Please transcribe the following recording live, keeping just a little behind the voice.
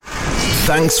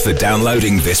Thanks for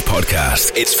downloading this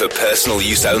podcast. It's for personal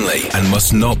use only and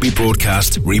must not be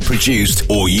broadcast, reproduced,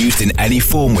 or used in any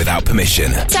form without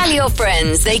permission. Tell your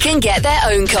friends they can get their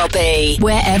own copy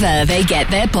wherever they get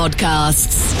their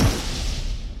podcasts.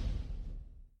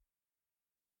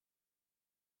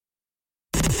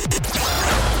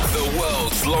 The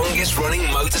world's longest running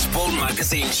motorsport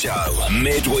magazine show,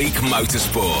 Midweek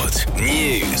Motorsport.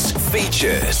 News,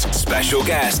 features, special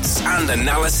guests, and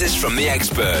analysis from the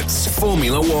experts.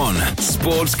 Formula One,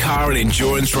 sports car and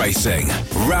endurance racing,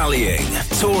 rallying,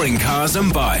 touring cars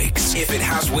and bikes. If it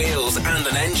has wheels and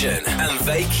an engine, and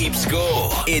they keep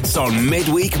score, it's on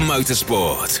Midweek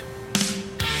Motorsport.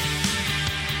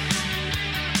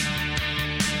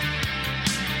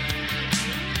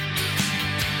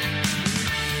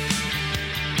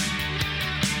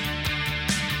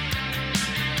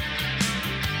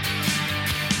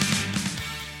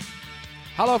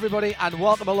 Hello everybody and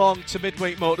welcome along to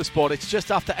Midweek Motorsport. It's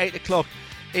just after 8 o'clock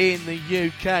in the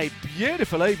UK.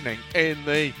 Beautiful evening in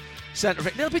the centre of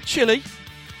it. A little bit chilly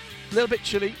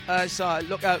as I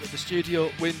look out at the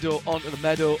studio window onto the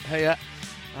meadow here.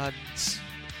 And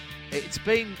it's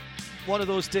been one of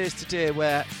those days today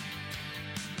where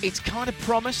it's kind of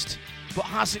promised but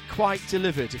hasn't quite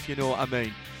delivered, if you know what I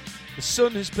mean. The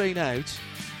sun has been out,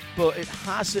 but it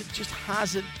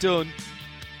hasn't done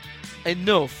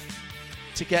enough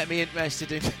to get me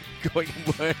interested in going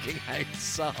and working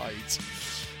outside,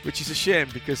 which is a shame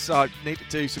because I need to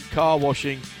do some car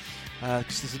washing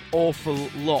because there's an awful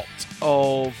lot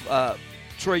of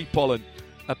tree pollen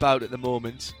about at the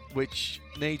moment, which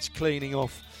needs cleaning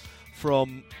off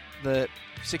from the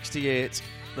 68,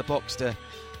 the Boxster,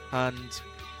 and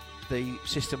the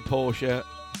System Porsche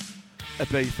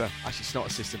Ibiza. Actually, it's not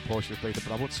a System Porsche Ibiza,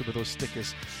 but I want some of those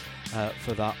stickers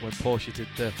for that when Porsche did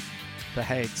the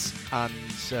heads and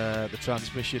the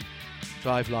transmission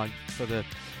driveline for the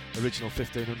original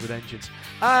 1500 engines.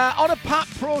 On a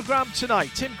packed programme tonight,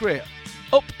 Tim Gray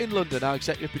up in London, our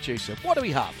executive producer. What do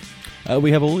we have? We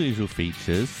have all the usual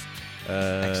features,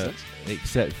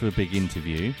 except for a big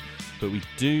interview. But we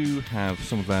do have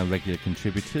some of our regular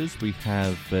contributors. We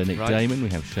have Nick Damon, we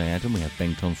have Shay Adam, we have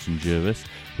Ben Constanduris.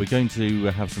 We're going to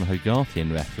have some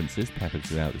Hogarthian references peppered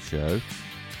throughout the show.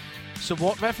 So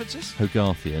what references?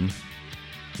 Hogarthian,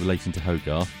 relating to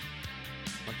Hogarth.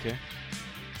 Okay.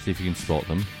 See if you can spot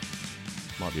them.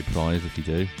 Might be a prize if you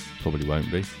do. Probably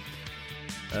won't be.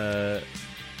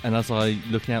 And as I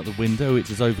look out the window,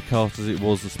 it's as overcast as it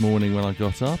was this morning when I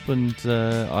got up, and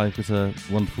I've got a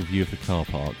wonderful view of the car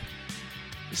park.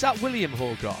 Is that William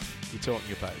Hogarth you're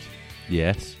talking about?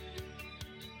 Yes.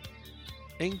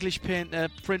 English painter,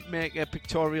 printmaker,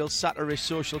 pictorial, satirist,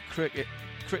 social critic,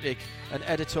 and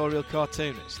editorial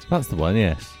cartoonist. That's the one,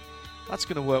 yes. That's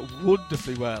going to work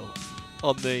wonderfully well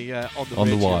on the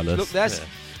wireless.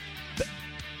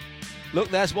 Look,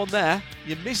 there's one there.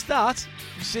 You missed that.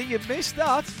 You see, you missed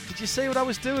that. Did you see what I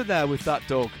was doing there with that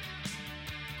dog?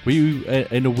 Were you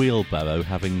in a wheelbarrow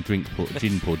having gin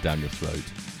poured down your throat?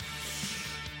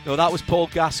 No, that was Paul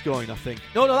Gascoigne, I think.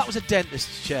 No, that was a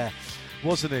dentist's chair,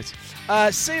 wasn't it?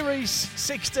 Series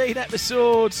 16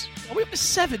 episodes. Are we up to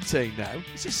 17 now?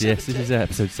 Is this 17? Yes, this is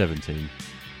episode 17.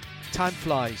 Time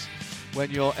flies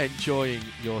when you're enjoying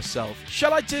yourself.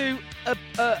 Shall I do a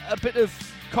bit of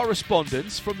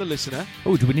correspondence from the listener?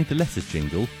 Oh, do we need the letters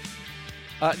jingle?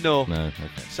 No. No,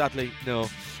 okay. Sadly, no.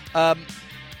 At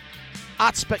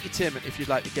Specutainment, if you'd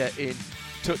like to get in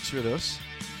touch with us.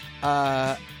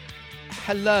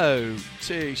 Hello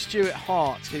to Stuart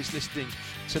Hart, who's listening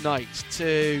tonight,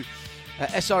 to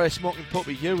SRS Smoking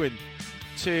Puppy Ewan,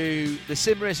 to the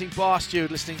Sim Racing Bar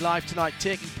Steward listening live tonight,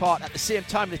 taking part at the same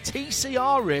time in the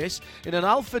TCR race in an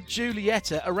Alfa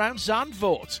Giulietta around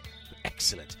Zandvoort.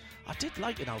 Excellent. I did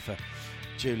like an Alfa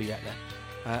Giulietta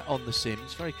on the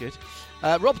Sims. Very good.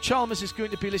 Rob Chalmers is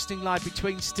going to be listening live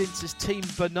between stints as Team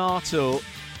Bonato,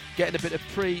 getting a bit of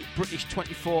pre-British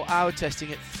 24-hour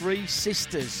testing at Three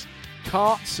Sisters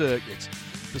kart circuit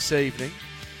this evening.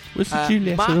 Was the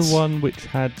Giulietta the one which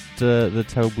had the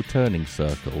terrible turning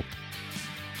circle?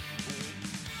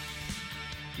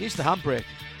 Use the handbrake.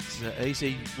 It's an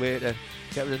easy way to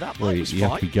get rid of that. Well, you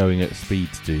have to be going at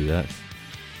speed to do that.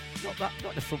 Not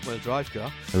in a front-wheel drive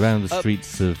car. Around the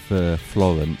streets of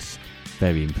Florence,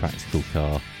 very impractical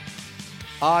car.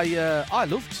 I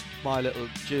loved my little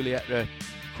Giulietta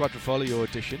Quadrifoglio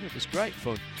edition. It was great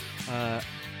fun.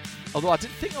 Although I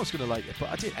didn't think I was going to like it, but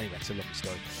I did. Anyway, it's a lovely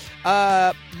story.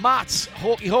 Matt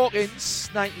Hawkins,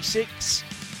 96,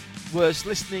 was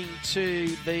listening to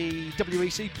the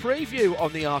WEC preview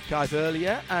on the archive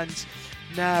earlier and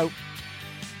now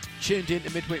tuned in to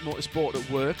Midweek Motorsport at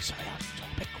work. So I have to talk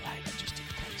a bit quieter just in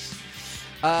case.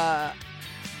 Matt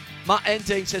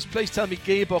Endine says, please tell me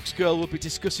Gearbox Girl will be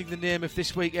discussing the name of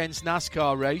this weekend's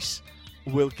NASCAR race.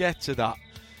 We'll get to that.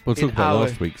 We'll talk about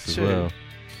last week's as well.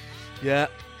 Yeah,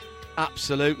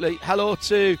 absolutely. Hello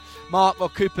to Marco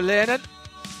Kupalainen,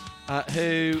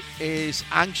 who is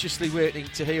anxiously waiting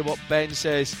to hear what Ben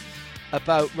says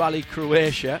about Rally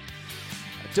Croatia.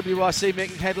 WRC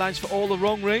making headlines for all the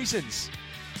wrong reasons,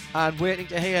 and waiting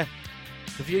to hear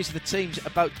the views of the teams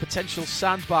about potential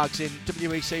sandbags in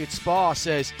WEC at Spa,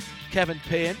 says Kevin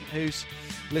Payne, who's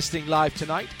listening live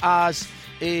tonight, as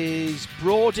is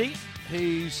Brody,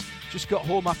 who's just got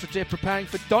home after a day preparing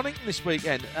for Donington this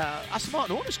weekend. Aston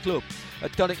Martin Owners Club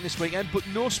at Donington this weekend, but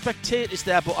no spectators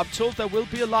there, but I'm told there will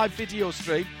be a live video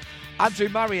stream. Andrew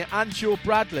Marriott and Joe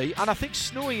Bradley, and I think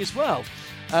Snowy as well.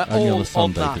 Only all on the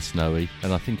Sunday on for Snowy,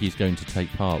 and I think he's going to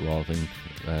take part rather than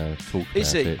talk about it.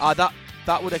 Is he?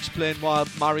 That would explain why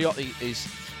Mariotti is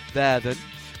there then.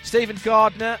 Stephen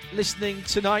Gardner listening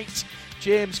tonight.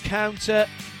 James Counter,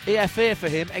 EFA for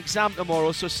him, exam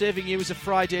tomorrow, so saving you as a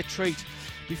Friday treat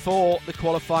before the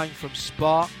qualifying from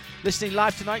Spa. Listening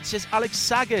live tonight says Alex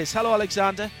Saggers. Hello,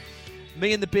 Alexander.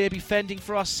 Me and the baby fending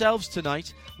for ourselves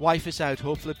tonight. Wife is out.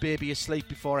 Hopefully baby asleep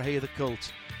before I hear the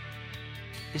cult.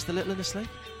 Is the little one asleep?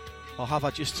 Or have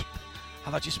I just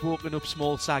woken up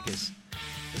small Saggers?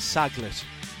 The Saglet.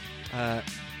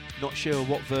 Not sure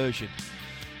what version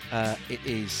it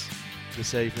is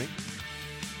this evening.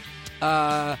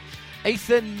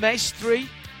 Ethan Mestri,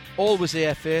 always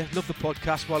AFA. Love the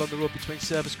podcast while on the road between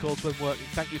service calls when working.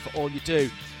 Thank you for all you do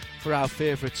for our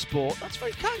favourite sport. That's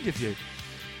very kind of you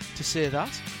to say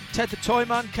that. Ted the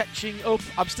Toyman catching up.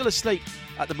 I'm still asleep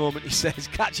at the moment, he says.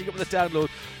 Catching up with the download.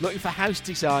 Looking at house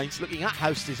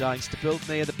designs to build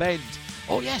near the bend.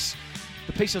 Oh yes,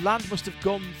 the piece of land must have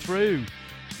gone through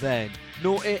then.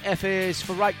 No AFAs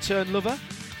for Right Turn Lover.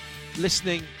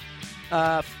 Listening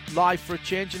live for a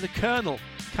change in the Colonel.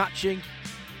 Catching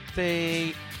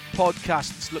the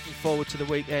podcasts. Looking forward to the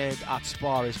weekend at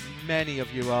Spa, as many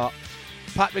of you are.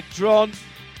 Patrick Dron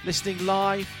listening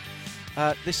live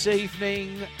this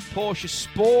evening. Porsche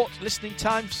Sport listening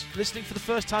for the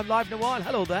first time live in a while.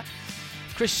 Hello there.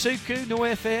 Chris Suku, no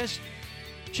AFAs.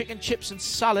 Chicken, chips and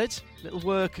salad. Little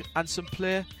work and some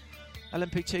play.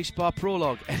 LMP2 Spa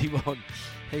Prologue. Anyone,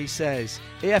 he says.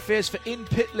 EFAs for In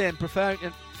Pit Lane, preparing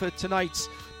for tonight's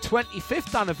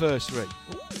 25th anniversary.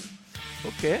 Ooh,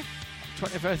 okay.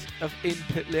 25th of In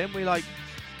Pit Lane. We like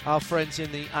our friends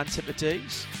in the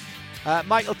Antipodes.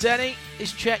 Michael Denny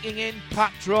is checking in.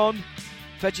 Pat Dron,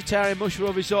 vegetarian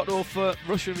mushroom risotto for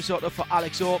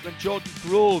Alex Auckland. Jordan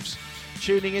Groves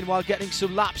tuning in while getting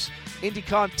some laps.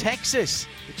 IndyCar in Texas.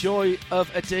 The joy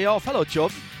of a day off. Hello,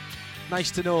 Jordan.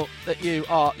 Nice to know that you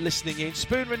are listening in.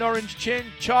 Spooner in Orange Chin,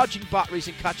 charging batteries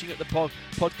and catching up the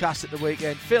podcast at the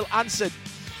weekend. Phil Anson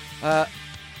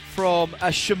from a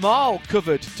Shamal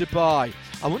covered Dubai.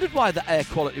 I wondered why the air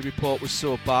quality report was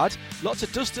so bad. Lots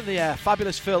of dust in the air.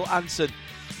 Fabulous Phil Anson.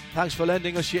 Thanks for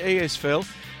lending us your ears, Phil,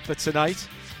 for tonight.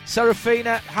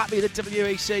 Serafina, happy that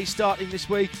WEC starting this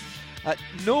week.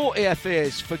 No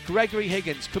AFAs for Gregory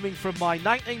Higgins, coming from my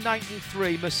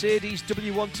 1993 Mercedes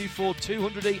W124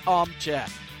 200e armchair.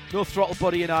 No throttle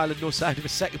body in Ireland, no sign of a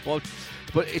second one,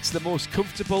 but it's the most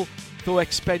comfortable, though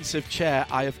expensive chair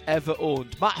I have ever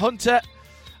owned. Matt Hunter,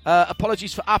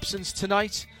 apologies for absence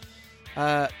tonight.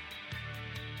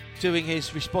 Doing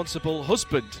his responsible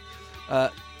husband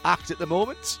act at the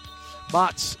moment.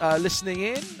 Matt's listening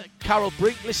in. Carol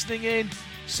Brink listening in.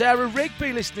 Sarah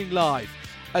Rigby listening live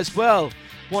as well.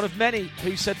 One of many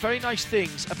who said very nice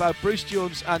things about Bruce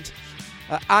Jones and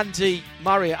Andrew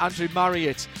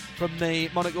Marriott from the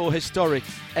Monaco Historic.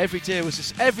 Every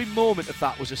moment of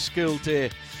that was a school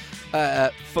day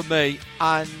for me,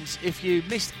 and if you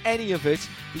missed any of it,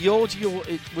 the audio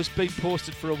was being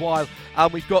posted for a while,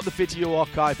 and we've got the video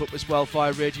archive up as well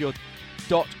via radio-show.co.uk.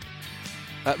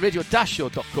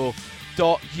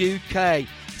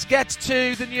 Let's get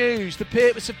to the news. The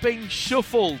papers have been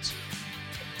shuffled.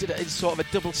 Did it in sort of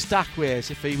a double stack way, as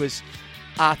if he was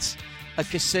at a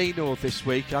casino this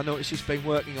week. I noticed he's been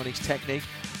working on his technique,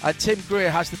 and Tim Gray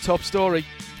has the top story.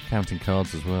 Counting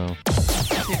cards as well.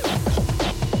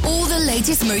 All the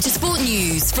latest motorsport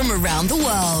news from around the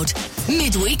world.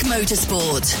 Midweek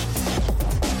Motorsport.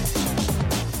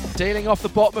 Dealing off the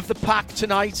bottom of the pack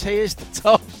tonight, here's the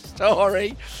top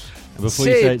story. Before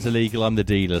you say it's illegal, I'm the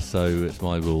dealer, so it's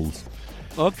my rules.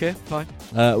 Okay, fine.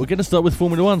 We're going to start with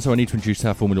Formula 1, so I need to introduce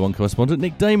our Formula 1 correspondent,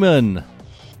 Nick Damon.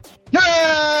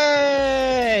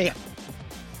 Yay!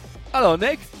 Hello,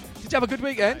 Nick. Did you have a good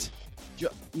weekend?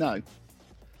 No.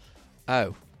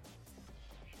 Oh.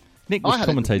 Nick was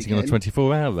commentating on a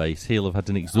 24-hour race. He'll have had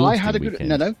an exhausting weekend.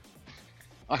 No.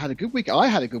 I had a good week. I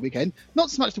had a good weekend. Not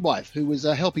so much the wife, who was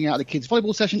helping out the kids'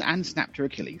 volleyball session and snapped her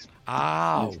Achilles.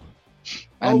 Ow.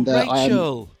 And,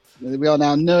 Rachel. We are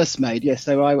now nursemaid, yes.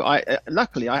 So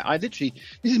luckily, I literally,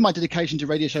 this is my dedication to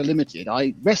Radio Show Limited.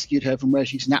 I rescued her from where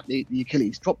she snapped the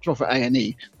Achilles, dropped her off at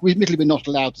A&E. Admittedly, we're not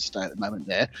allowed to stay at the moment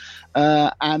there.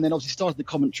 And then obviously started the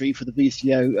commentary for the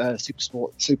VCO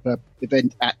Super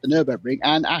event at the Nürburgring.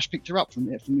 And Ash picked her up from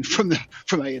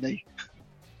A&E.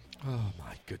 Oh,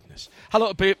 my goodness.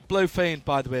 Hello to Blue Fiend,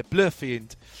 by the way. Blue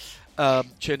Fiend,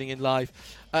 tuning in live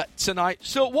tonight.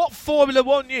 So what Formula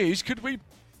One news could we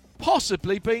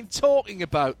possibly been talking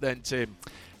about then, Tim?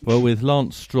 Well, with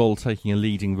Lance Stroll taking a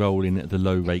leading role in the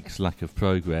low rake's lack of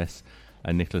progress,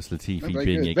 and Nicholas Latifi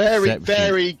being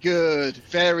very good.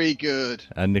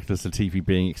 And Nicholas Latifi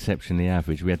being exceptionally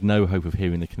average, we had no hope of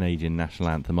hearing the Canadian national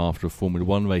anthem after a Formula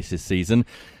One race this season.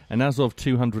 And as of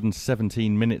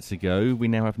 217 minutes ago, we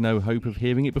now have no hope of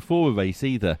hearing it before a race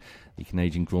either. The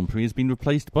Canadian Grand Prix has been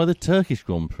replaced by the Turkish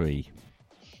Grand Prix.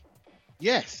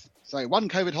 Yes. So one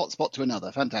COVID hotspot to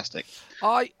another. Fantastic.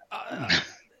 None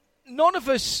of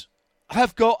us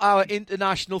have got our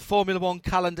international Formula One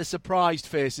calendar surprised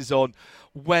faces on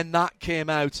when that came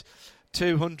out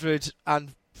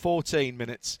 214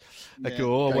 minutes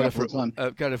ago, or whatever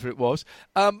it was.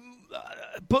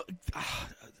 But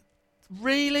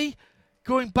really,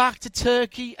 going back to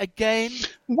Turkey again?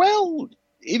 Well,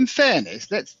 in fairness,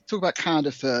 let's talk about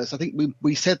Canada first. I think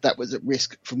we said that was at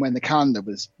risk from when the calendar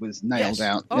was nailed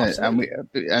out.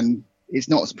 And it's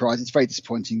not a surprise. It's very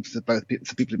disappointing for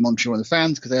people in Montreal and the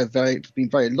fans, because they've been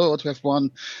very loyal to F1.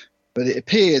 But it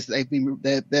appears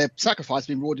that their sacrifice has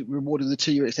been rewarded with a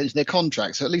 2-year extension of their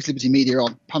contract. So at least Liberty Media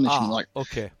aren't punishing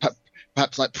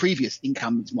perhaps like previous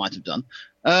incumbents might have done.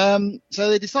 So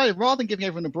they decided, rather than giving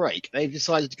everyone a break, they've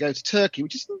decided to go to Turkey,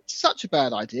 which isn't such a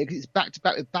bad idea because it's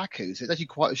back-to-back with Baku. So it's actually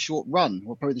quite a short run,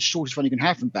 or probably the shortest run you can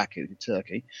have from Baku to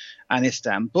Turkey and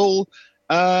Istanbul.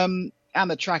 And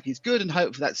the track is good, and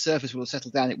hopefully that surface will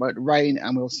settle down. It won't rain,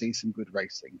 and we'll see some good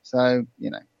racing. So,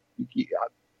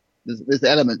 there's the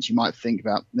elements you might think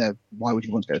about. Why would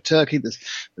you want to go to Turkey? But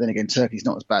then again, Turkey's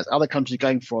not as bad as other countries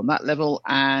going for on that level.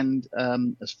 And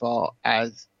as far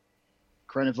as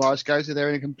coronavirus goes, if they're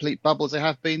in a complete bubble as they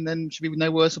have been, then should be no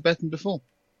worse or better than before.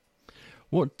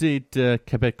 What did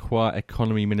Quebecois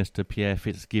Economy Minister Pierre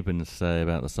Fitzgibbon say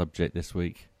about the subject this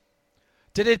week?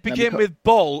 Did it begin with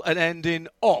bull and end in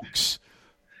ox?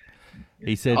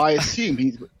 He said, I assume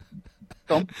he's...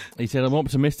 He said, I'm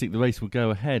optimistic the race will go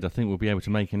ahead. I think we'll be able to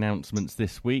make announcements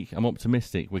this week. I'm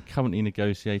optimistic. We're currently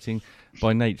negotiating.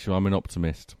 By nature, I'm an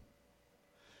optimist.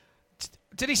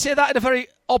 Did he say that in a very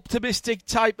optimistic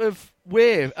type of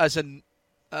way as an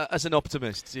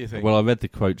optimist, do you think? Well, I read the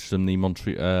quotes from the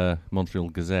Montreal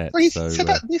Gazette. Well, he said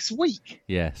that this week?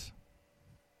 Yes.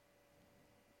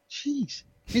 Jeez.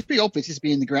 It's pretty obvious it's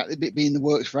been in the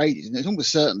works for ages, and it's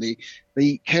almost certainly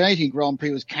the Canadian Grand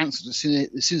Prix was cancelled as soon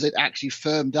as they'd actually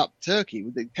firmed up Turkey.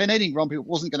 The Canadian Grand Prix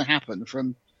wasn't going to happen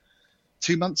from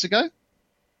 2 months ago.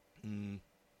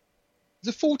 It's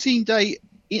a 14-day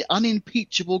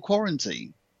unimpeachable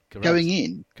quarantine going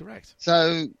in. Correct.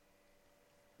 So,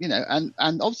 and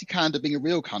obviously Canada, being a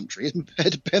real country, is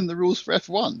prepared to bend the rules for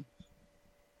F1.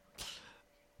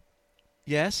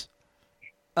 Yes.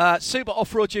 Super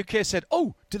Off-Road UK said,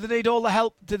 do they need all the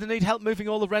help? Do they need help moving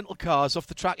all the rental cars off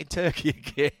the track in Turkey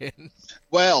again?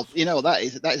 Well, that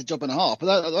is a job and a half.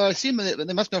 But I assume that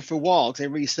they must have for a while because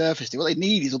they resurfaced it. What they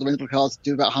need is all the rental cars to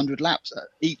do about 100 laps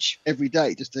each every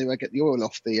day just to get the oil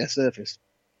off the surface.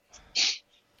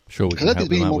 Sure, we can help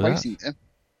them out with racing that.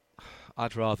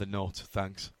 I'd rather not,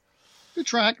 thanks. Good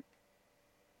track.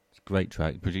 It's a great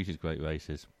track. It produces great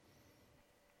races.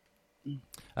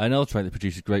 Another track that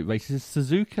produces great races is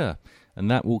Suzuka, and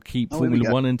that will keep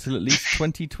Formula One until at least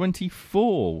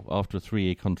 2024 after a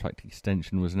 3-year contract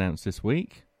extension was announced this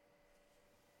week.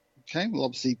 Okay, well,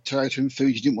 obviously Toyota and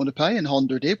Fuji didn't want to pay, and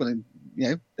Honda did. Well,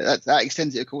 that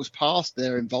extends it, of course, past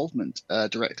their involvement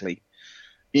directly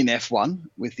in F1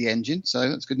 with the engine, so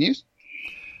that's good news.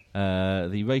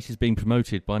 The race is being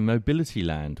promoted by Mobility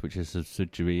Land, which is a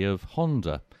subsidiary of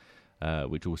Honda,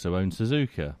 which also owns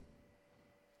Suzuka.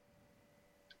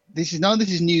 None of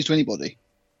this is news to anybody.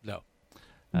 No.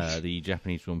 The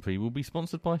Japanese Grand Prix will be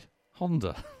sponsored by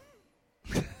Honda.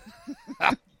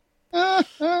 I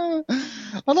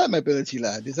like Mobility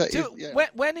Land.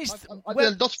 When is... I did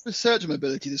a lot of research on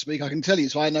mobility this week, I can tell you.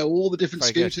 So I know all the different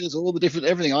scooters, all the different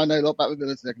everything. I know a lot about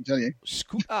mobility, I can tell you.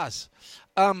 Scooters.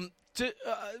 When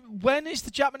is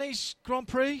the Japanese Grand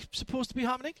Prix supposed to be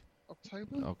happening?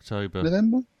 October. October.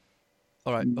 November.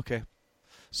 All right, okay.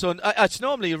 So it's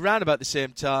normally around about the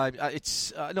same time.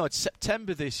 It's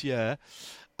September this year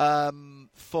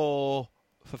for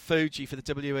Fuji for the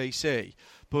WEC.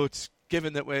 But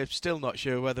given that we're still not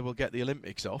sure whether we'll get the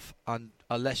Olympics off, and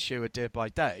are less sure day by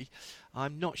day,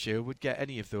 I'm not sure we'd get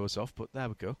any of those off. But there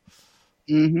we go.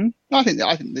 Mm-hmm. I think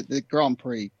the Grand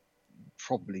Prix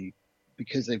probably,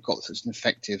 because they've got such an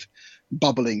effective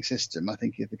bubbling system, I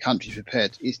think if the country's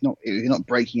prepared, if you're not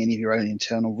breaking any of your own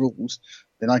internal rules,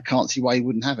 then I can't see why you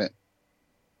wouldn't have it.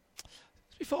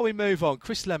 Before we move on,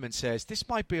 Chris Lemon says, this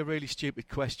might be a really stupid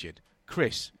question.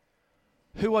 Chris,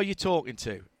 who are you talking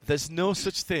to? There's no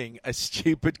such thing as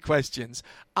stupid questions.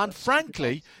 And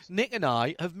frankly, Nick and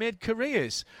I have made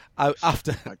careers out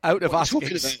of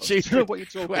asking stupid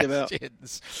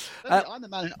questions. I'm the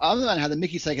man who had the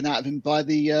mickey taken out of him by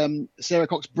the Sarah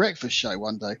Cox breakfast show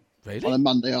one day. Really? On a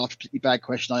Monday after a particularly bad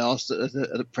question I asked at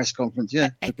a press conference.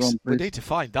 Yeah. We need to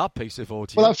find that piece of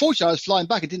audio. Well, unfortunately, I was flying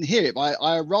back and didn't hear it, but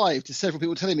I arrived to several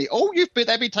people telling me,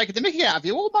 they've been taking the mickey out of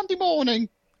you all Monday morning.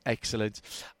 Excellent.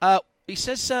 He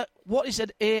says, what is an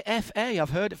AFA?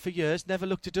 I've heard it for years, never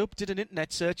looked it up, did an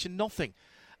internet search and nothing.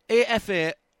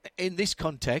 AFA, in this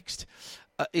context,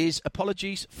 is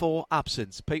apologies for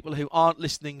absence. People who aren't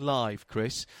listening live,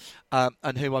 Chris,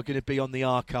 and who are going to be on the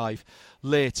archive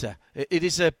later. It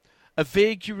is a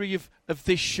vagary of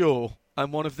this show,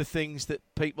 and one of the things that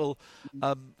people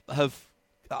have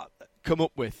come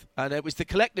up with. And it was the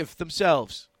collective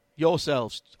themselves.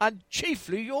 Yourselves, and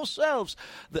chiefly yourselves,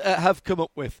 that have come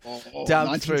up with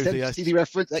down through the TV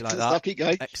reference. Excellent stuff. Keep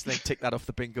going. Excellent. Tick that off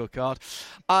the bingo card.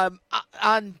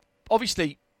 And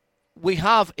obviously, we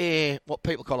have what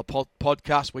people call a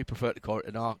podcast. We prefer to call it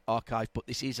an archive, but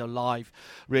this is a live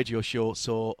radio show.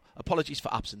 So apologies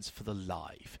for absence for the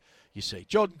live. You see,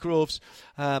 Jordan Groves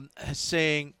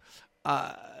saying.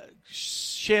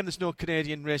 Shame there's no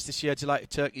Canadian race this year. Delighted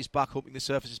Turkey is back, hoping the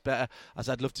surface is better, as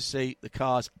I'd love to see the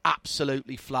cars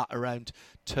absolutely flat around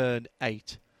turn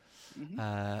 8.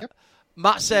 Mm-hmm.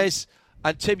 Matt says,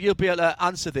 and Tim, you'll be able to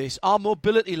answer this, are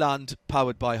Mobility Land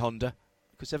powered by Honda?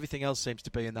 Because everything else seems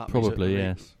to be in that. Probably,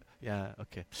 yes. Yeah,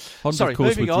 okay. Honda, of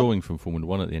course, withdrawing from Formula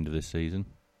 1 at the end of this season.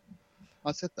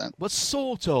 I said that. Well,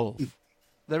 sort of.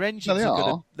 Their engines are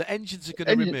going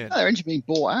to remain. No, their engine being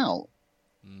bought out.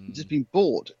 Just been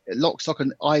bought, lock, stock,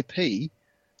 and IP.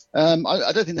 I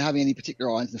don't think they're having any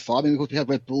particular irons in the fire. I mean, of course, we have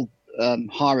Red Bull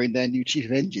hiring their new chief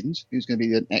of engines, who's going to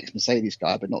be the ex-Mercedes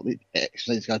guy, but not the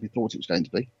ex-Mercedes guy we thought it was going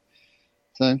to be.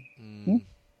 So,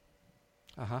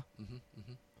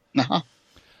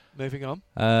 Moving on.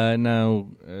 Now,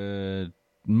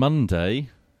 Monday,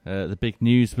 the big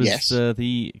news was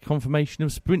the confirmation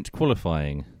of sprint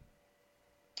qualifying.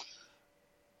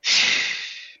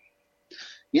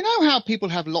 You know how people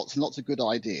have lots and lots of good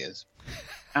ideas,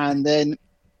 and then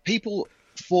people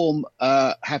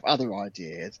have other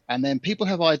ideas, and then people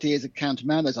have ideas that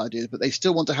countermand those ideas, but they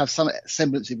still want to have some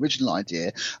semblance of the original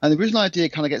idea, and the original idea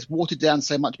kind of gets watered down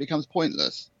so much it becomes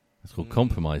pointless. That's called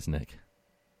compromise, Nick.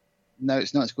 No,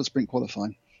 it's not. It's called sprint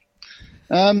qualifying.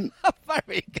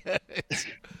 Very good.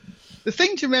 The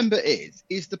thing to remember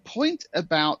is the point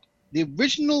about the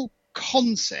original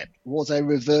concept was a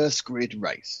reverse grid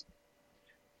race,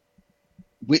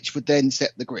 which would then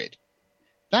set the grid.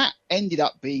 That ended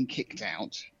up being kicked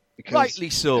out. Because rightly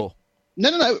so.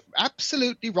 No,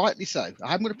 absolutely rightly so. I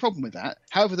haven't got a problem with that.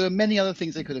 However, there are many other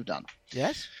things they could have done.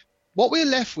 Yes. What we're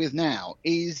left with now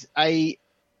is a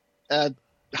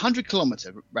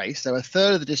 100-kilometre race, so a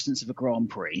third of the distance of a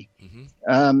Grand Prix.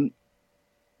 Mm-hmm.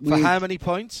 For how many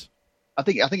points? I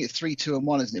think it's 3, 2, and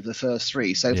 1, isn't it, for the first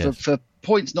 3? So for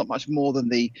points, not much more than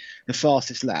the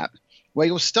fastest lap, where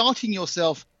you're starting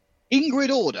yourself in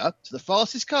grid order, so the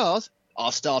fastest cars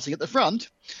are starting at the front,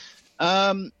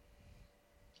 and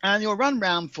you'll run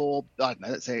round for, I don't know,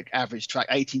 let's say average track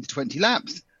 18 to 20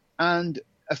 laps, and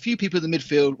a few people in the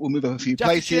midfield will move up a few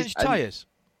places. Do you have to change tyres?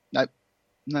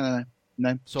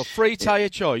 No. So free tyre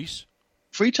choice?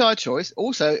 Free tyre choice.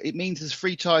 Also, it means there's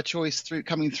free tyre choice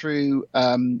coming through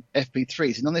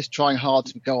FP3. So none of this trying hard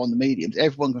to go on the mediums.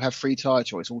 Everyone can have free tyre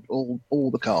choice,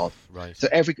 all the cars. Right. So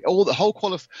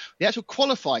the actual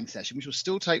qualifying session, which will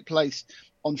still take place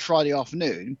on Friday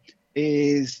afternoon,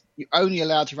 is you're only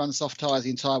allowed to run soft tyres the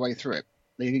entire way through it.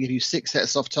 They give you 6 sets of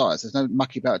soft tyres. There's no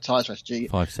mucky about a tyre strategy.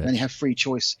 5 sets. And then you have free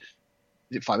choice.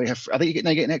 Is it 5? I think you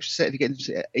get an extra set if you get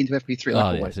into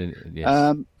FP3.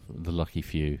 Yes. The lucky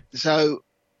few. So,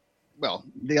 well,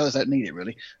 the others don't need it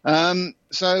really.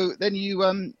 So then you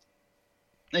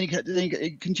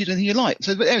can choose anything you like.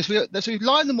 So, but anyway, so we've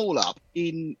lined them all up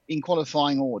in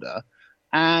qualifying order,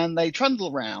 and they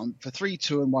trundle around for 3,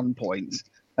 2, and 1 points,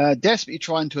 desperately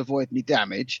trying to avoid any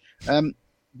damage.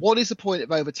 what is the point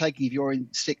of overtaking if you're in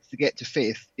sixth to get to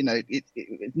fifth? No one's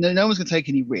going to take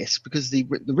any risk, because the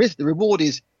reward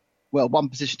is, well, one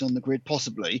position on the grid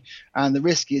possibly, and the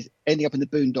risk is ending up in the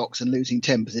boondocks and losing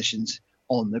 10 positions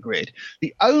on the grid.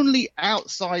 The only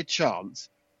outside chance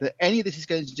that any of this is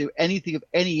going to do anything of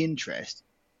any interest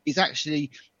is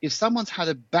actually if someone's had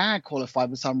a bad qualify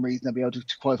for some reason, they'll be able to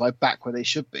qualify back where they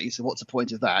should be. So what's the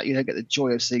point of that? You don't get the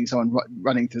joy of seeing someone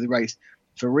running through the race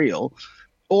for real.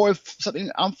 Or if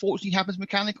something unfortunately happens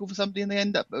mechanical for somebody and they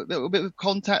end up a little bit of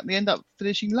contact and they end up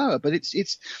finishing lower. But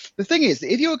it's the thing is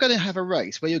that if you're going to have a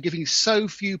race where you're giving so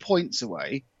few points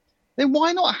away, then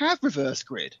why not have reverse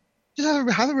grid? Just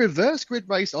have a reverse grid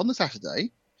race on the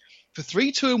Saturday for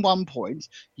 3, 2 and 1 points.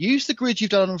 Use the grid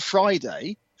you've done on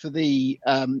Friday for the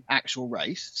actual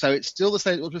race, so it's still the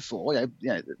same as it was before.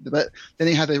 But then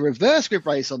you have a reverse grid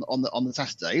race on the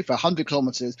Saturday for 100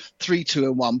 kilometres, 3, 2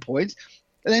 and 1 points.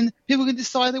 And then people can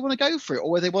decide they want to go for it,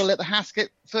 or whether they want to let the Haas get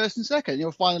first and second.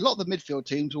 You'll find a lot of the midfield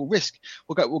teams will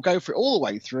go for it all the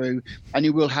way through, and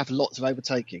you will have lots of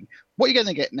overtaking. What you're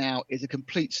going to get now is a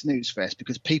complete snooze fest,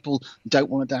 because people don't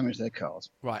want to damage their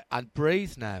cars. Right, and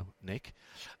breathe now, Nick.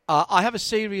 I have a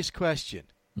serious question,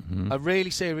 a really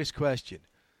serious question.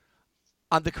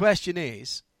 And the question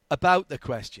is about the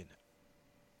question.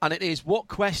 And it is, what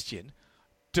question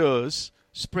does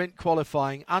sprint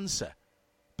qualifying answer?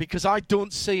 Because I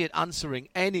don't see it answering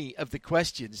any of the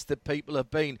questions that people have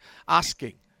been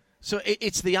asking. So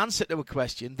it's the answer to a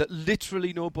question that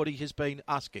literally nobody has been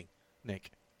asking, Nick.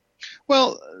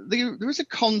 Well, there is a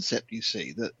concept, you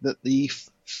see, that the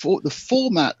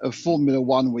format of Formula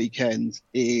One weekends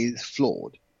is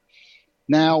flawed.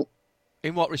 Now,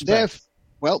 in what respect?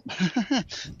 Well,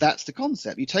 that's the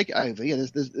concept. You take it over. Yeah,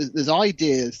 there's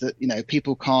ideas that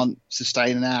people can't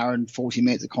sustain an hour and 40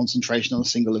 minutes of concentration on a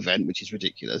single event, which is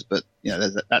ridiculous. But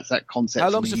that's that concept. How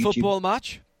long's a football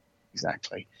match?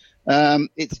 Exactly.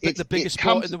 It's the biggest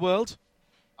sport in the world.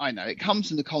 I know. It comes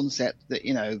from the concept that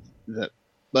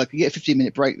well, you get a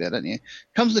 15-minute break there, don't you? It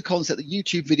comes from the concept that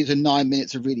YouTube videos in 9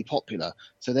 minutes are really popular,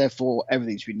 so therefore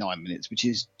everything should be 9 minutes, which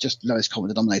is just lowest common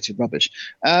denominator rubbish.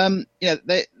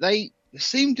 They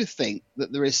seem to think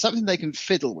that there is something they can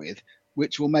fiddle with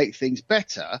which will make things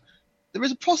better. There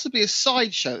is possibly a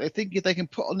sideshow. They think if they can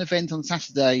put on an event on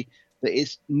Saturday that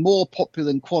is more popular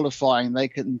than qualifying, they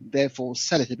can therefore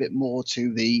sell it a bit more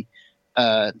to the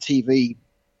TV,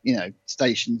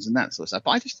 stations and that sort of stuff.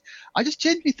 But I just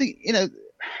genuinely think,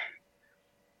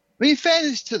 in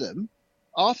fairness to them,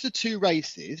 after 2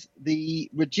 races,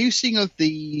 the reducing of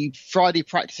the Friday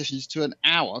practice sessions to an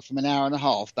hour from an hour and a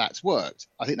half, that's worked.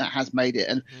 I think that has made it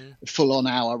a full-on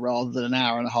hour rather than an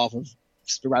hour and a half of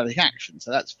sporadic action.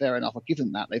 So that's fair enough. I'll give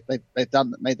them that. They've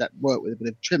made that work with a bit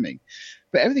of trimming.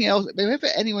 But everything else, whenever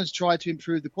anyone's tried to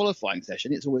improve the qualifying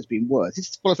session, it's always been worse.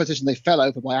 This qualifying session they fell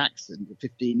over by accident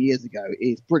 15 years ago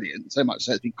is brilliant, so much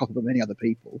so it's been copied by many other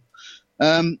people.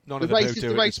 None of them do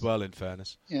it as well, in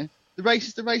fairness. Yeah. The race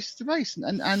is the race,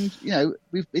 and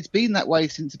it's been that way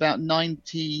since about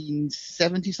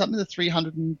 1970 something, the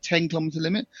 310 kilometre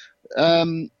limit,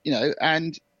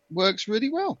 and works really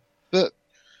well. But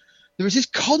there is this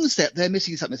concept they're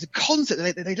missing something. It's a concept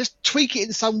that they just tweak it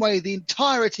in some way. The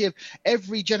entirety of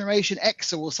every generation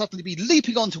Xer will suddenly be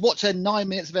leaping on to watch their 9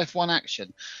 minutes of F1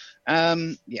 action.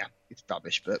 It's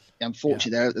rubbish, but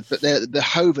unfortunately, they're the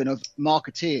Hoven of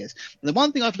marketeers. And the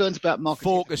one thing I've learned about marketeers...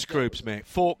 Focus groups, mate.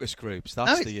 Focus groups.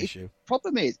 That's the issue. The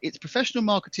problem is, it's professional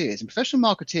marketeers, and professional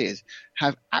marketeers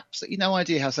have absolutely no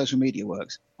idea how social media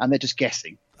works, and they're just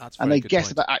guessing. And they guess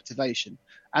about activation.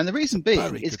 And the reason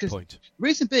being is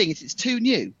it's too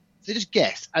new. So they just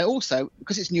guess. And also,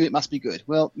 because it's new, it must be good.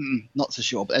 Well, not so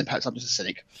sure, but then perhaps I'm just a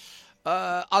cynic.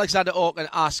 Alexander Orkin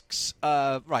asks,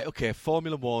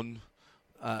 Formula One,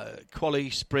 quali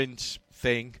sprint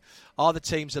thing. Are the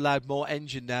teams allowed more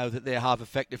engine now that they have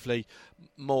effectively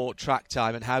more track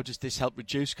time? And how does this help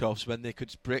reduce costs when they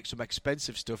could break some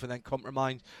expensive stuff and then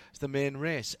compromise the main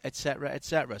race, etc.,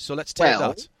 etc.? So let's take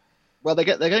that. Well, they're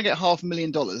going to get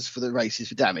 $500,000 for the races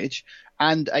for damage,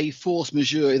 and a force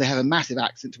majeure. They have a massive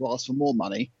accident to ask for more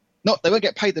money. They won't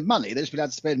get paid the money. They'll just be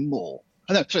allowed to spend more.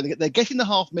 They're getting the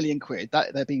 £500,000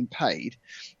 that they're being paid.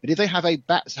 But if they have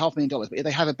 $500,000, but if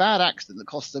they have a bad accident that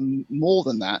costs them more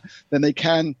than that, then they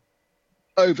can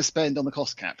overspend on the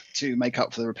cost cap to make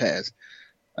up for the repairs.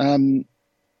 What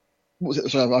was it?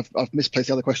 Sorry, I've misplaced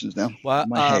the other questions now. Well, in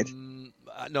my head.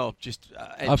 No, just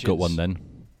engines. I've got one then.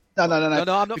 No,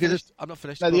 I'm not finished. I'm not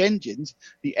finished. No, the engines.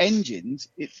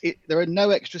 There are no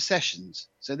extra sessions.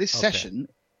 So this session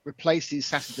replaces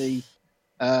Saturday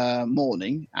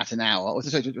morning at an hour. Or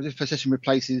sorry, this session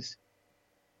replaces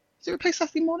Does it replace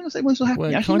Saturday morning or Saturday morning?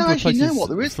 Well, it kind of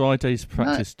replaces Friday's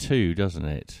practice 2, doesn't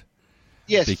it?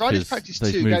 Yes, because Friday's practice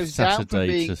 2 goes Saturday down from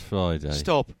being... to Friday.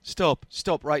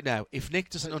 Stop right now. If Nick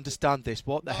doesn't understand this,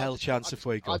 what the hell chance have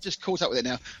we got? I've just caught up with it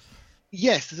now.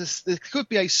 Yes, there could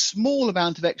be a small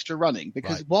amount of extra running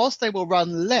because whilst they will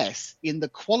run less in the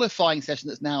qualifying session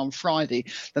that's now on Friday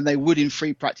than they would in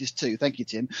free practice 2, thank you,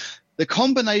 Tim, the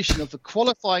combination of the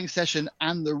qualifying session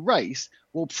and the race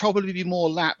will probably be more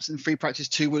laps than free practice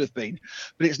 2 would have been,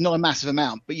 but it's not a massive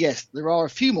amount. But yes, there are a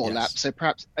few more laps, so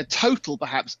perhaps a total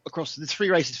across the 3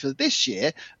 races for this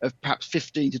year of perhaps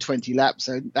 15 to 20 laps,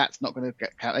 so that's not going to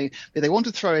get counted. If they want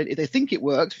to throw in, if they think it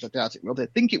works, which I doubt it will, if they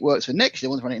think it works for next year, they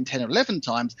want to run it in 10 or 11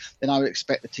 times, then I would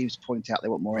expect the teams to point out they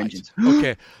want more engines.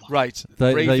 Okay, right.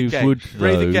 They would,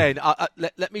 breathe again.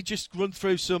 Let me just run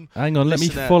through some... Hang on, let me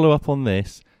follow up on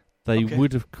this. They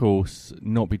would, of course,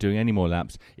 not be doing any more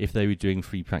laps if they were doing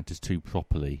free practice 2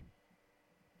 properly.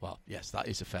 Well, yes, that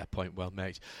is a fair point, well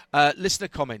made. Listener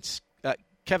comments.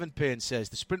 Kevin Payne says,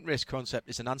 the sprint race concept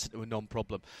is an answer to a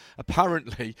non-problem.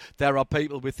 Apparently, there are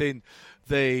people within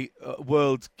the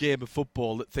world game of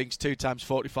football that thinks 2 times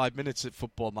 45 minutes at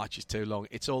football match is too long.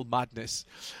 It's all madness.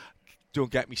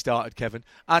 Don't get me started, Kevin.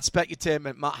 At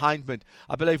Specutainment, Matt Hindman.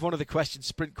 I believe one of the questions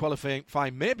sprint qualifying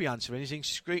may be answering is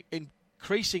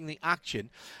increasing the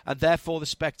action and therefore the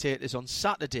spectators on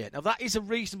Saturday. Now that is a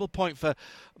reasonable point for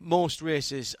most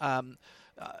races,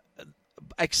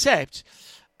 except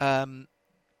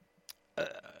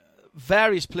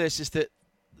various places that...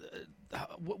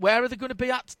 where are they going to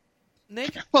be at,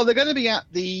 Nick? Well, they're going to be at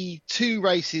the 2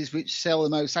 races which sell the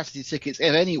most Saturday tickets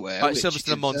anywhere. Right,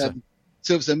 Silverstone and Monza.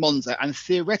 Silverstone and Monza, and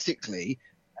theoretically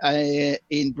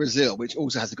in Brazil, which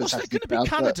also has a good Saturday crowd. Was there going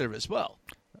to be Canada as well?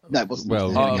 No, it wasn't.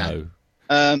 Well, no.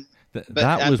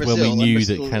 That was Brazil, when we knew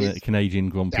Brazil that Canadian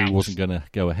Grand Prix wasn't going to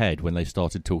go ahead, when they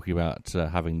started talking about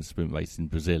having the sprint race in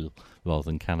Brazil rather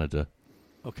than Canada.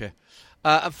 Okay.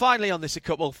 And finally on this, a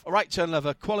couple. Right turn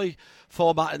lever, quali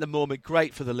format at the moment,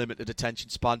 great for the limited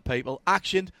attention span, people.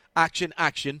 Action, action,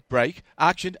 action, break.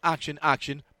 Action, action,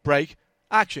 action, break.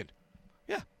 Action.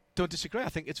 Yeah, don't disagree. I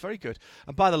think it's very good.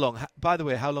 And by the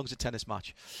way, how long's a tennis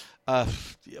match?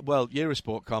 Well,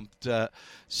 Eurosport can't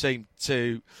seem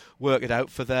to work it out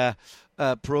for their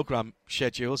programme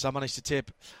schedules. I managed to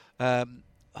tip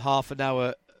half an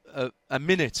hour, a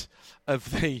minute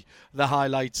of the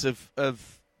highlights of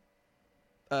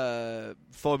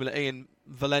Formula E in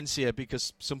Valencia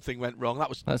because something went wrong.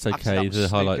 That's okay. The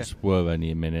highlights were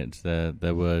only a minute.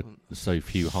 There were so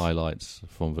few highlights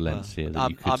from Valencia that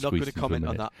you could I'm not going to comment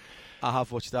on that. I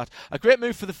have watched that. A great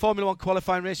move for the Formula 1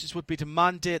 qualifying races would be to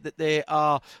mandate that they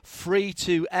are free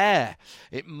to air.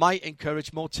 It might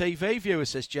encourage more TV viewers,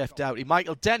 says Jeff Doughty.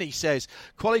 Michael Denny says,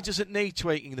 quali doesn't need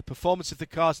tweaking. The performance of the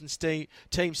cars and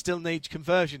team still needs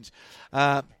conversions.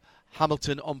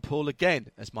 Hamilton on pole again,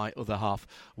 as my other half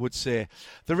would say.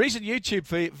 The reason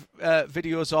YouTube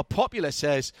videos are popular,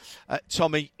 says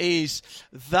Tommy, is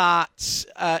that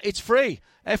it's free.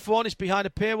 F1 is behind a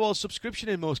paywall subscription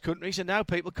in most countries, and now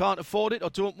people can't afford it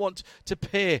or don't want to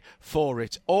pay for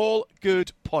it. All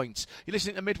good points. You're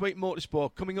listening to Midweek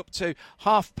Motorsport, coming up to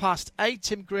 8:30.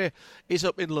 Tim Gray is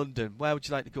up in London. Where would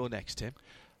you like to go next, Tim?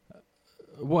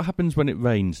 What happens when it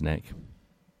rains, Nick?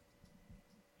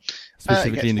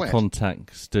 Specifically in the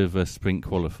context of sprint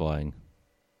qualifying.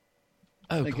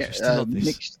 Oh, they get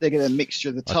a mixture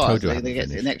of the tyres. They get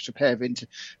an extra pair of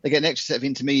they get an extra set of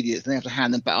intermediates, and they have to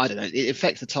hand them back. I don't know. It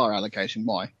affects the tyre allocation.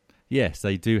 Why? Yes,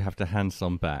 they do have to hand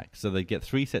some back. So they get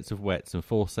 3 sets of wets and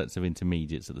 4 sets of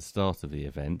intermediates at the start of the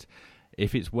event.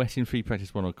 If it's wet in free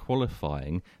practice 1 or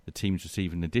qualifying, the teams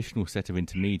receive an additional set of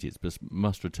intermediates but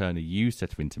must return a used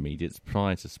set of intermediates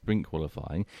prior to sprint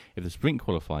qualifying. If the sprint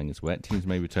qualifying is wet, teams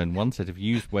may return 1 set of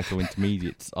used wet or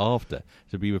intermediates after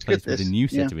to be replaced with a new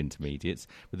set of intermediates,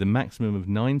 with a maximum of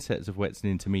 9 sets of wets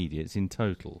and intermediates in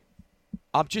total.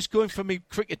 I'm just going for me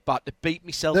cricket bat to beat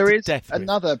myself to death. There is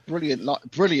another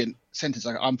brilliant sentence.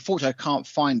 Unfortunately, I can't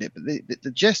find it, but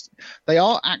they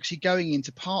are actually going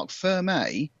into Parc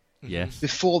Fermé. Yes.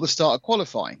 Before the start of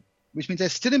qualifying, which means they're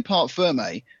still in Parc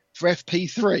Fermé for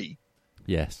FP3.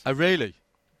 Yes. Oh, really?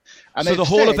 And so the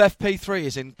whole of FP3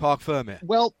 is in Parc Fermé?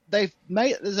 Well, there's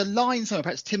a line somewhere,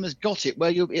 perhaps Tim has got it,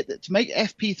 where to make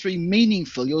FP3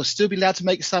 meaningful, you'll still be allowed to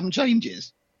make some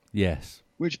changes. Yes.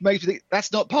 Which makes me think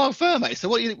that's not Parc Fermé. So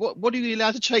what are you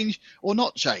allowed to change or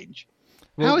not change?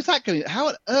 Well, how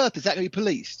on earth is that going to be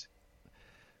policed?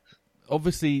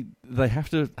 Obviously, they have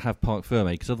to have Parc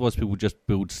Fermé because otherwise people just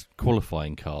build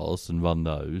qualifying cars and run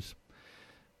those.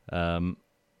 And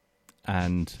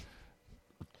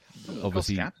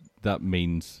obviously that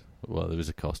means, well, there is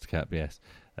a cost cap, yes.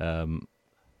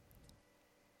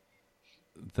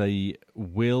 they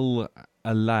will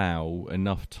allow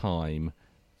enough time.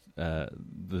 The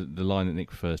line that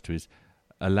Nick refers to is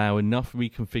allow enough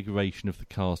reconfiguration of the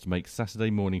cars to make Saturday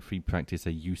morning free practice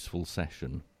a useful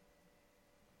session.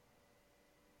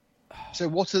 So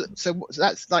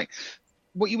that's like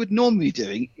what you would normally be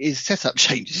doing is setup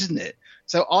changes, isn't it?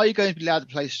 So are you going to be allowed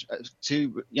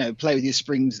to play with your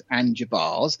springs and your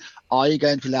bars? Are you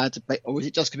going to be allowed to play, or is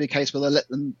it just going to be a case where they let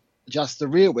them adjust the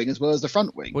rear wing as well as the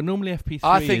front wing? Well, normally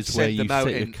FP3 is where you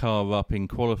set your car up in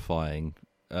qualifying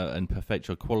and perfect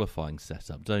your qualifying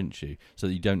setup, don't you? So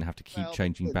that you don't have to keep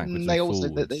changing backwards and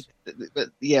forwards.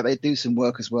 They do some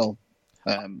work as well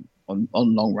on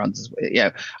long runs as well.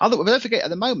 Yeah. But don't forget, at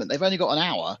the moment they've only got an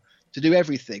hour to do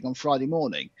everything on Friday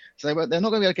morning, so they're not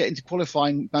going to be able to get into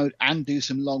qualifying mode and do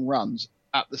some long runs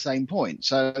at the same point.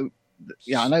 So,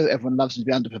 I know everyone loves to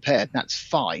be underprepared. That's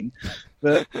fine,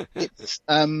 but it's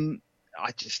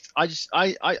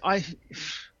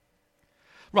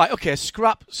Right, okay,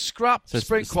 scrap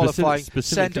sprint qualifying,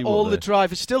 send all the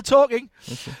drivers, still talking,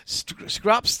 okay.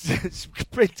 Scrap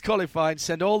sprint qualifying,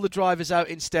 send all the drivers out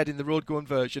instead in the road-going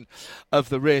version of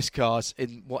the race cars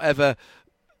in whatever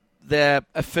they're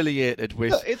affiliated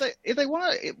with. Look, if they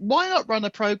want to, why not run a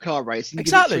pro car race and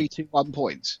exactly. give it 3-2-1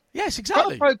 points? Yes,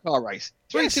 exactly. Run a pro car race,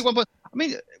 3-2-1 points. I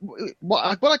mean,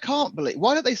 what I can't believe,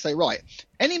 why don't they say, right,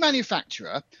 any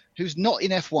manufacturer who's not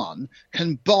in F1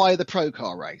 can buy the pro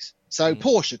car race. So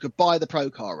Porsche could buy the pro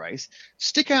car race,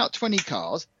 stick out 20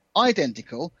 cars,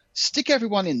 identical, stick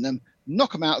everyone in them,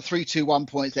 knock them out, 3-2-1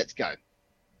 points, let's go.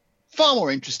 Far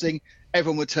more interesting.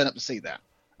 Everyone would turn up to see that.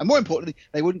 And more importantly,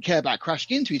 they wouldn't care about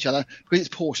crashing into each other because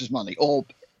it's Porsche's money or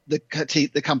the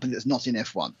company that's not in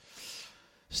F1.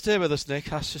 Stay with us,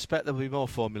 Nick. I suspect there'll be more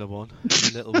Formula One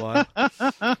in a little while.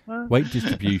 Weight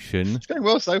distribution, it's going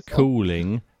well so far.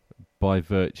 Cooling by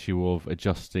virtue of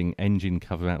adjusting engine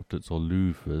cover outlets or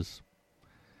louvres.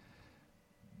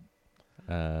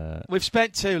 We've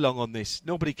spent too long on this.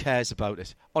 Nobody cares about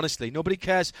it. Honestly, nobody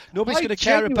cares. Nobody's going to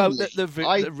care about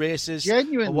the races or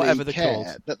whatever they're called.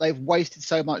 That they've wasted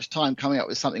so much time coming up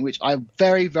with something which I'm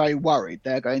very, very worried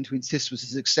they're going to insist was a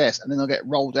success, and then they'll get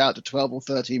rolled out to 12 or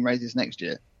 13 races next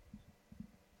year.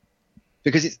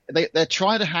 Because they're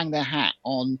trying to hang their hat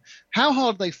on how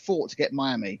hard they fought to get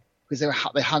Miami. Because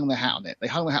they hung their hat on it. They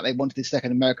hung their hat. They wanted this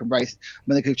second American race. I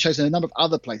mean, they could have chosen a number of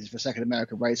other places for a second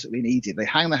American race that would have been easy. They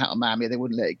hung their hat on Miami. They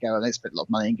wouldn't let it go, and they spent a lot of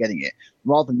money in getting it.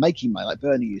 Rather than making money like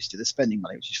Bernie used to, they're spending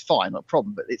money, which is fine, not a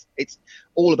problem. But it's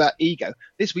all about ego.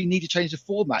 We need to change the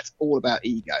format. It's all about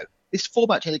ego. This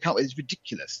format change they come up with is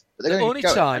ridiculous. But the only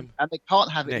time, and they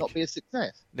can't have it not be a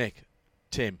success. Nick,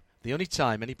 Tim, the only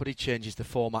time anybody changes the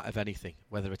format of anything,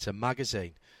 whether it's a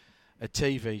magazine, a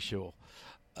TV show,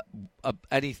 a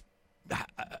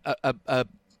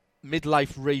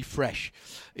midlife refresh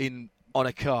on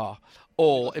a car,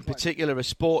 or in particular a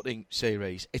sporting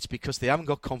series, it's because they haven't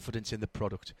got confidence in the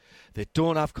product. They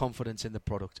don't have confidence in the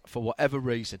product for whatever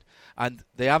reason, and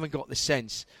they haven't got the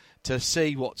sense to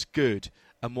see what's good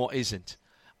and what isn't.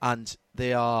 And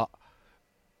they are.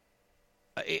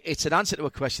 It's an answer to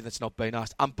a question that's not been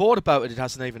asked. I'm bored about it. It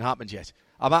hasn't even happened yet.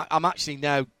 I'm actually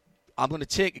now. I'm going to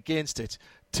take against it.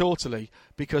 Totally,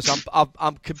 because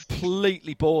I'm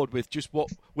completely bored with just what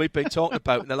we've been talking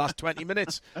about in the last 20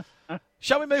 minutes.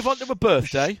 Shall we move on to a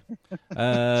birthday?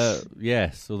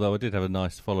 Yes, although I did have a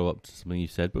nice follow-up to something you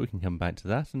said, but we can come back to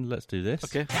that, and let's do this.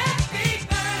 Okay. Happy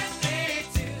birthday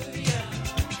to you.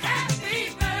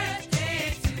 Happy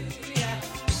birthday to you.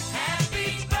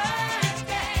 Happy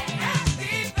birthday.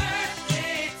 Happy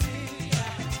birthday to you.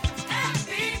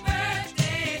 Happy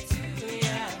birthday to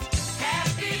you.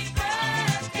 Happy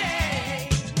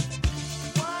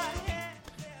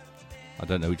I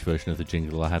don't know which version of the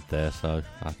jingle I had there, so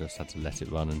I just had to let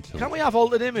it run until... Can't we have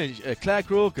alternate image, Claire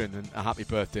Grogan, and a happy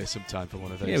birthday sometime for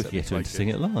one of those? Yeah, we can get her to sing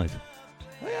it live.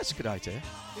 Oh, yeah, that's a good idea.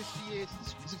 50 years,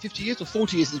 is it 50 years or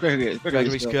 40 years since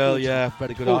Gregory's Girl, yeah,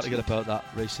 very good article about that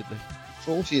recently.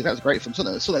 40 years, that was great film. So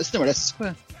that's more or less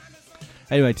square.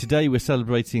 Anyway, today we're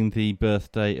celebrating the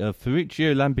birthday of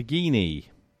Ferruccio Lamborghini.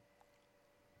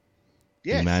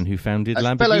 Yes. The man who founded a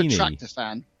Lamborghini. Fellow tractor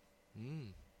fan.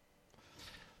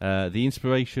 The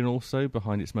inspiration also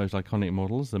behind its most iconic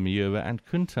models, the Miura and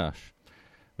Countach,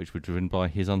 which were driven by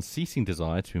his unceasing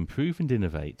desire to improve and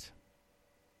innovate.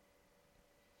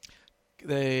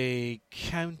 The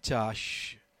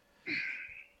Countach,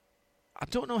 I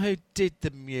don't know who did the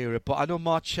Miura, but I know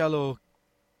Marcello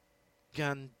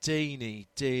Gandini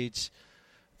did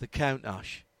the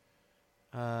Countach.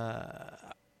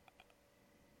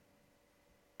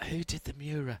 Who did the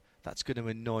Miura? That's going to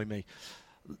annoy me.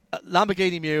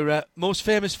 Lamborghini Miura, most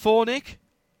famous for, Nick?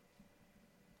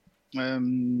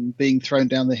 being thrown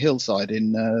down the hillside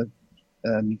in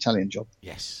Italian Job.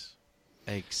 Yes,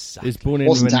 exactly. He was born It in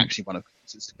wasn't actually one of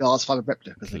it's Gar's fibre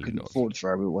replica because they Clearly couldn't not. afford to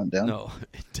throw everyone down. No,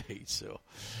 indeed so.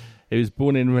 He was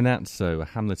born in Renazzo, a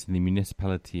hamlet in the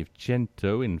municipality of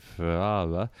Cento in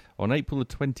Ferrara, on April the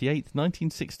 28th,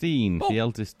 1916. The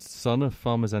eldest son of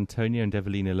farmers Antonio and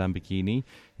Evelina Lamborghini.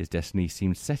 His destiny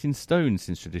seemed set in stone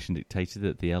since tradition dictated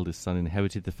that the eldest son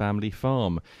inherited the family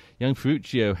farm. Young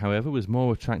Ferruccio, however, was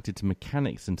more attracted to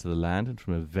mechanics than to the land, and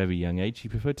from a very young age he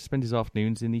preferred to spend his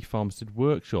afternoons in the farmstead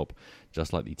workshop.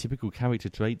 Just like the typical character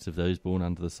traits of those born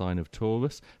under the sign of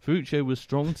Taurus, Ferruccio was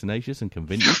strong, tenacious and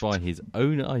convinced by his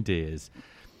own ideas.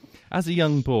 As a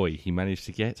young boy, he managed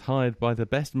to get hired by the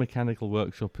best mechanical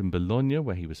workshop in Bologna,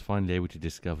 where he was finally able to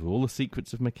discover all the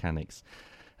secrets of mechanics.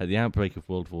 At the outbreak of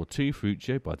World War II,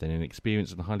 Ferruccio, by then an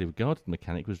experienced and highly regarded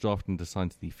mechanic, was drafted and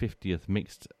assigned to the 50th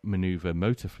Mixed Manoeuvre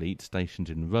Motor Fleet stationed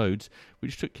in Rhodes,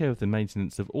 which took care of the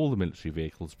maintenance of all the military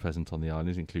vehicles present on the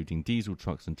island, including diesel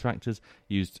trucks and tractors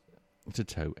used to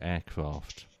tow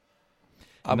aircraft.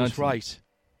 I was right.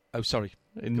 Oh, sorry.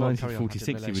 In Go on, carry on. I 1946, didn't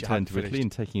he realise you returned to hadn't Italy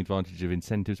and, taking advantage of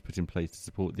incentives put in place to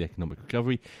support the economic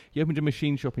recovery, he opened a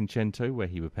machine shop in Cento where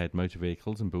he repaired motor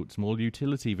vehicles and built small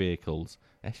utility vehicles,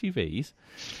 SUVs.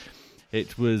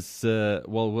 It was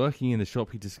while working in the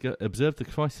shop he observed the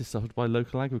crisis suffered by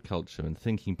local agriculture, and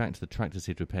thinking back to the tractors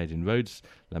he'd repaired in Rhodes,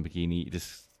 Lamborghini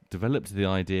developed the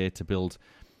idea to build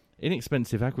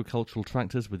inexpensive agricultural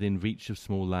tractors within reach of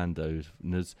small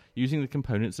landowners, using the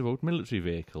components of old military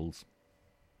vehicles.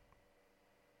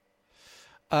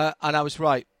 And I was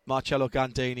right. Marcello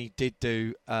Gandini did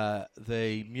do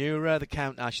the Miura, the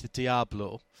Countach, the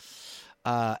Diablo.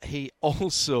 He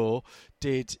also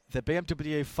did the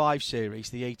BMW 5 Series,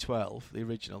 the E12, the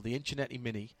original, the Ingenetti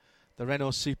Mini, the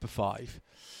Renault Super 5,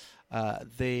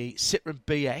 the Citroen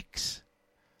BX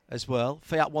as well,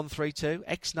 Fiat 132,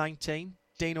 X19,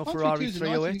 Dino Ferrari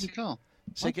 308.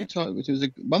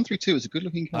 132 was a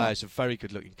good-looking car. It's a very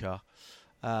good-looking car.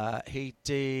 He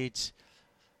did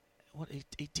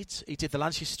he did the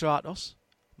Lancia Stratos,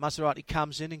 Maserati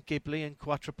Camzin and Ghibli and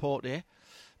Quattroporte,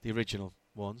 the original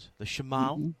ones, the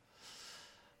Shamal. Mm-hmm.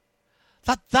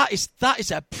 That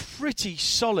is a pretty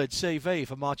solid CV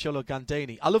for Marcello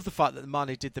Gandini. I love the fact that the man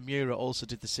who did the Miura also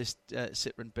did the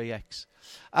Citroen BX.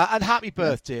 And happy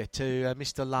birthday to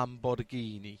Mr.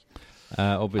 Lamborghini.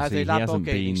 Obviously, he hasn't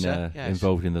been yes.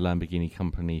 involved in the Lamborghini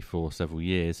company for several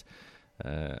years.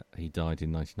 He died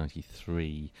in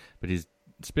 1993, but his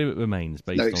spirit remains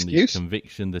based on the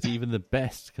conviction that even the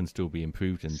best can still be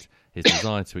improved, and his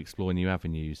desire to explore new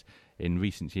avenues. In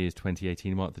recent years,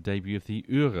 2018 marked the debut of the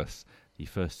Urus, the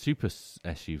first super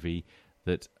SUV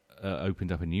that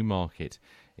opened up a new market.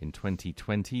 In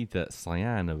 2020, the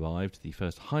Cyan arrived, the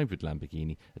first hybrid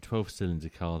Lamborghini, a 12-cylinder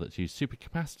car that used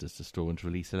supercapacitors to store and to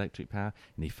release electric power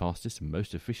in the fastest and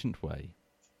most efficient way.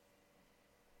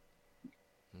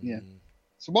 Yeah.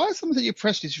 So why is someone that you're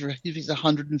pressed if it's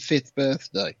 105th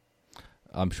birthday?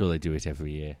 I'm sure they do it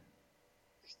every year.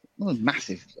 Oh,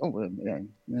 massive. Oh, yeah.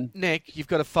 Nick, you've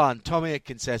got a fan. Tom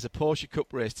Aitken says a Porsche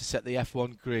Cup race to set the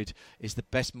F1 grid is the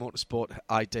best motorsport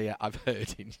idea I've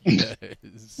heard in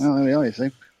years. Oh, there we are, you see.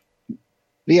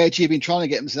 VAG have been trying to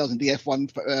get themselves into the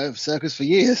F1 circus for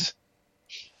years.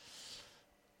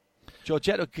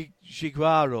 Giorgetto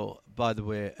Giguaro, by the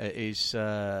way, is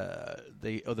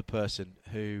the other person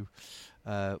who,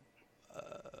 along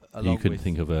you couldn't with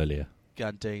think of earlier.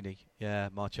 Gandini, yeah,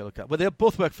 Marcello. Well, they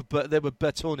both worked for. They were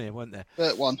Bertone, weren't they?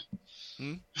 Bert one.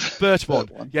 Bert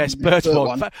one. Yes, Bert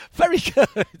one. Very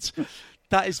good.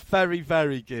 That is very,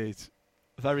 very good.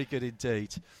 Very good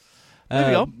indeed.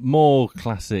 Moving on. More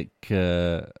classic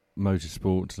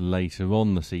motorsport later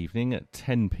on this evening at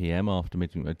 10 p.m. after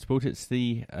Midweek Motorsport. It's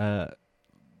the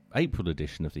April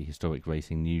edition of the Historic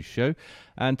Racing News Show.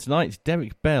 And tonight,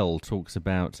 Derek Bell talks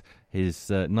about his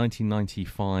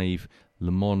 1995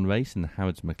 Le Mans race in the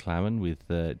Harrods McLaren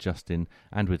with Justin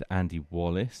and with Andy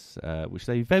Wallace, which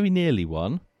they very nearly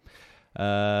won.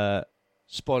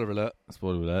 Spoiler alert.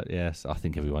 Spoiler alert, yes. I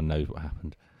think everyone knows what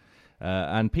happened.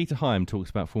 And Peter Heim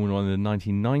talks about Formula 1 in the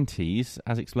 1990s,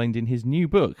 as explained in his new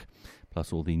book,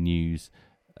 plus all the news,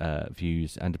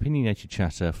 views and opinionated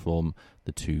chatter from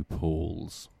the two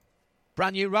Pauls.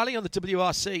 Brand new rally on the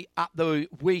WRC at the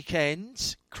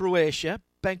weekend. Croatia.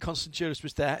 Ben Constantiouris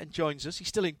was there and joins us. He's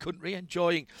still in country,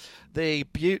 enjoying the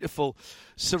beautiful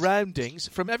surroundings.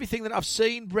 From everything that I've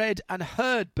seen, read and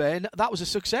heard, Ben, that was a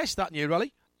success, that new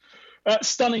rally.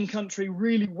 Stunning country,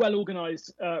 really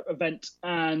well-organised event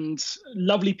and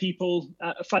lovely people.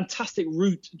 A fantastic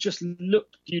route, just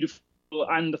looked beautiful.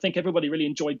 and I think everybody really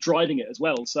enjoyed driving it as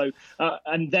well. So,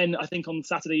 and then I think on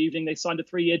Saturday evening they signed a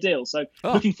 3-year deal. So,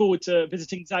 looking forward to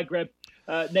visiting Zagreb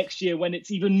next year when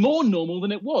it's even more normal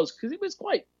than it was, because it was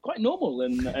quite normal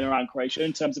in around Croatia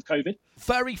in terms of COVID.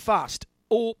 Very fast,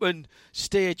 open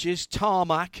stages,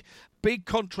 tarmac, big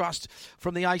contrast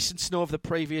from the ice and snow of the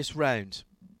previous round.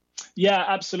 Yeah,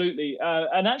 absolutely.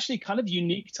 And actually kind of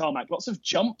unique tarmac. Lots of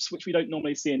jumps, which we don't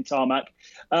normally see in tarmac,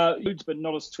 but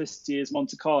not as twisty as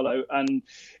Monte Carlo. And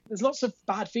there's lots of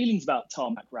bad feelings about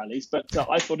tarmac rallies, but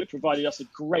I thought it provided us a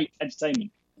great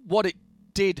entertainment. What it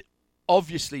did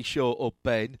obviously show up,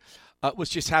 Ben, was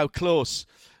just how close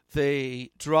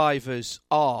the drivers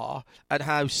are and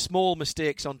how small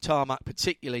mistakes on tarmac,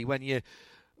 particularly when you're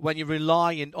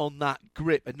relying on that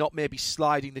grip and not maybe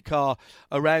sliding the car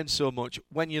around so much,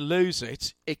 when you lose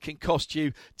it, it can cost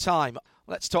you time.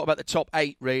 Let's talk about the top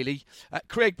 8, really.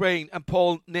 Craig Breen and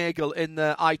Paul Nagel in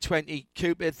the i20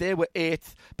 Coupe, they were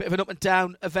 8th. Bit of an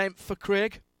up-and-down event for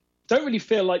Craig. Don't really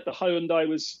feel like the Hyundai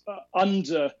was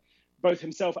under both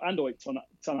himself and Oyt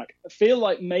Tanak. I feel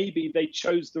like maybe they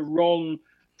chose the wrong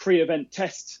pre-event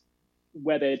test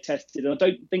where they had tested, and I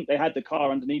don't think they had the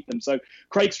car underneath them. So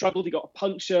Craig struggled. He got a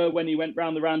puncture when he went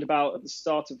round the roundabout at the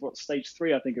start of stage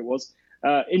 3, I think it was.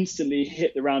 Instantly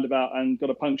hit the roundabout and got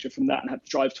a puncture from that and had to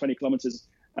drive 20 kilometres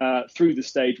through the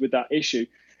stage with that issue.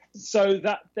 So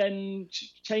that then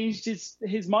changed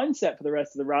his mindset for the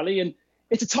rest of the rally. And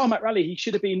it's a tarmac rally. He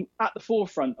should have been at the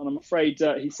forefront, and I'm afraid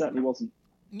he certainly wasn't.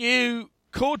 New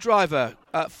co-driver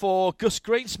for Gus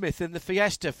Greensmith in the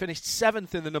Fiesta, finished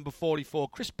 7th in the number 44.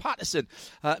 Chris Patterson,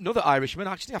 another Irishman.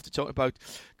 I actually have to talk about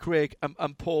Craig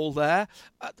and Paul there.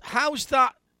 How's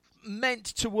that meant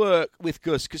to work with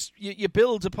Gus? Because you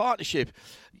build a partnership,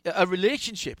 a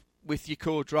relationship with your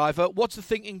co-driver. What's the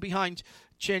thinking behind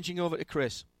changing over to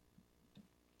Chris?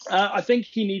 I think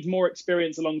he needs more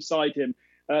experience alongside him,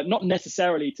 not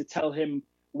necessarily to tell him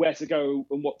where to go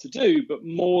and what to do, but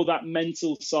more that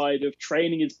mental side of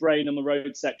training his brain on the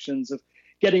road sections, of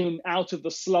getting him out of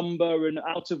the slumber and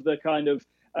out of the kind of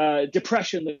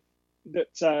depression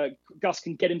that Gus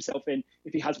can get himself in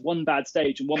if he has one bad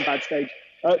stage, and one bad stage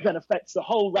then affects the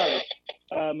whole rally.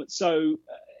 I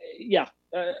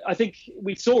think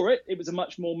we saw it. It was a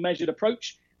much more measured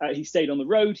approach. He stayed on the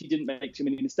road. He didn't make too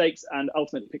many mistakes and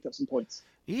ultimately picked up some points.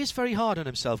 He is very hard on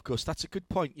himself, Gus. That's a good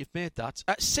point. You've made that.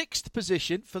 At 6th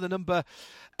position for the number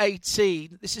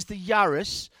 18, this is the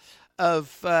Yaris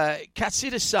of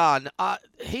Katsida-san.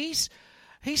 He's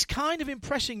kind of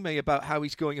impressing me about how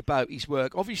he's going about his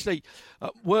work. Obviously,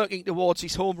 working towards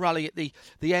his home rally at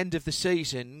the end of the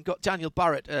season. Got Daniel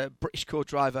Barrett, a British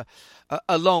co-driver,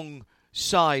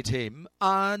 alongside him,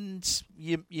 and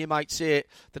you might say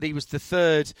that he was the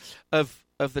third of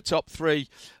the top 3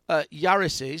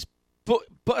 Yarises.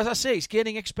 But as I say, he's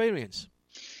gaining experience.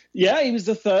 Yeah, he was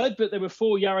the third, but there were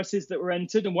 4 Yarises that were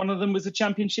entered, and one of them was a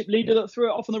championship leader that threw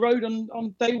it off on the road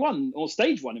on day 1, or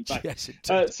stage 1, in fact. Yes,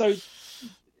 indeed. So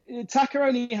Taka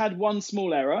only had one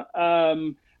small error.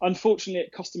 Unfortunately,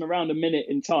 it cost him around a minute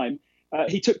in time.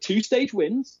 He took 2 stage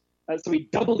wins, so he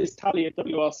doubled his tally of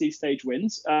WRC stage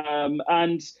wins.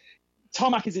 And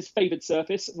tarmac is his favoured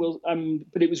surface,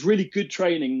 but it was really good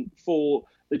training for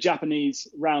the Japanese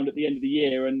round at the end of the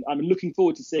year, and I'm looking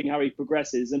forward to seeing how he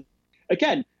progresses. And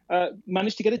again,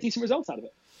 managed to get a decent result out of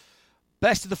it.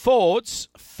 Best of the Fords,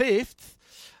 5th,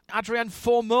 Adrien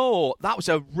Fourmeau. That was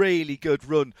a really good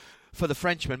run for the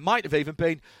Frenchman. Might have even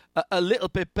been a little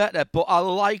bit better, but I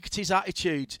liked his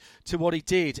attitude to what he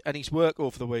did and his work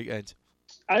over the weekend.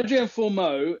 Adrien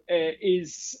Fourmeau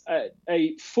is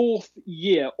a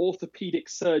 4th-year orthopaedic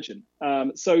surgeon,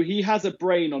 so he has a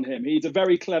brain on him. He's a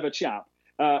very clever chap.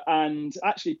 And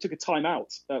actually took a time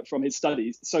out from his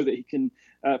studies so that he can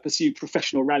pursue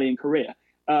professional rallying career.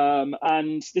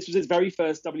 And this was his very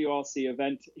first WRC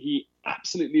event. He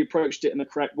absolutely approached it in the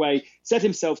correct way, set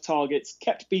himself targets,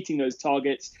 kept beating those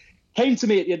targets, came to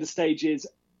me at the end of stages,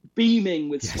 beaming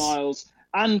with smiles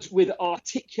and with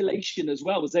articulation as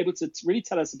well, was able to really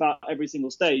tell us about every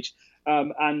single stage.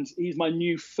 And he's my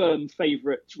new firm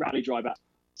favourite rally driver.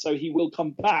 So he will come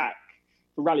back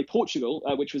for Rally Portugal,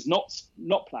 which was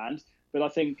not planned, but I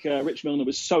think Rich Milner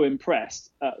was so impressed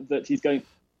that he's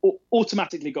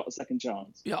automatically got a second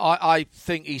chance. Yeah, I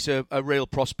think he's a real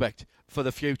prospect for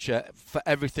the future, for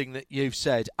everything that you've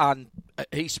said, and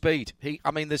his speed.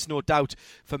 There's no doubt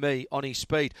for me on his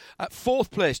speed. At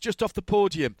 4th place, just off the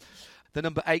podium, the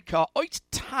number 8 car, Oyt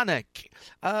Tanak.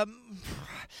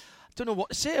 Don't know what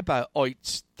to say about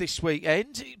Oyt this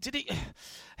weekend.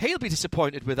 He'll be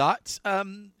disappointed with that.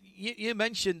 You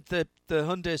mentioned that the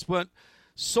Hyundais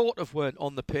weren't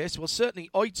on the pace. Well, certainly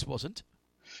Oyt's wasn't.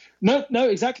 No,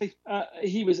 exactly.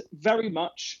 He was very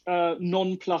much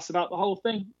nonplussed about the whole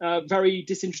thing, very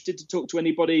disinterested to talk to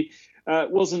anybody,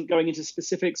 wasn't going into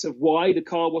specifics of why the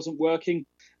car wasn't working.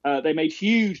 They made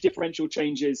huge differential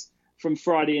changes from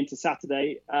Friday into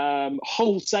Saturday,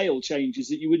 wholesale changes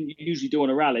that you wouldn't usually do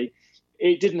on a rally.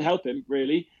 It didn't help him,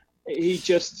 really.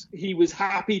 He was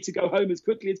happy to go home as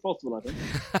quickly as possible, I think.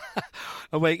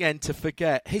 A weekend to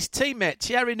forget. His teammate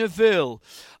Thierry Neuville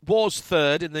was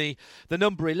third in the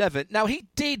number 11. Now, he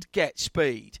did get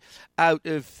speed out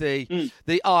of the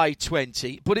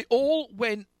i20, but it all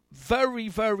went very,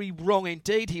 very wrong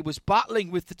indeed. He was battling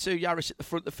with the two Yaris at the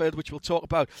front of the field, which we'll talk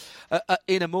about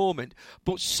in a moment.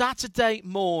 But Saturday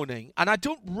morning, and I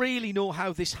don't really know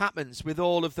how this happens with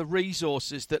all of the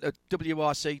resources that a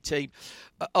WRC team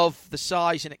of the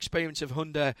size and experience of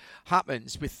Hyundai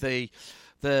happens with the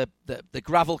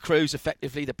gravel crews,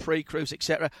 effectively the pre-crews,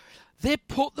 etc. They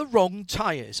put the wrong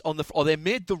tyres on or they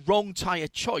made the wrong tyre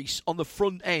choice on the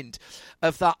front end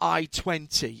of that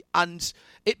i20, and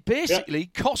it basically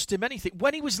cost him anything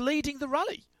when he was leading the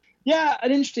rally. Yeah,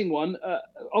 an interesting one.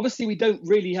 Obviously, we don't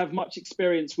really have much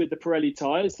experience with the Pirelli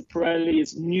tyres. The Pirelli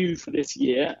is new for this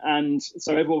year, and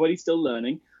so everybody's still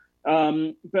learning.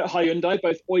 But Hyundai,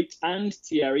 both Oit and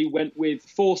Thierry, went with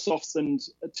 4 softs and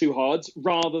 2 hards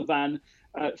rather than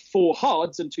 4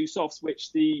 hards and 2 softs,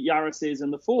 which the Yaris's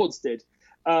and the Fords did.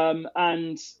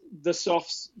 And the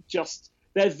softs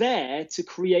they're there to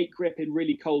create grip in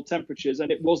really cold temperatures,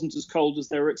 and it wasn't as cold as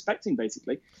they were expecting,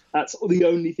 basically. That's the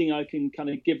only thing I can kind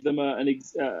of give them an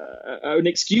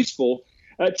excuse for.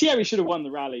 Thierry should have won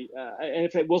the rally, and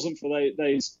if it wasn't for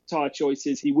those tyre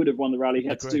choices, he would have won the rally. He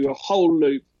had to do a whole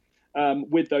loop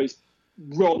with those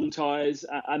wrong tyres,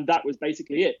 and that was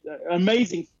basically it.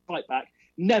 Amazing fight back,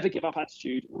 never give up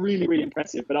attitude, really, really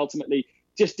impressive, but ultimately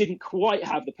just didn't quite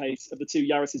have the pace of the two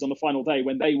Yaris's on the final day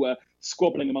when they were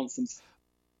squabbling amongst themselves.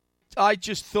 I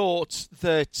just thought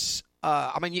that,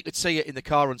 you could see it in the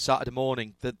car on Saturday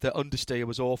morning, that the understeer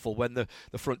was awful when the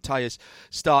front tyres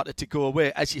started to go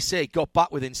away. As you say, got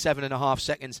back within 7.5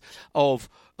 seconds of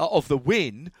the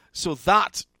win, so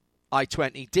that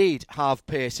i20 did have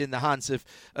pace in the hands of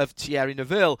Thierry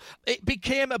Neuville. It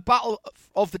became a battle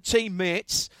of the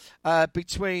teammates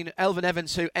between Elfyn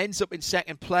Evans, who ends up in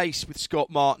second place with Scott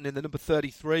Martin in the number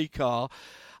 33 car.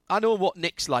 I know what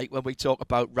Nick's like when we talk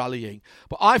about rallying,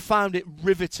 but I found it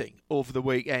riveting over the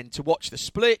weekend to watch the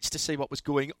splits, to see what was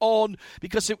going on,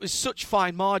 because it was such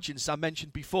fine margins, as I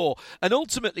mentioned before. And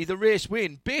ultimately, the race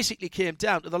win basically came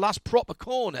down to the last proper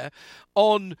corner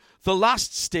on the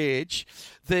last stage,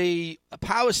 the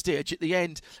power stage at the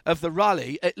end of the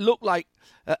rally. It looked like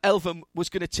Elfyn was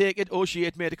going to take it. Ogier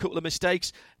had made a couple of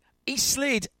mistakes. He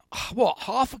slid,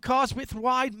 half a car's width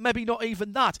wide? Maybe not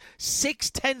even that.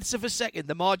 0.6 of a second,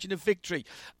 the margin of victory.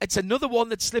 It's another one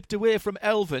that slipped away from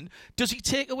Elfyn. Does he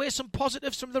take away some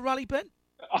positives from the rally, Ben?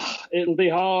 It'll be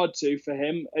hard to for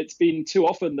him. It's been too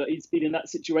often that he's been in that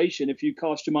situation. If you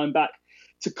cast your mind back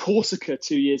to Corsica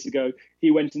 2 years ago,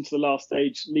 he went into the last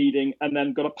stage leading and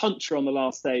then got a puncture on the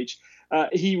last stage.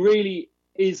 He really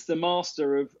is the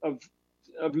master of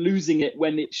losing it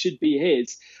when it should be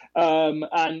his.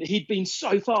 And he'd been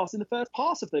so fast in the first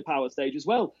pass of the power stage as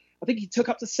well. I think he took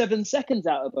up to 7 seconds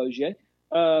out of Ogier,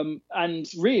 and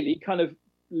really kind of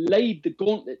laid the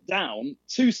gauntlet down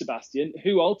to Sebastian,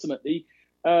 who ultimately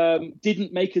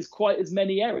didn't make quite as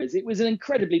many errors. It was an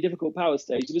incredibly difficult power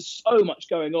stage. There was so much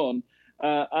going on.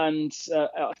 And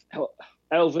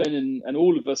Elfyn and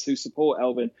all of us who support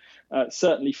Elfyn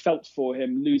certainly felt for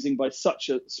him losing by such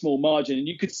a small margin. And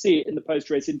you could see it in the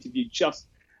post-race interview, just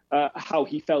how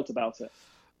he felt about it.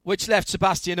 Which left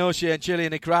Sebastian Ogier and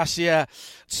Julien Gracia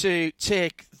to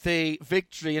take the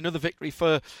victory, another victory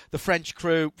for the French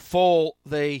crew for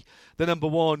the number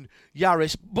 1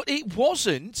 Yaris. But it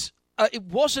wasn't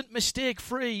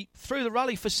mistake-free through the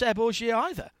rally for Seb Ogier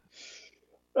either.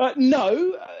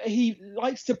 No, he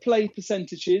likes to play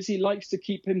percentages. He likes to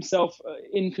keep himself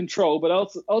in control. But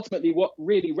ultimately, what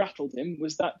really rattled him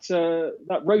was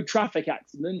that road traffic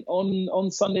accident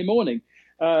on Sunday morning.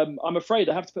 I'm afraid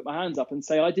I have to put my hands up and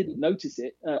say I didn't notice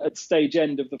it at stage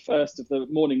end of the first of the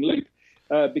morning loop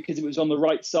because it was on the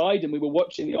right side and we were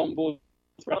watching the onboard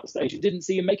throughout the stage and didn't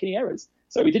see him make any errors.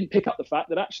 So we didn't pick up the fact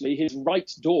that actually his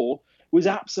right door was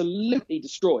absolutely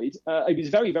destroyed. He was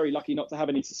very, very lucky not to have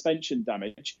any suspension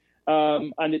damage.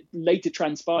 And it later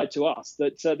transpired to us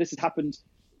that this had happened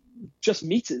just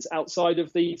meters outside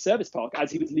of the service park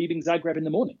as he was leaving Zagreb in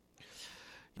the morning.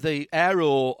 The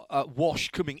aero wash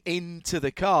coming into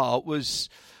the car was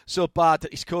so bad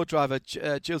that his co-driver,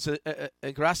 Gilles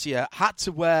Gracia, had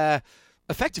to wear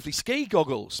effectively ski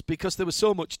goggles because there was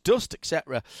so much dust,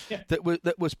 etc.,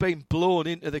 that was being blown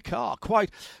into the car.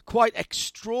 Quite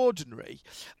extraordinary.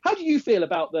 How do you feel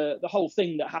about the whole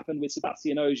thing that happened with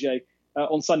Sebastian Ogier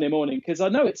on Sunday morning? Because I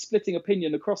know it's splitting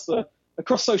opinion across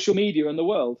social media and the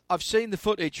world. I've seen the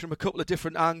footage from a couple of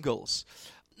different angles.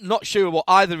 Not sure what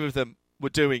either of them were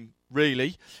doing,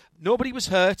 really. Nobody was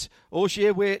hurt.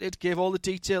 Ogier waited, gave all the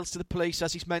details to the police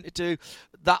as he's meant to do.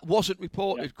 That wasn't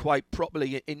reported quite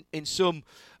properly in some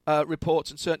reports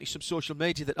and certainly some social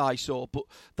media that I saw. But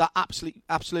that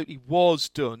absolutely was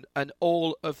done, and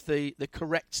all of the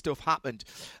correct stuff happened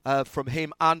from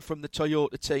him and from the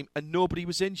Toyota team, and nobody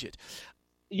was injured.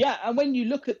 Yeah, and when you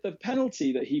look at the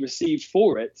penalty that he received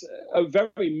for it, a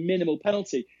very minimal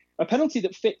penalty, a penalty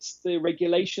that fits the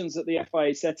regulations that the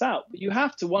FIA set out. But you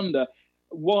have to wonder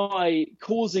why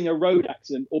causing a road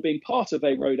accident or being part of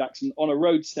a road accident on a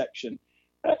road section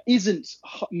isn't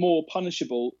more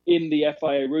punishable in the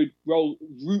FIA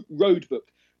road book,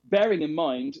 bearing in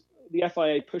mind the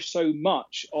FIA pushed so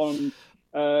much on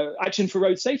action for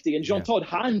road safety. And Jean Todt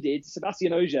handed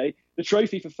Sebastian Ogier the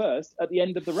trophy for first at the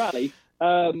end of the rally.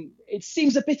 It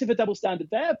seems a bit of a double standard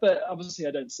there, but obviously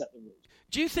I don't set the rules.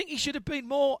 Do you think he should have been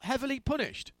more heavily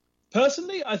punished?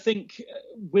 Personally, I think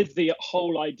with the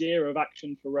whole idea of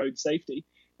action for road safety,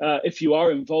 if you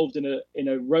are involved in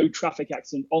a road traffic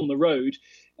accident on the road,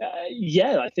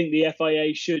 I think the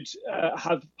FIA should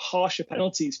have harsher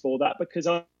penalties for that, because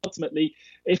ultimately,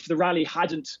 if the rally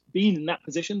hadn't been in that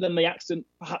position, then the accident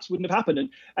perhaps wouldn't have happened.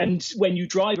 And when you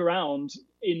drive around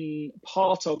in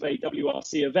part of a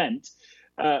WRC event,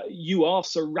 you are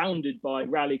surrounded by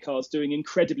rally cars doing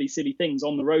incredibly silly things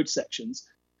on the road sections.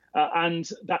 And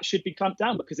that should be clamped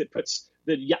down because it puts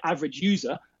the average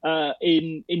user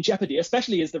in jeopardy,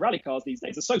 especially as the rally cars these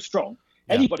days are so strong.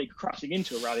 Yeah. Anybody crashing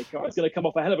into a rally car is going to come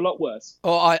off a hell of a lot worse.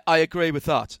 Oh, I agree with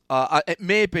that. It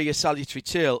may be a salutary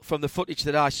tale. From the footage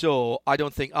that I saw, I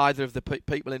don't think either of the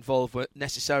people involved were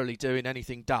necessarily doing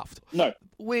anything daft. No.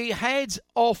 We head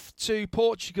off to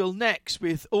Portugal next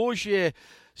with Ogier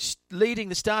leading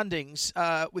the standings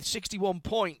with 61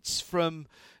 points from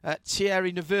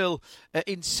Thierry Neuville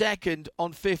in second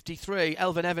on 53,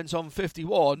 Elfyn Evans on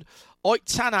 51, Oyt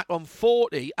Tanak on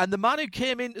 40, and the man who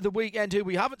came into the weekend who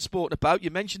we haven't spoken about, you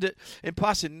mentioned it in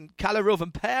passing, Kalle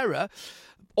Rovanperä,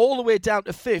 all the way down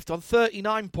to fifth on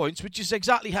 39 points, which is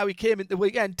exactly how he came into the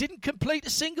weekend. Didn't complete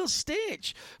a single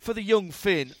stage for the young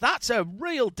Finn. That's a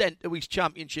real dent to his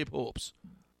championship hopes.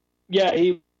 Yeah,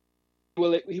 he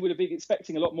would have been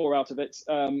expecting a lot more out of it.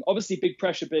 Obviously, big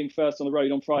pressure being first on the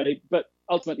road on Friday, but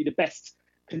ultimately the best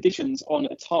conditions on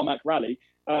a tarmac rally.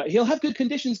 He'll have good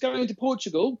conditions going into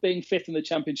Portugal, being fifth in the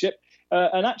championship.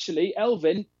 And actually,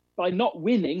 Elfyn, by not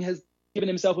winning, has given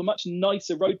himself a much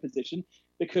nicer road position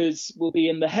because we'll be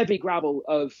in the heavy gravel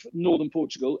of northern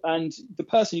Portugal. And the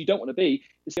person you don't want to be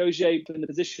is Ogier in the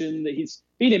position that he's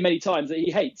been in many times that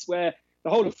he hates, where the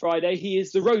whole of Friday, he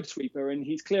is the road sweeper and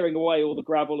he's clearing away all the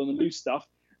gravel and the loose stuff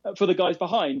for the guys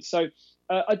behind. So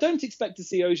I don't expect to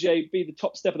see Ogier be the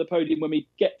top step of the podium when we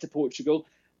get to Portugal.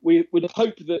 We would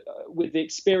hope that with the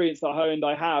experience that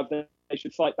Hyundai have, that they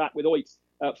should fight back with Oyt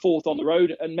fourth on the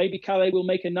road, and maybe Kalle will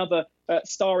make another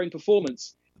starring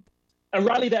performance. A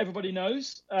rally that everybody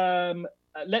knows.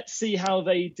 Let's see how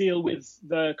they deal with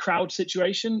the crowd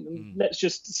situation. Let's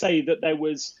just say that there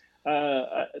was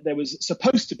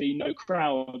supposed to be no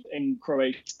crowd in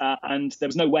Croatia, and there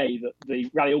was no way that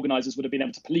the rally organisers would have been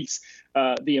able to police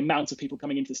the amount of people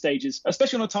coming into the stages,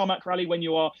 especially on a tarmac rally when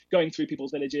you are going through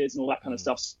people's villages and all that kind of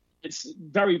stuff. It's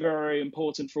very, very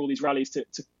important for all these rallies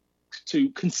to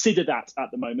consider that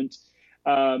at the moment.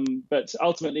 But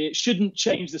ultimately, it shouldn't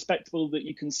change the spectacle that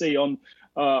you can see on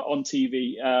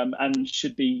TV, and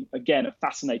should be, again, a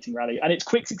fascinating rally. And it's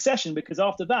quick succession because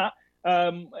after that,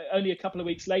 only a couple of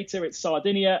weeks later, it's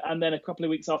Sardinia, and then a couple of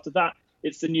weeks after that,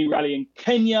 it's the new rally in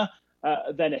Kenya,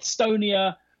 then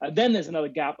Estonia, then there's another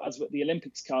gap as the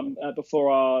Olympics come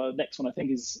before our next one, I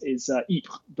think, is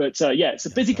Ypres. But it's a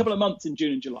busy couple of months in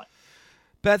June and July.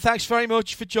 Ben, thanks very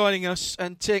much for joining us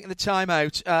and taking the time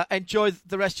out. Enjoy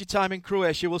the rest of your time in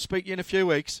Croatia. We'll speak to you in a few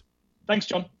weeks. Thanks,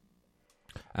 John.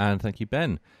 And thank you,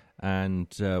 Ben. And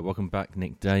welcome back,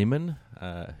 Nick Damon,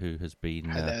 who has been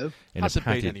in a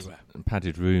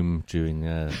padded room during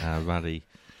our rally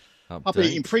update. I've been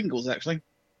eating Pringles, actually.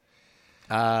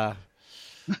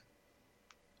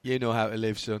 You know how to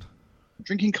live, son.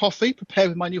 Drinking coffee, prepared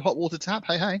with my new hot water tap.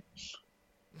 Hey, hey.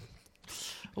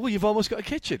 Oh, you've almost got a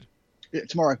kitchen. Yeah,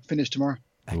 tomorrow. Finish tomorrow.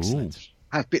 Excellent. Ooh.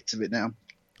 I have bits of it now.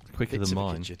 Quicker than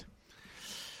mine.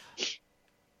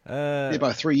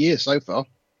 About 3 years so far.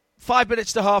 5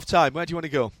 minutes to half time. Where do you want to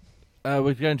go?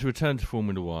 We're going to return to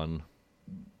Formula One.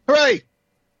 Hooray!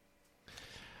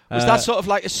 Was that sort of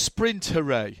like a sprint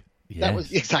hooray? Yes. That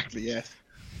was exactly, yes.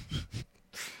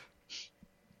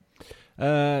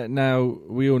 Now,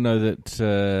 we all know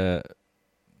that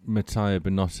Matteo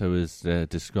Binotto has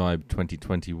described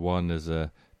 2021 as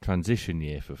a transition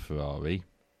year for Ferrari.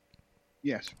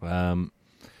 Yes.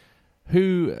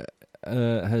 Who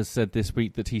has said this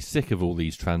week that he's sick of all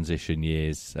these transition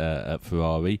years at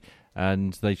Ferrari,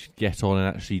 and they should get on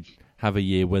and actually have a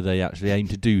year where they actually aim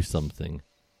to do something?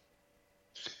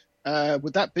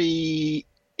 Would that be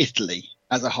Italy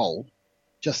as a whole?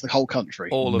 Just the whole country?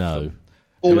 All of No. them.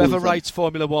 All Whoever of them. writes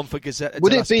Formula One for Gazette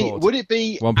Would dello it be? Sport. Would it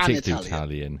be One an particular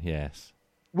Italian? Italian, yes.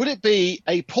 Would it be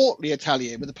a portly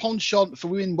Italian with a penchant for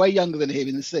women way younger than him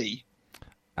in the sea?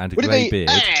 And a Would grey it be? beard.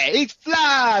 Hey, it's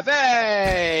Flav.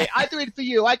 Hey, I do it for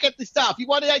you. I get the stuff. You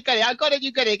want it? I got it. I got it.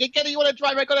 You get it. Get it. You want to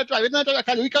drive? I got to drive. No, I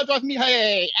can't. You can't drive me.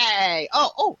 Hey, hey.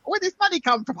 Oh, where does money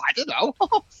come from? I don't know.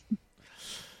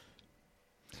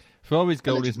 Ferrari's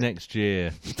goal is next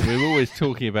year. We're always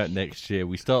talking about next year.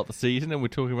 We start the season and we're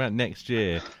talking about next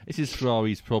year. This is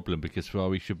Ferrari's problem because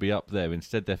Ferrari should be up there.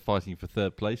 Instead, they're fighting for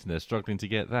third place and they're struggling to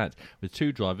get that with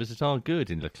two drivers that are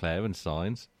good in Leclerc and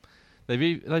Sainz.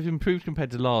 They've improved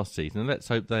compared to last season, and let's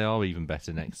hope they are even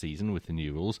better next season with the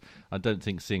new rules. I don't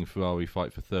think seeing Ferrari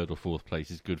fight for third or fourth place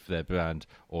is good for their brand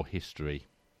or history.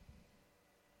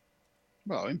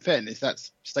 Well, in fairness,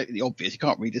 that's stating the obvious. You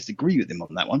can't really disagree with him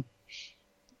on that one.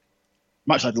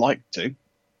 Much I'd like to.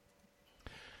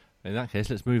 In that case,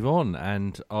 let's move on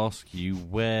and ask you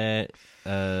where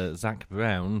Zach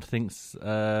Brown thinks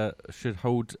should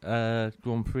hold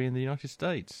Grand Prix in the United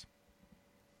States.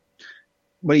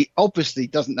 Well, he obviously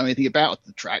doesn't know anything about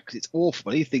the track because it's awful.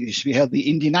 But he thinks it should be held at the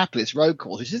Indianapolis road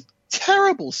course, which is a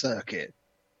terrible circuit.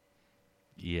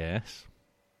 Yes.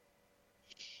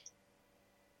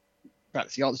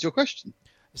 That's the answer to your question.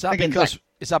 Is that Again,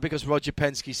 because Roger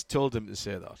Penske's told him to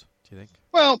say that? Do you think?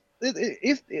 Well,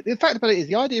 the fact about it is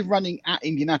the idea of running at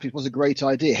Indianapolis was a great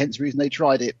idea, hence the reason they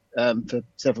tried it for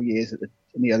several years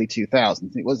in the early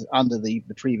 2000s. It was under the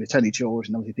previous Tony George,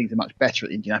 and obviously things are much better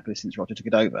at Indianapolis since Roger took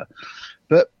it over.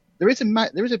 But there is a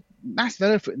massive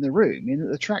elephant in the room in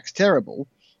that the track's terrible,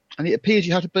 and it appears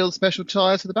you have to build special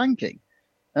tyres for the banking.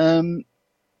 So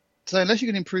unless you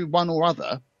can improve one or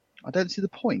other, I don't see the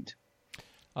point.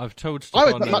 I've told I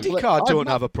would Stefano... much- IndyCar I'd don't much-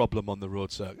 have a problem on the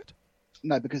road circuit.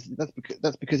 No, because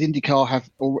that's because IndyCar have.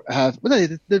 Well, no,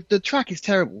 the track is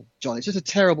terrible, John. It's just a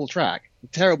terrible track, a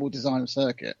terrible design of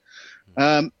circuit.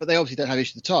 But they obviously don't have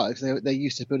issues with the tyres. They're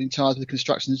used to building tyres with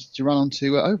constructions to run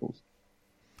onto ovals.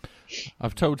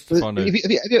 I've told Have Stefano... you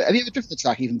ever driven the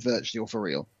track, even virtually or for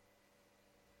real?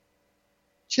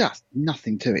 Just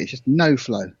nothing to it. It's just no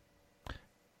flow.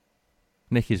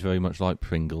 Nick is very much like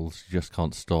Pringles. You just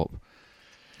can't stop.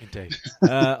 Indeed.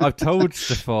 I've told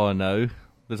Stefano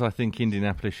that I think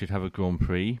Indianapolis should have a Grand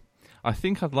Prix. I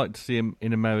think I'd like to see him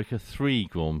in America 3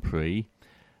 Grand Prix,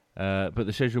 but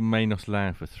the schedule may not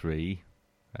allow for 3,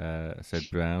 said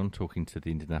Brown, talking to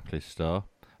the Indianapolis Star.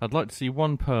 I'd like to see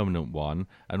 1 permanent one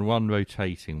and 1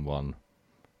 rotating one.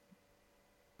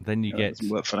 Then you get Doesn't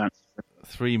work for that.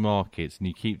 3 markets, and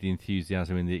you keep the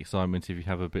enthusiasm and the excitement if you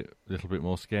have a little bit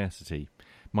more scarcity.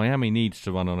 Miami needs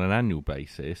to run on an annual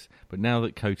basis, but now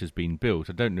that COTA's been built,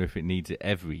 I don't know if it needs it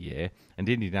every year. And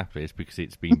Indianapolis, because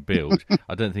it's been built,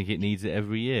 I don't think it needs it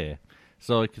every year.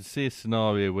 So I could see a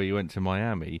scenario where you went to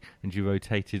Miami and you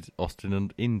rotated Austin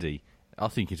and Indy. I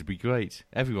think it'd be great.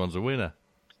 Everyone's a winner.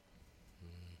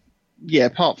 Yeah,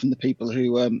 apart from the people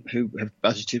who have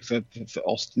budgeted for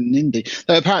Austin and Indy.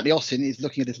 Though apparently Austin is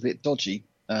looking a little bit dodgy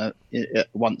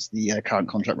once the current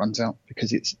contract runs out,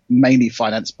 because it's mainly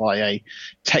financed by a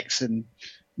Texan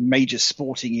major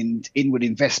sporting inward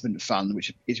investment fund,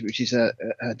 which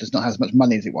does not have as much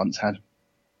money as it once had.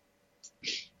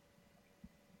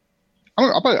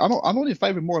 I'm all in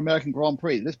favour of more American Grand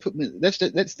Prix.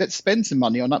 Let's spend some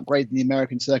money on upgrading the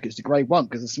American circuits to Grade 1,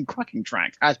 because there's some cracking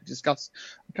tracks, as we discussed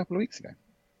a couple of weeks ago.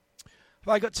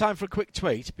 Have I got time for a quick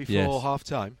tweet before half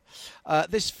time?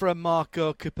 This from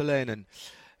Marco Kupalainen.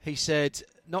 He said,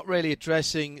 not really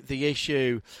addressing the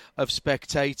issue of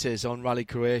spectators on Rally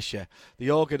Croatia. The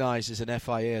organisers and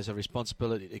FIA has a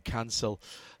responsibility to cancel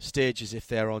stages if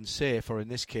they're unsafe, or in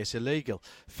this case illegal.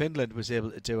 Finland was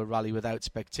able to do a rally without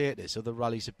spectators. Other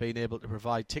rallies have been able to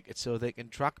provide tickets so they can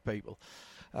track people.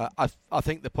 I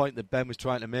think the point that Ben was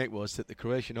trying to make was that the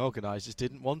Croatian organisers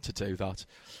didn't want to do that,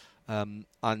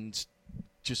 and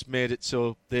just made it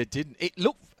so they didn't.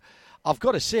 I've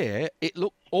got to say, it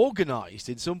looked organised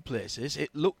in some places.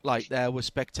 It looked like there were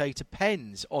spectator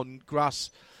pens on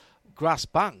grass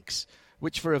banks,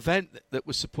 which for an event that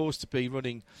was supposed to be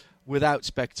running without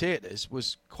spectators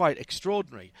was quite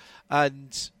extraordinary.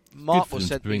 And Mark was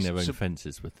sent to bring me their own some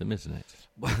fences with them, isn't it?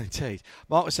 Well, indeed.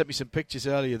 Mark sent me some pictures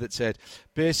earlier that said,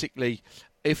 basically,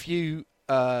 if you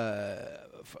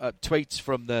tweets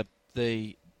from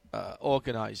the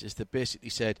organisers that basically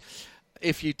said,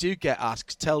 if you do get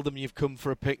asked, tell them you've come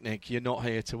for a picnic, you're not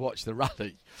here to watch the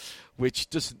rally, which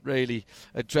doesn't really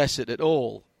address it at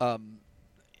all.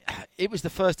 It was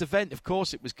the first event. Of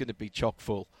course it was going to be chock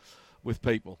full with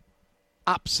people.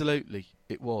 Absolutely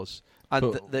it was.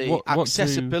 And the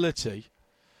accessibility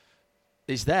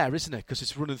is there, isn't it? Because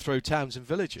it's running through towns and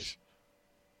villages.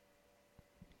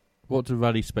 What do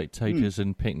rally spectators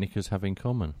and picnickers have in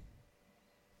common?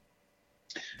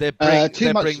 They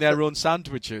bring their own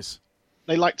sandwiches.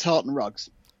 They like tartan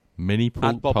rugs. Mini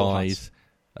pork bobbleheads. pies,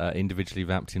 individually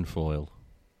wrapped in foil.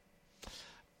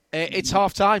 It's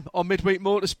half time on Midweek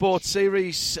Motorsport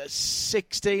Series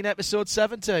 16, Episode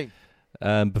 17.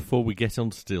 Before we get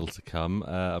on still to come,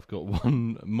 I've got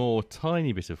one more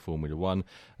tiny bit of Formula One,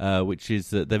 which is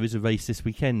that there is a race this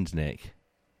weekend, Nick.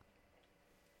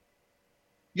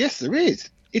 Yes, there is.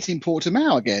 It's in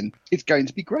Portimao again. It's going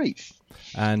to be great.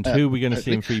 And who are we going to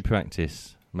see in free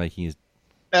practice making his...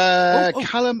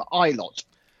 Callum Ilott.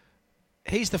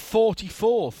 He's the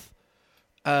 44th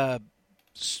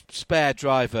spare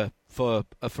driver for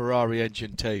a Ferrari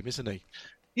engine team, isn't he?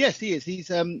 Yes, he is. He's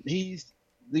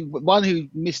the one who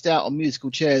missed out on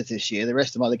musical chairs this year. The rest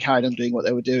of them either carried on doing what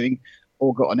they were doing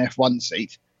or got an F1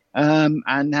 seat.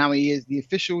 And now he is the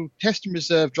official test and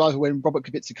reserve driver when Robert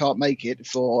Kubica can't make it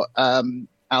for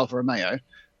Alfa Romeo,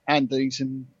 and doing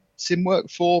some sim work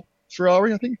for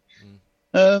Ferrari, I think.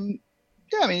 Yeah,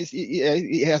 I mean,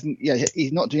 he hasn't. Yeah,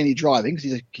 he's not doing any driving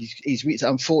because he's reached that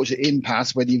unfortunate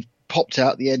impasse when you've popped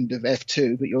out the end of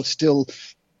F2, but you're still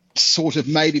sort of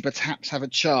maybe perhaps have a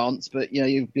chance, but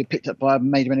you've been picked up by a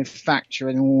major manufacturer,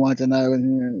 and I don't know,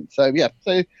 and so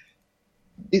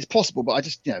it's possible, but I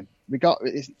just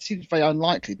it seems very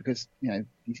unlikely because if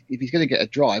he's going to get a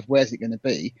drive, where's it going to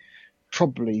be?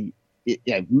 Probably.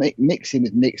 Mix him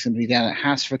with Nixon, be down at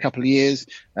Haas for a couple of years.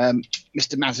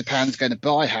 Mr. Mazepan's going to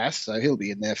buy Haas, so he'll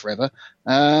be in there forever.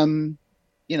 And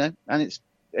it's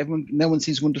everyone. No one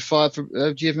seems to want to fire for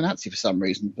Giovinazzi for some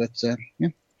reason, but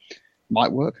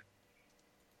might work.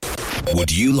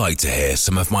 Would you like to hear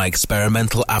some of my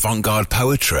experimental avant-garde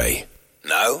poetry?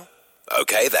 No?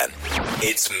 Okay then.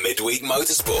 It's Midweek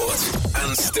Motorsport,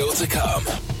 and still to come.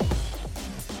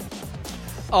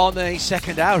 On the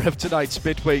second hour of tonight's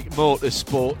Midweek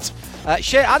Motorsport,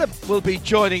 Shea Adam will be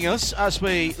joining us as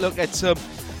we look at some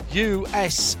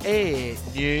USA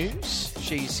news.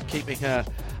 She's keeping her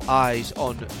eyes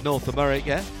on North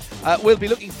America. We'll be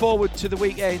looking forward to the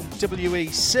weekend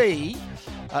WEC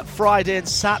Friday and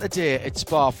Saturday at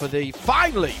Spa for the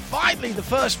finally the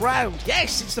first round.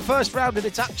 Yes, it's the first round and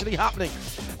it's actually happening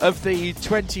of the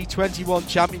 2021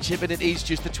 Championship, and it is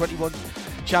just the 21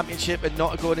 Championship and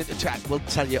not going into track. We'll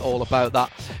tell you all about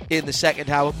that in the second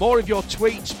hour. More of your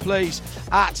tweets, please,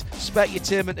 at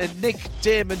Specutainment. And Nick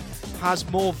Damon has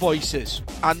more voices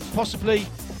and possibly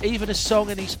even a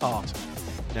song in his heart.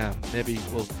 Now, maybe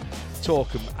we'll talk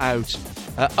him out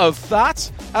of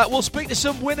that. We'll speak to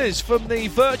some winners from the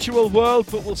virtual world,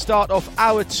 but we'll start off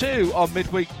hour 2 on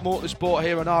Midweek Motorsport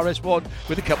here on RS1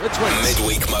 with a couple of tweets.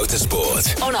 Midweek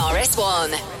Motorsport On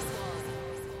RS1.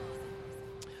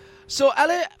 So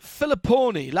LA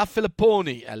Filipponi,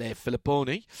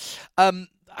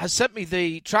 has sent me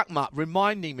the track map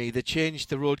reminding me they changed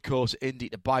the road course at Indy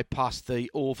to bypass the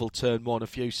oval turn 1 a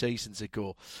few seasons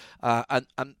ago. And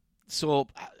so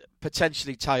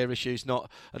potentially tyre issues, not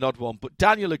an odd one. But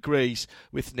Daniel agrees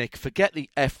with Nick. Forget the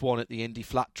F1 at the Indy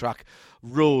flat track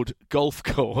road golf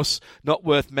course. Not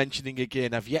worth mentioning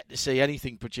again. I've yet to see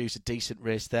anything produce a decent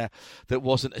race there that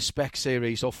wasn't a spec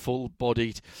series or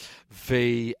full-bodied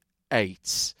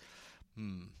V8s.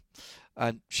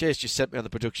 And Shay's just sent me on the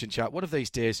production chat, one of these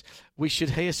days we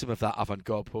should hear some of that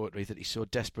avant-garde poetry that he's so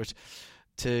desperate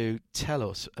to tell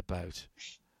us about.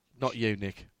 Not you,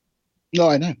 Nick. No,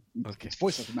 I know. Okay. It's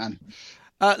voice of a man.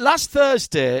 Last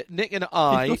Thursday, Nick and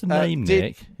I... He's got a name,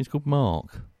 Nick. He's called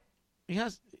Mark.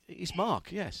 He's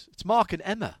Mark, yes. It's Mark and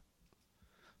Emma.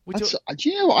 Do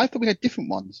you know what? I thought we had different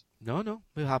ones. No.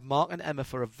 We have Mark and Emma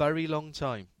for a very long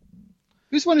time.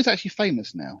 Who's the one who's actually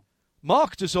famous now?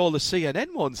 Mark does all the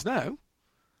CNN ones now.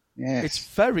 Yes. It's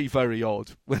very, very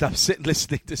odd when I'm sitting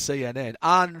listening to CNN.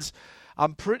 And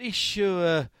I'm pretty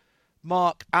sure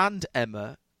Mark and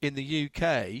Emma in the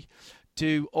UK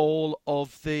do all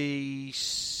of the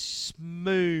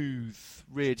smooth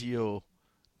radio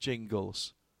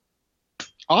jingles.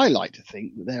 I like to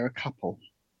think that they're a couple.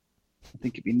 I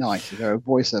think it'd be nice if they're a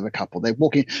voiceover couple. They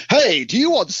walk in, hey, do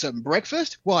you want some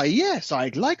breakfast? Why, yes,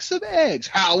 I'd like some eggs.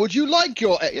 How would you like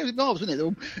your eggs? It was marvellous, wasn't it? They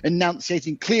were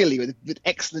enunciating clearly with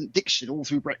excellent diction all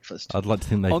through breakfast. I'd like to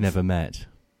think they've never met.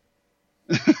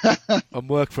 And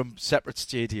work from separate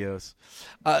studios.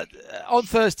 On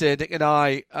Thursday, Nick and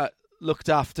I looked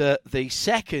after the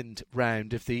second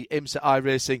round of the IMSA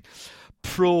iRacing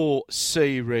Pro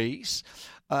Series,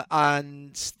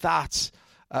 and that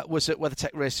was at WeatherTech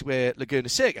Raceway Laguna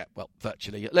Seca. Well,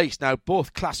 virtually at least. Now,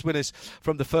 both class winners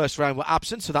from the first round were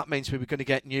absent, so that means we were going to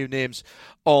get new names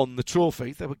on the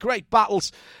trophy. There were great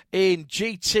battles in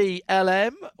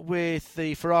GTLM with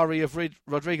the Ferrari of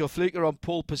Rodrigo Fluker on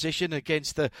pole position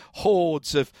against the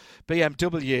hordes of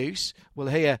BMWs. We'll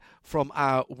hear from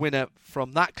our winner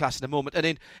from that class in a moment. And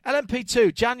in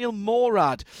LMP2, Daniel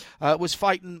Morad was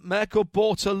fighting Mirko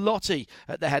Bortolotti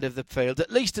at the head of the field,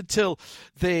 at least until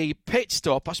the pit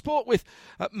stop. I spoke with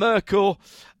Mirko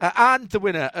and the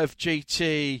winner of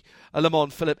GT Le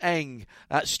Mans, Philip Eng,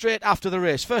 straight after the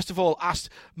race. First of all, asked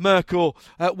Mirko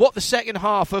what the second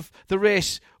half of the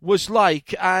race was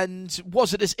like, and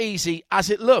was it as easy as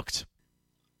it looked?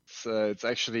 It's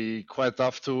actually quite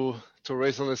tough to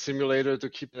race on a simulator to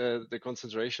keep the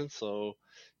concentration. So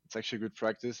it's actually good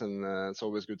practice, and it's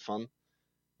always good fun.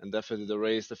 And definitely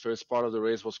the first part of the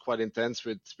race was quite intense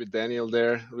with Daniel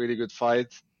there. Really good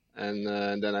fight. And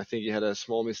then I think he had a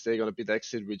small mistake on a pit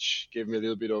exit, which gave me a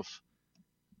little bit of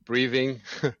breathing.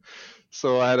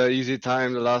 So I had an easy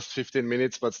time the last 15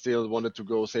 minutes, but still wanted to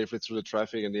go safely through the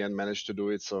traffic. In the end, managed to do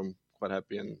it. So I'm quite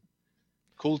happy and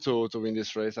cool to win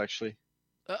this race, actually.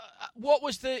 What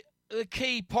was the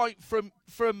key point from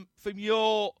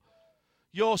your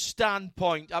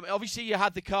standpoint? I mean, obviously you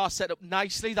had the car set up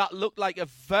nicely. That looked like a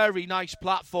very nice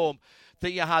platform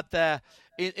that you had there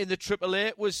in the Triple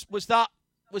Eight. Was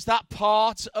that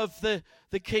part of the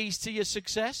keys to your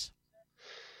success?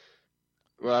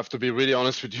 Well, I have to be really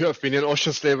honest with you. I've been in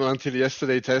Oschersleben until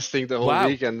yesterday testing the whole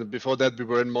week, and before that we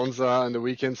were in Monza on the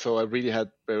weekend, so I really had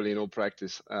barely no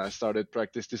practice. I started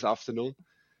practice this afternoon.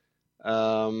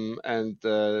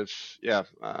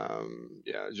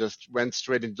 Just went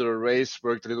straight into the race,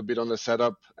 worked a little bit on the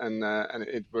setup, and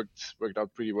it worked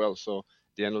out pretty well. So at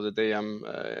the end of the day,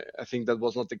 I think that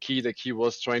was not the key. The key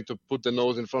was trying to put the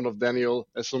nose in front of Daniel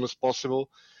as soon as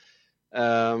possible. He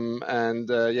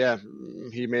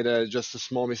made just a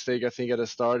small mistake, I think, at the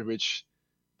start, which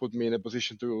put me in a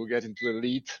position to get into the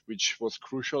lead, which was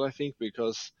crucial, I think,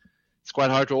 because it's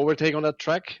quite hard to overtake on that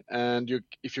track, and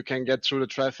if you can get through the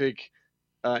traffic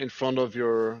in front of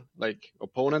your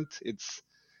opponent, it's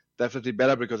definitely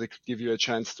better because it could give you a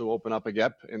chance to open up a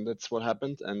gap, and that's what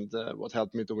happened, and what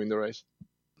helped me to win the race.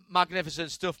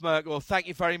 Magnificent stuff, Mirko. Thank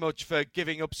you very much for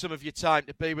giving up some of your time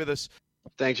to be with us.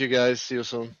 Thank you, guys. See you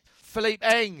soon. Philippe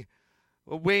Eng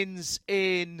wins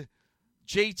in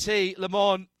GT Le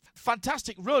Mans.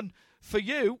 Fantastic run for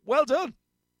you. Well done.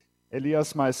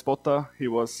 Elias, my spotter, he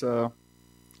was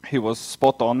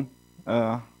spot on.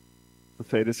 To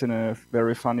say this in a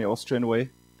very funny Austrian way.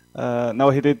 No,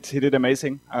 he did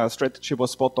amazing. Strategy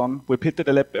was spot on. We pitted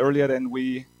a lap earlier than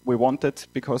we wanted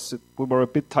because we were a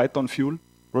bit tight on fuel.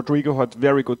 Rodrigo had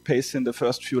very good pace in the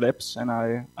first few laps, and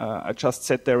I just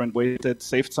sat there and waited,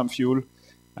 saved some fuel.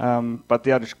 But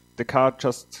yeah, the car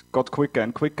just got quicker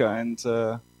and quicker, and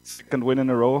second win in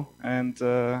a row. And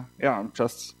I'm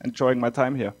just enjoying my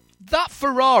time here. That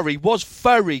Ferrari was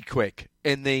very quick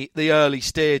in the early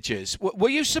stages. Were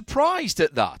you surprised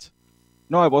at that?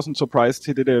 No, I wasn't surprised.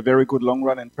 He did a very good long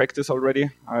run in practice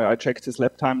already. I checked his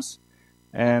lap times,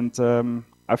 and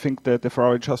I think that the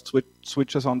Ferrari just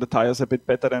switches on the tires a bit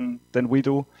better than we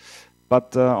do.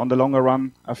 But on the longer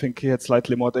run, I think he had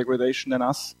slightly more degradation than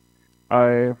us.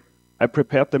 I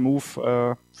prepared the move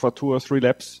for 2 or 3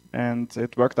 laps, and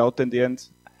it worked out in the end.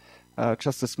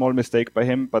 Just a small mistake by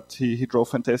him, but he drove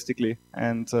fantastically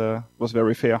and was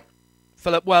very fair.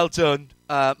 Philip, well done.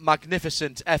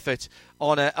 Magnificent effort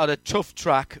on a tough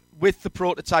track with the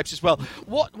prototypes as well.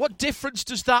 What difference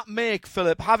does that make,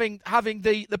 Philip, having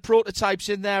the prototypes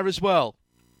in there as well?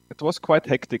 It was quite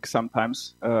hectic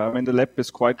sometimes. The lap is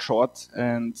quite short,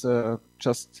 and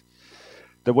just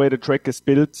the way the track is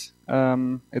built,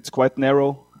 it's quite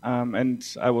narrow. And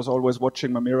I was always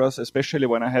watching my mirrors, especially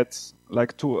when I had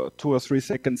like 2 or 3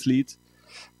 seconds lead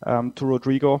to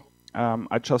Rodrigo.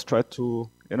 I just tried to,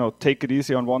 take it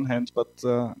easy on one hand, but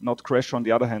not crash on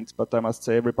the other hand. But I must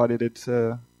say everybody did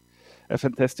a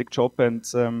fantastic job, and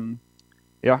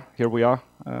here we are.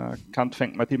 Can't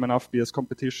thank my team enough, BS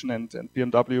Competition and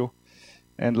BMW.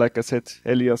 And like I said,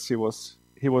 Elias, he was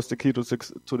the key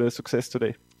to the success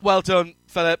today. Well done,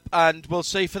 Philip, and we'll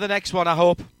see you for the next one, I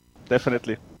hope.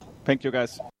 Definitely. Thank you,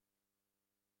 guys.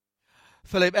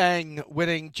 Philip Eng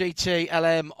winning GT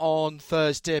LM on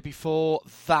Thursday. Before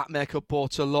that, Mirko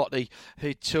Bortolotti,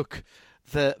 who took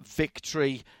the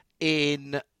victory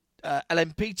in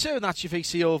LMP2, and that's your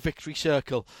VCO victory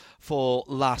circle for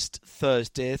last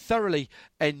Thursday. Thoroughly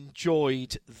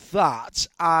enjoyed that.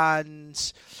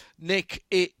 And Nick,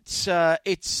 it's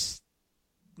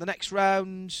the next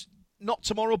round, not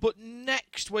tomorrow, but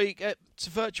next week at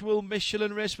virtual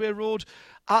Michelin Raceway Road,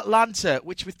 Atlanta,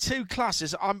 which with 2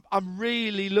 classes I'm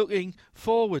really looking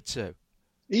forward to.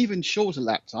 Even shorter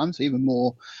lap times, so even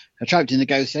more track to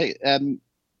negotiate.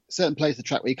 Certain places of the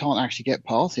track where you can't actually get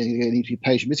past, you need to be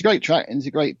patient. It's a great track and it's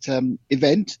a great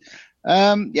event.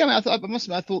 I must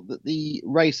admit, I thought that the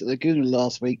race at Laguna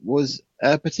last week was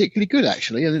particularly good,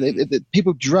 actually. And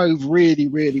people drove really,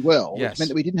 really well, which meant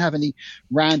that we didn't have any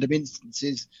random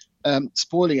instances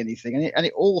spoiling anything, and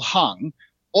it all hung,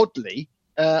 oddly,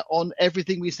 on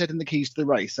everything we said in the keys to the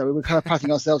race. So we were kind of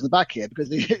patting ourselves on the back here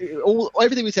because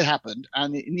everything we said happened,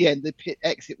 and in the end, the pit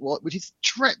exit, which is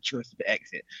treacherous pit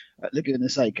exit at Laguna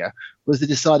Seca, was the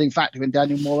deciding factor when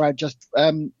Daniel Morad just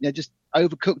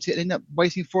overcooked it and ended up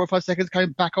wasting 4 or 5 seconds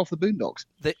coming back off the boondocks.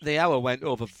 The hour went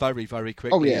over very, very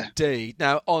quickly indeed.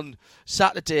 Now, on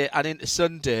Saturday and into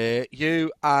Sunday,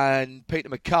 you and Peter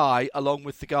Mackay, along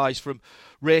with the guys from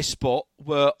Race Spot,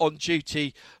 were on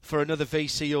duty for another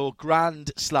VCO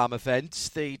Grand Slam event,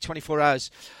 the 24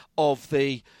 hours of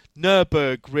the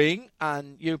Nürburgring,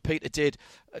 and you, Peter,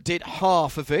 did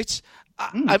half of it.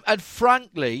 And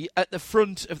frankly, at the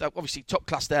front of that, obviously top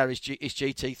class there is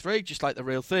GT3, just like the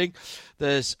real thing.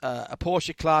 There's a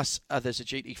Porsche class, there's a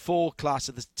GT4 class,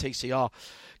 and there's a TCR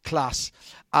class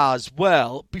as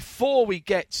well. Before we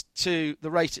get to the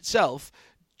race itself,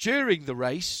 during the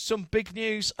race, some big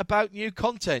news about new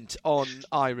content on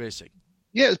iRacing.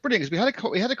 Yeah, it was brilliant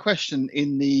because we had a question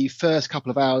in the first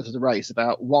couple of hours of the race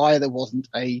about why there wasn't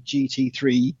a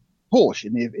GT3 Porsche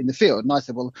in the field, and I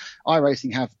said, well,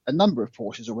 iRacing have a number of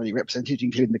Porsches already represented,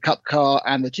 including the Cup car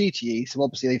and the GTE, so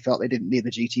obviously they felt they didn't need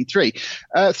the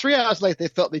GT3. 3 hours later, they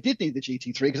felt they did need the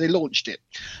GT3 because they launched it.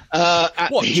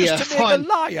 Just to make a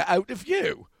liar out of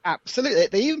you? Absolutely.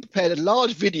 They even prepared a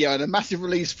large video and a massive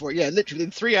release for it. Yeah, literally in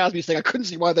 3 hours, we saying I couldn't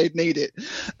see why they'd need it.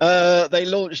 They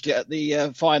launched it at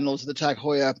the finals of the Tag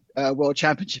Heuer World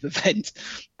Championship event.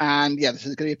 And yeah, this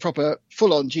is going to be a proper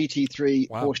full-on GT3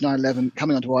 Porsche 911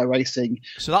 coming onto iRacing.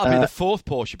 So that'll be the 4th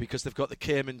Porsche because they've got the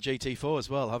Cayman GT4 as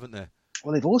well, haven't they?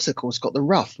 Well, they've also, of course, got the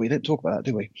Rough. We don't talk about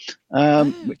that, do we?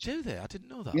 Do they? I didn't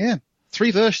know that. Yeah,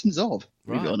 3 versions of,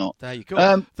 believe it or not. There you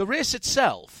go. The race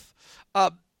itself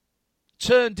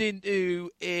turned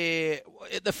into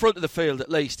at the front of the field, at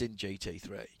least in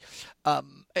GT3,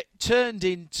 it turned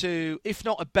into, if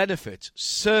not a benefit,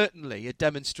 certainly a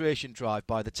demonstration drive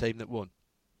by the team that won.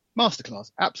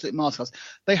 Masterclass, absolute masterclass.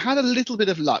 They had a little bit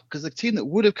of luck because the team that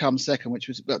would have come second, which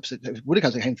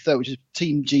came third, which is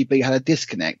Team GB, had a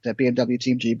disconnect. BMW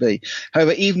Team GB.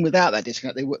 However, even without that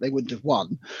disconnect, they wouldn't have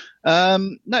won.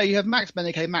 No, you have Max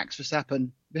Beneke, Max Verstappen.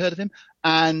 Have you heard of him?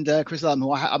 And Chris Lullum,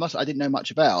 who I didn't know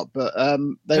much about, but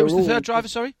they who were was the third driver?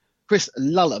 Sorry, Chris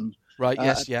Lullum. Right.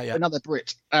 Yes. Yeah. Another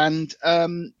Brit, and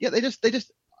they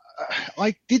just.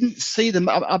 I didn't see them.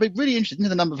 I'd be really interested in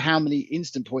the number of how many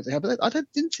instant points they had, but I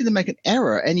didn't see them make an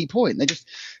error at any point. They just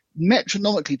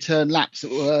metronomically turned laps that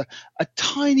were a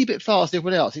tiny bit faster than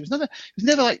everyone else. It was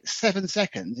never like 7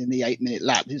 seconds in the 8-minute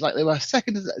lap. It was like they were a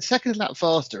second lap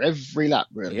faster every lap,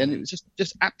 really, and it was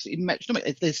just absolutely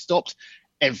metronomic. They stopped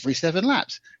every 7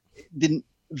 laps. It didn't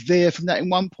veer from that in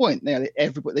one point. Now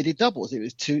they did doubles. It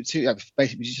was two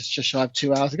basically just shy of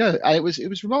 2 hours ago, and it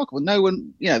was remarkable. No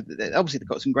one, obviously they've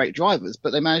got some great drivers,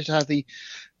 but they managed to have the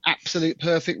absolute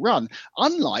perfect run.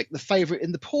 Unlike the favourite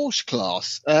in the Porsche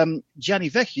class, Gianni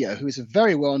Vecchio, who is a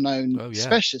very well-known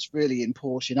specialist really in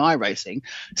Porsche in iRacing,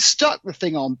 stuck the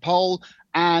thing on pole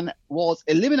and was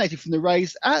eliminated from the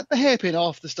race at the hairpin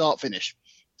after the start finish.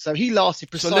 So he lasted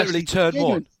precisely. So literally turn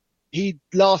one. He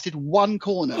lasted one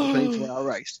corner of a 24-hour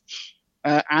race.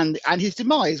 And his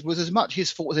demise was as much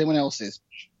his fault as anyone else's.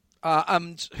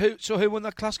 Who won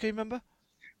that class, can you remember?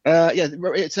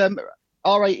 It's RA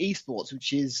Esports,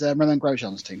 which is Romain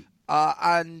Grosjean's team.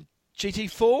 And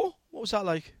GT4, what was that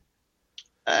like?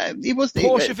 It was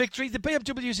Porsche victory. The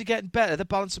BMWs are getting better. The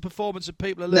balance of performance and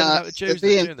people are learning how to choose.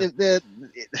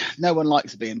 No one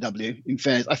likes a BMW. In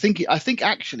fairness, I think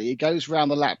actually it goes around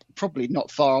the lap probably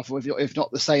not far off, if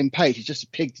not the same pace. It's just a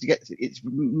pig to get. It's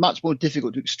much more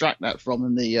difficult to extract that from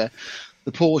than the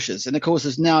Porsches. And of course,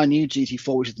 there's now a new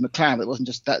GT4, which is the McLaren.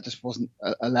 That just wasn't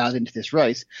allowed into this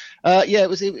race.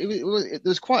 It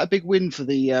was quite a big win for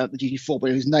the GT4,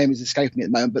 but whose name is escaping me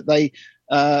at the moment. But they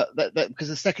because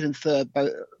the second and third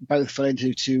both fell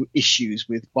into issues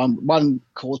with one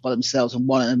caused by themselves and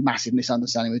one a massive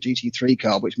misunderstanding with the GT3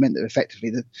 car, which meant that effectively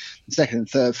the second and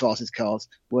third fastest cars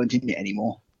weren't in it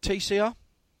anymore. TCR?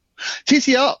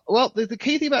 TCR, well, the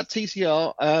key thing about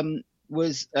TCR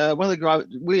was one of the guys,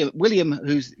 William,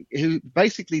 who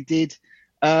basically did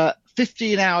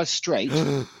 15 hours straight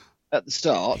at the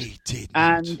start. He did.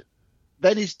 And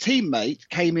then his teammate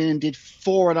came in and did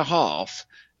 4.5,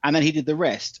 and then he did the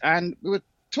rest. And we were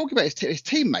talking about his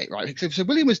teammate, right? So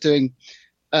William was doing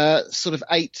sort of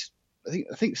 8,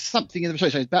 I think something in the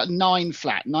sorry, about 9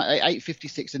 flat,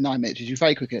 8:56 to 9 minutes, which is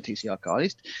very quick in a TCR car.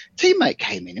 His teammate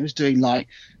came in and was doing like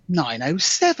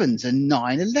 9:07s and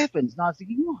 9:11s, and I was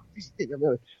thinking, oh,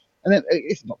 and then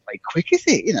it's not very quick, is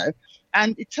it?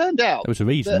 And it turned out there was a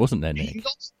reason, wasn't there, Nick?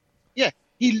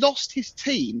 He lost his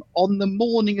team on the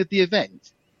morning of the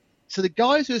event. So the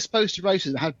guys who were supposed to race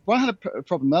with him one had a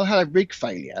problem, one had a rig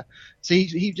failure. So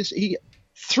he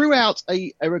threw out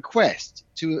a request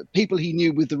to people he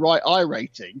knew with the right I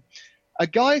rating. A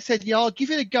guy said, "Yeah, I'll give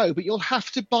it a go, but you'll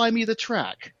have to buy me the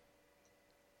track."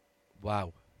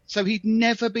 Wow. So he'd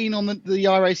never been on the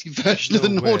iRacing version of the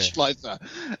Nordschleifer,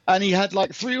 and he had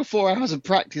like 3 or 4 hours of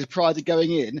practice prior to going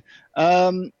in.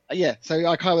 So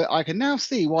I can now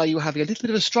see why you were having a little bit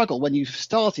of a struggle when you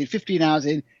started 15 hours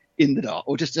in the dark,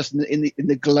 or just in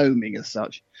the gloaming as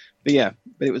such. But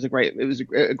it was a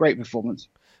great performance.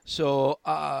 So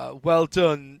well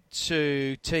done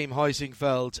to Team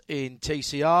Heusingfeld in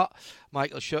TCR.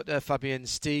 Michael Schutter, Fabian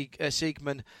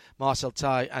Siegmann, Marcel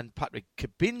Tai and Patrick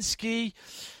Kabinski.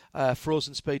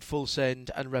 Frozen Speed, Full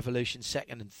Send and Revolution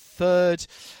second and third.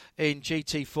 In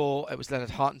GT4 it was Leonard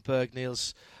Hartenberg,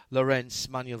 Niels Lorenz,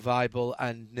 Manuel Weibel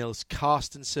and Nils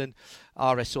Carstensen.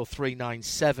 RSO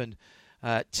 397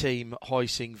 Team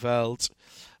Heusingfeld.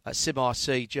 Sim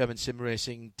RC, German Sim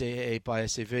Racing, DA by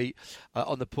SAV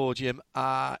on the podium.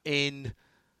 In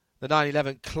the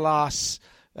 911 class,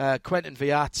 Quentin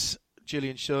Viat,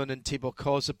 Julian Schoen and Thibaut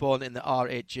Koseborn in the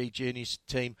R8G Juniors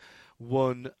team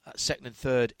won second and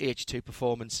third H2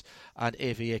 Performance and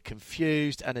AVA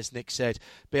Confused. And as Nick said,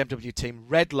 BMW team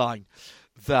Redline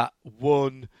that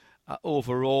won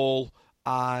overall,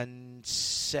 and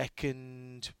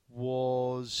second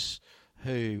was...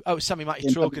 who? Oh, Sammy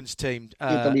Matty Trogan's team.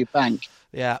 BMW Bank.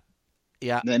 Yeah.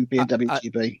 And then BMW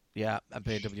GB. And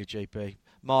BMW GB.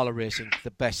 Marla Racing,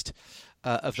 the best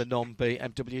of the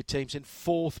non-BMW teams, in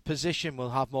fourth position.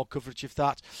 We'll have more coverage of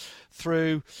that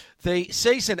through the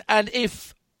season. And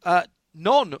if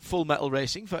non-full metal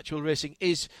racing, virtual racing,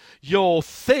 is your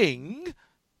thing,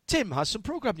 Tim has some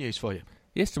programme news for you.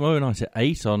 Yes, tomorrow night at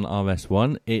 8 on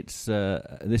RS1, it's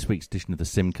this week's edition of the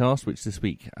Simcast, which this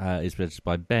week is registered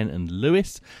by Ben and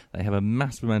Lewis. They have a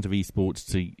massive amount of esports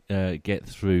to get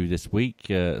through this week,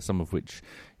 some of which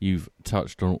you've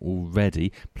touched on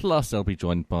already. Plus, they'll be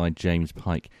joined by James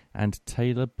Pike and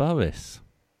Taylor Burris.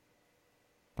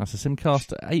 That's the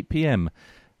Simcast at 8 p.m.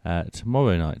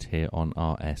 Tomorrow night here on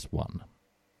RS1.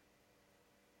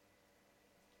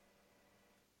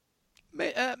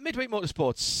 Midweek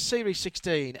Motorsport, Series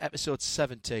 16, Episode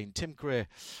 17. Tim Gray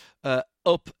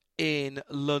up in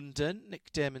London.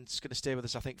 Nick Damon's going to stay with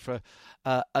us, I think, for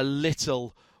a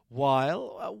little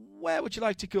while. Where would you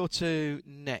like to go to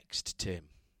next, Tim?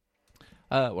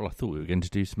 Well, I thought we were going to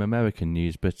do some American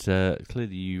news, but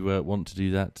clearly you want to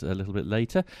do that a little bit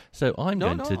later. So I'm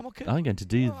going to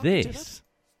do this.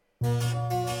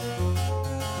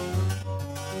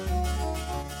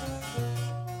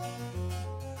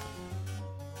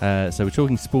 So we're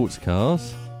talking sports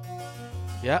cars.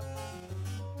 Yeah.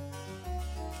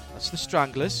 That's the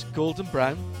Stranglers, golden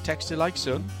brown, texture like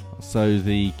sun. So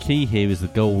the key here is the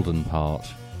golden part.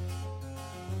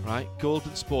 Right,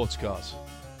 golden sports cars.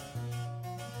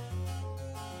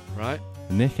 Right.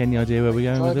 Nick, any idea where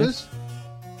we're going with this?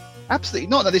 Absolutely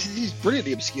not. No, this is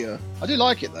brilliantly obscure. I do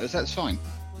like it though, so that's fine.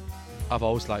 I've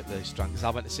always liked the Stranglers.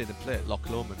 I went to see them play at Loch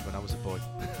Lomond when I was a boy.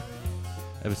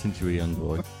 Ever since you were a young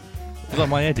boy. It's like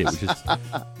my edit, which is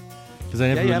because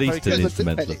they never released an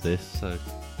instrumental of this. So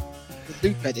the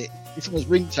loop edit. It's almost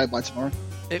ringtone by tomorrow.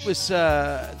 It was.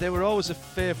 They were always a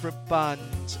favourite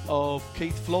band of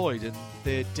Keith Floyd, and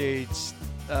they did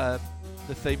the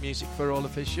theme music for all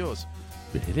of his shows.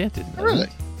 Really, I didn't know. Really?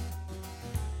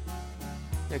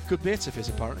 Yeah, good mates of his,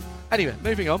 apparently. Anyway,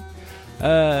 moving on.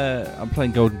 I'm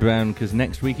playing Golden Brown because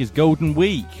next week is Golden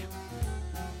Week.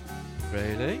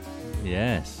 Really?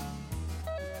 Yes.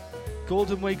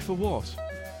 Golden Week for what?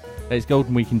 It's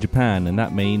Golden Week in Japan, and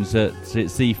that means that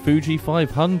it's the Fuji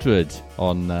 500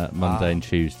 on Monday and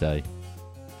Tuesday.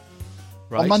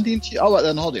 Right. On Monday and Tuesday? Oh, right,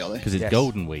 they're on holiday, are they? Because it's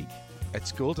Golden Week.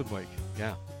 It's Golden Week,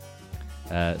 yeah.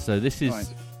 So this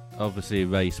is obviously a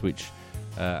race which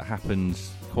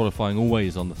happens, qualifying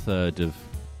always on the 3rd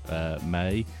of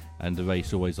May, and the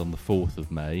race always on the 4th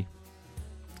of May.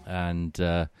 And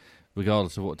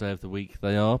regardless of what day of the week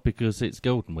they are, because it's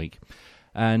Golden Week.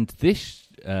 And this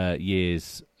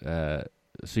year's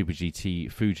Super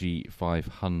GT Fuji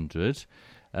 500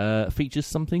 features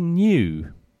something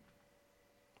new.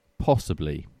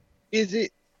 Possibly. Is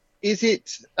it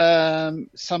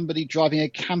somebody driving a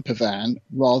camper van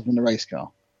rather than a race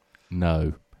car?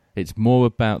 No. It's more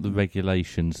about the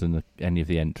regulations than any of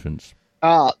the entrants.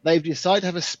 They've decided to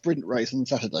have a sprint race on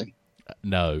Saturday.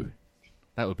 No.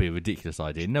 That would be a ridiculous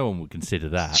idea. No one would consider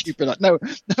that. Stupid. No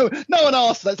one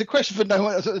asked. That's a question for no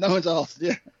one. No one's asked.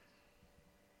 Yeah.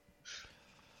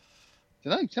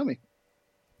 Don't know. Tell me.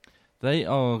 They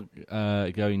are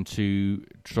going to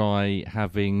try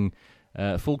having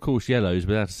full course yellows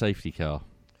without a safety car.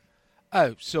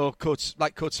 Oh, so code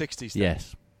 60s then?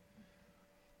 Yes.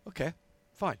 Okay,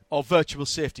 fine. Or virtual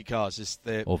safety cars, as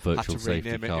they or virtual had to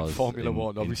safety rename cars it in Formula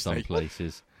One, obviously. In some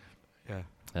places. Yeah.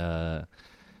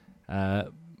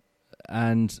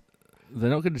 And they're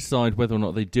not going to decide whether or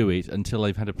not they do it until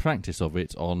they've had a practice of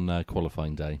it on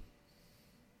qualifying day.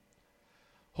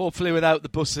 Hopefully without the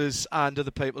buses and other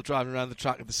people driving around the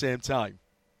track at the same time.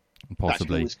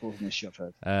 Possibly.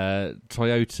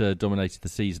 Toyota dominated the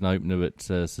season opener at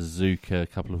Suzuka a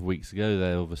couple of weeks ago.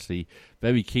 They're obviously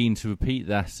very keen to repeat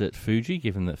that at Fuji,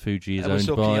 given that Fuji is owned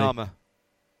by...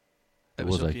 It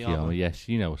was Okayama, yes.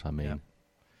 You know what I mean. Yeah.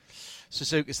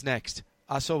 Suzuka's next.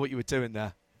 I saw what you were doing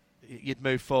there. You'd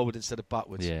move forward instead of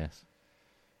backwards. Yes.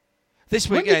 This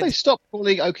weekend... weekend... When did they stop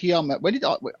calling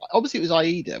Okayama? Obviously it was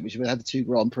AIDA, which had the 2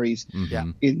 Grand Prix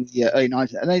in the early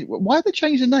 90s. And why did they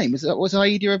change the name? Was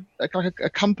AIDA a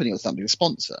company or something, a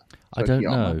sponsor? I don't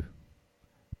know.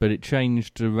 But it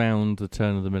changed around the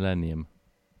turn of the millennium.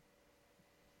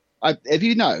 If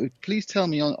you know, please tell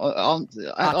me on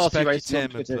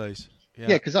Twitter, please. Yeah,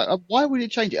 because why would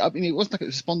it change it? I mean, it wasn't like it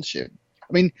was a sponsorship.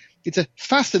 I mean, it's a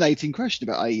fascinating question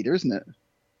about AIDA, isn't it?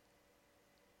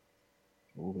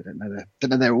 Oh, I don't know.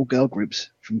 They're all girl groups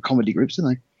from comedy groups,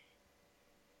 aren't they?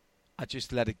 I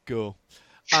just let it go.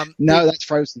 No, that's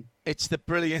Frozen. It's the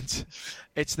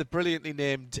brilliantly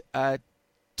named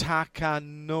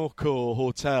Takanoko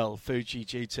Hotel Fuji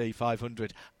GT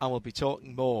 500, and we'll be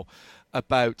talking more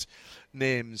about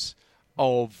names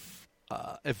of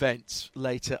events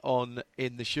later on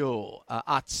in the show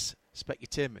at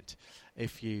Specutainment,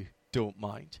 if you don't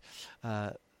mind.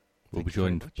 We'll be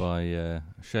joined by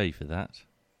Shay for that.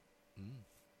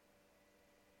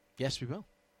 Yes, we will.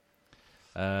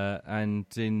 And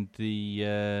in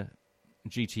the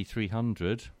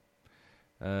GT300,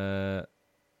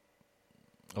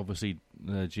 obviously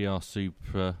the GR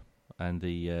Supra and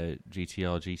the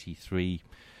GTR GT3,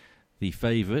 the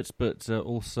favourites, but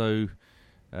also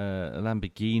a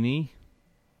Lamborghini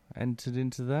entered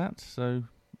into that, so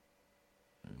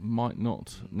might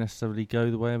not necessarily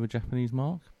go the way of a Japanese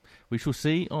mark. We shall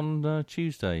see on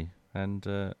Tuesday, and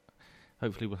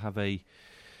hopefully we'll have a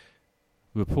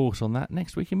report on that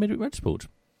next week in Midweek Motorsport.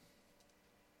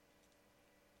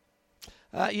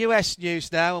 US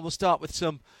news now, and we'll start with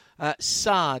some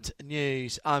sad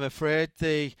news, I'm afraid.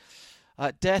 The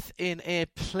death in a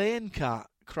plane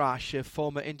crash of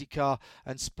former IndyCar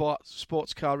and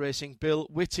sports car racing Bill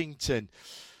Whittington.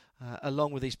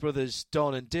 Along with his brothers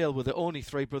Don and Dale, were the only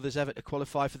 3 brothers ever to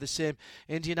qualify for the same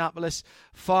Indianapolis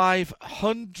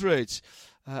 500.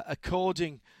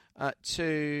 According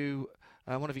to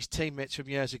one of his teammates from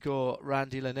years ago,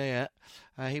 Randy Lanier,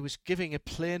 he was giving a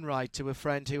plane ride to a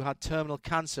friend who had terminal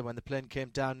cancer when the plane came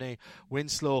down near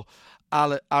Winslow,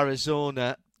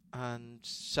 Arizona, and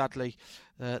sadly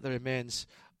the remains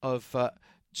of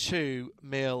 2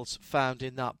 males found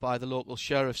in that by the local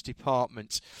sheriff's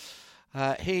department.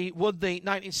 He won the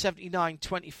 1979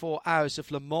 24 Hours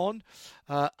of Le Mans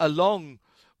along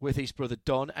with his brother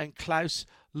Don and Klaus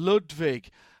Ludwig,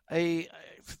 a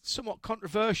somewhat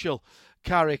controversial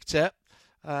character.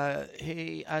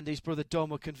 He and his brother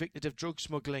Don were convicted of drug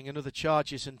smuggling and other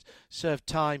charges and served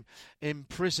time in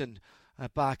prison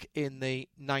back in the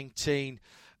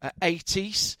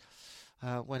 1980s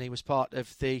when he was part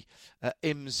of the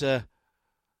IMSA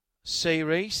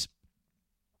series.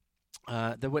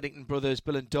 The Whittington brothers,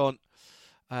 Bill and Don,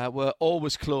 were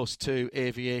always close to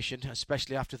aviation,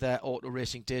 especially after their auto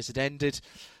racing days had ended.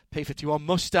 P51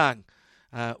 Mustang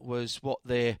was what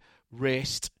they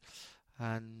raced,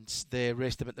 and they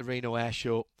raced them at the Reno Air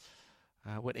Show.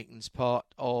 Whittington's part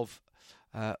of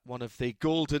one of the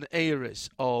golden eras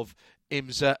of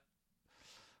IMSA,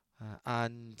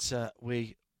 and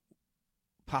we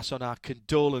pass on our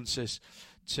condolences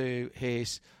to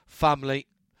his family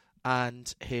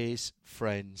and his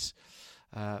friends.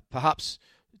 Perhaps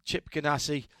Chip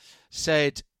Ganassi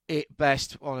said it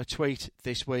best on a tweet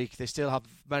this week. They still have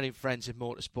many friends in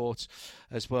motorsports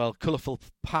as well. Colourful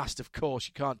past, of course,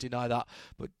 you can't deny that.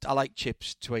 But I like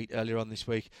Chip's tweet earlier on this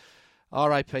week.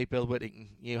 R.I.P. Bill Whittington.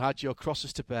 You had your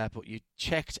crosses to bear, but you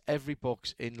checked every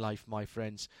box in life, my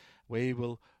friends. We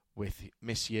will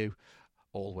miss you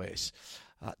always.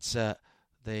 That's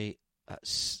the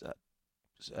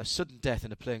sudden death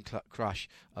in a plane crash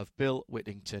of Bill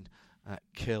Whittington,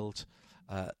 killed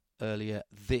earlier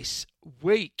this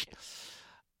week.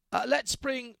 Let's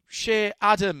bring Shea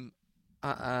Adam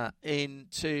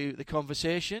into the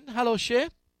conversation. Hello, Shea.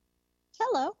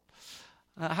 Hello.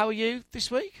 How are you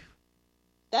this week?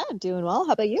 Yeah, I'm doing well.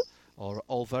 How about you?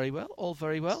 All very well. All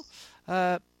very well.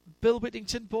 Bill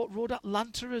Whittington rode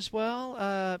Atlanta as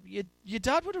well. Your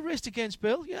dad would have raced against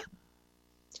Bill, yeah?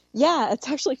 Yeah, it's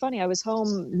actually funny. I was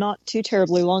home not too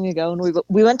terribly long ago, and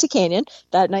we went to Canyon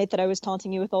that night that I was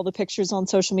taunting you with all the pictures on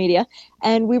social media,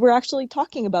 and we were actually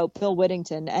talking about Bill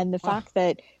Whittington and the fact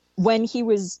that when he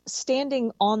was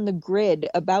standing on the grid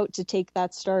about to take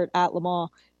that start at Le Mans,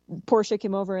 Porsche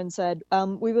came over and said,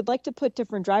 we would like to put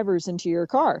different drivers into your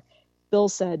car. Bill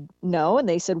said no, and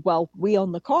they said, well, we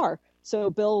own the car.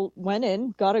 So Bill went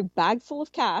in, got a bag full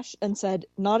of cash, and said,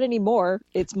 not anymore.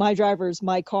 It's my drivers,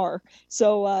 my car.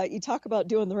 So you talk about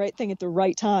doing the right thing at the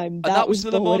right time. That was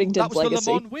Bill Whittington's legacy. That was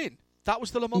the Le Mans win. That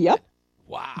was the Le Mans win.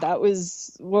 Wow. That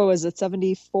was, what was it,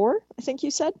 74, I think you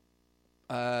said?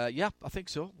 Yeah, I think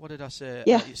so. What did I say?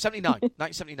 Yeah. 79,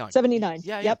 1979. 79,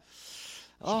 Yeah, yep.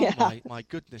 Oh, yeah. my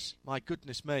goodness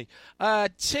me.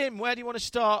 Tim, where do you want to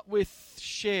start with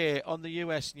Shea on the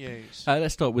US news?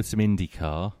 Let's start with some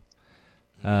IndyCar.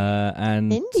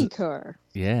 And IndyCar.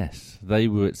 Yes, they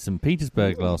were at St.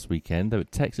 Petersburg last weekend. They were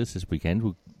at Texas this weekend.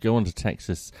 We'll go on to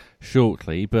Texas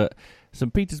shortly. But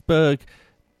St. Petersburg,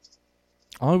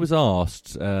 I was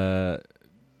asked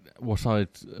what I'd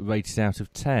rated out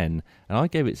of 10, and I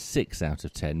gave it 6 out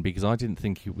of 10 because I didn't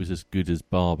think it was as good as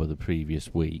Barber the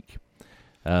previous week.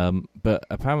 But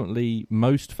apparently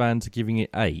most fans are giving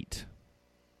it 8.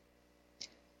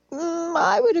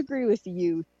 I would agree with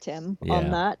you, Tim,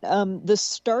 on that. The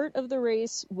start of the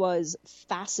race was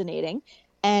fascinating,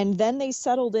 and then they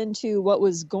settled into what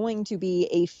was going to be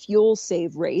a fuel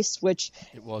save race, which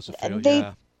it was a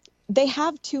fuel, they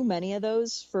have too many of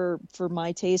those for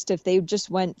my taste. If they just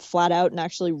went flat out and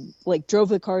actually drove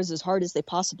the cars as hard as they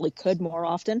possibly could more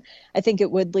often, I think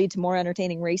it would lead to more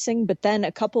entertaining racing. But then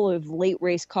a couple of late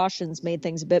race cautions made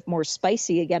things a bit more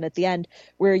spicy again at the end,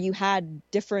 where you had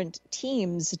different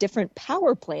teams, different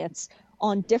power plants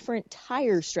on different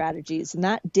tire strategies. And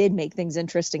that did make things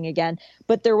interesting again.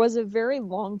 But there was a very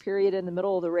long period in the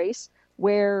middle of the race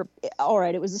where, all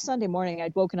right, it was a Sunday morning.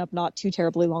 I'd woken up not too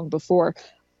terribly long before.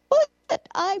 But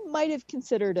I might have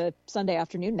considered a Sunday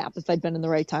afternoon nap if I'd been in the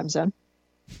right time zone.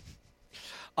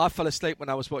 I fell asleep when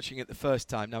I was watching it the first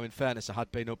time. Now, in fairness, I had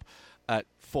been up at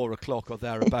 4 o'clock or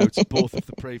thereabouts both of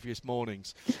the previous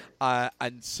mornings.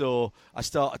 And so I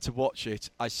started to watch it.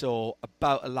 I saw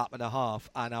about a lap and a half,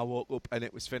 and I woke up and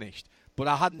it was finished. But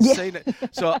I hadn't seen it.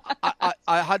 So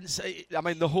I hadn't seen it. I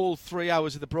mean, the whole 3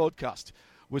 hours of the broadcast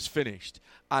was finished.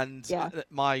 And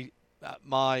my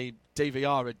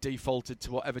DVR had defaulted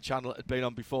to whatever channel it had been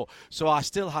on before, so I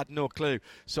still had no clue.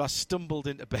 So I stumbled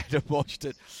into bed and watched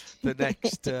it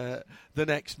the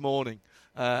next morning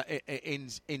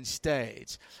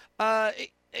instead.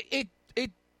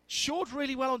 It showed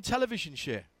really well on television,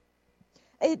 Shea.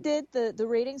 It did. The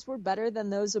ratings were better than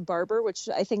those of Barber, which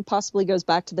I think possibly goes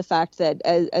back to the fact that,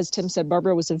 as Tim said,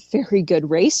 Barber was a very good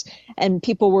race, and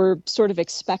people were sort of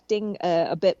expecting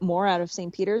a bit more out of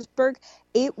St. Petersburg.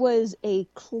 It was a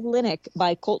clinic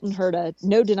by Colton Herta,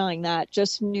 no denying that.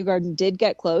 Justin Newgarden did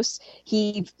get close.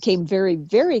 He came very,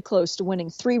 very close to winning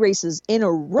 3 races in a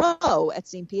row at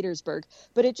St. Petersburg.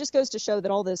 But it just goes to show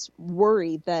that all this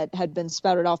worry that had been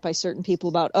spouted off by certain people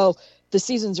about, the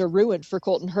seasons are ruined for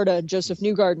Colton Herta, Joseph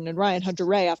Newgarden, and Ryan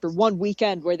Hunter-Reay after one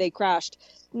weekend where they crashed.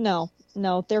 No,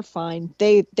 they're fine.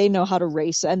 They know how to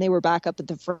race, and they were back up at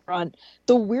the front.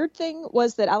 The weird thing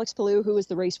was that Alex Palou, who was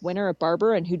the race winner at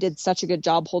Barber and who did such a good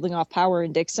job holding off Power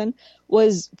and Dixon,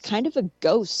 was kind of a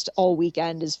ghost all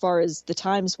weekend as far as the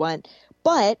times went.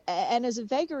 But, and as a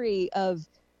vagary of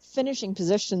finishing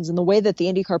positions and the way that the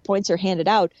IndyCar points are handed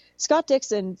out, Scott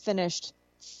Dixon finished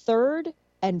 3rd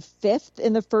and 5th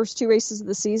in the first 2 races of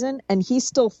the season, and he's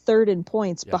still 3rd in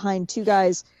points behind 2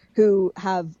 guys who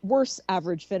have worse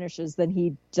average finishes than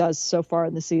he does so far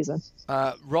in the season.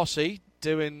 Rossi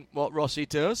doing what Rossi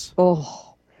does.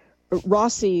 Oh,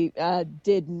 Rossi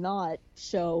did not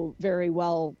show very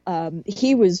well.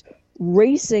 He was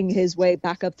racing his way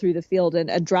back up through the field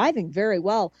and driving very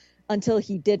well until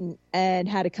he didn't, and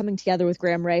had a coming together with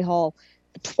Graham Rahal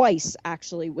twice,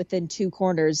 actually, within 2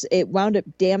 corners. It wound up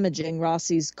damaging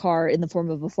Rossi's car in the form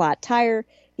of a flat tire.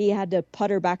 He had to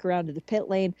putter back around to the pit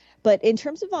lane. But in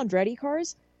terms of Andretti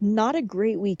cars, not a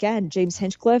great weekend. James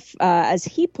Hinchcliffe, as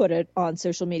he put it on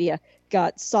social media,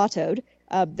 got sawtoed.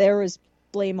 There was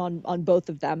blame on both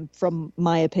of them, from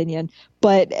my opinion.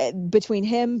 But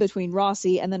between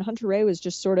Rossi, and then Hunter Ray was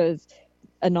just sort of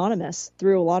anonymous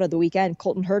through a lot of the weekend.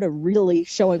 Colton Herta really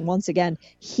showing once again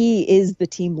he is the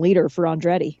team leader for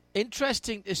Andretti.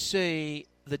 Interesting to see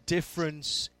the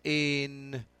difference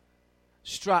in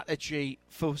strategy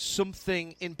for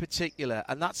something in particular,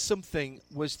 and that something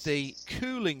was the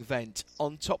cooling vent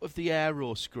on top of the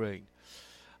aero screen,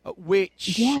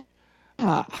 which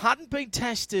hadn't been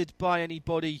tested by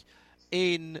anybody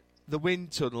in the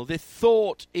wind tunnel. They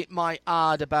thought it might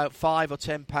add about 5 or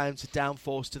 10 pounds of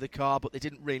downforce to the car, but they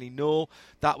didn't really know.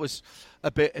 That was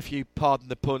a bit, if you pardon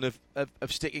the pun, of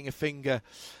sticking a finger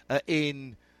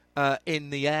in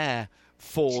the air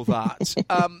for that.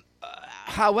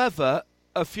 However,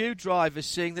 a few drivers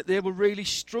saying that they were really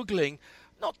struggling,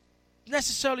 not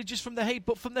necessarily just from the heat,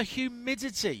 but from the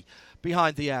humidity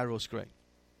behind the aero screen.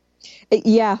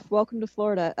 Yeah, welcome to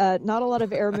Florida. Not a lot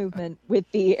of air movement with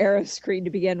the aero screen to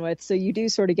begin with, so you do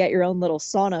sort of get your own little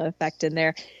sauna effect in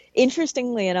there.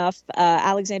 Interestingly enough,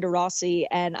 Alexander Rossi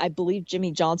and I believe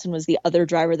Jimmy Johnson was the other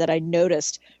driver that I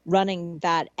noticed running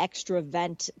that extra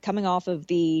vent coming off of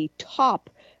the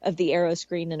top of the aero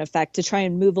screen, in effect, to try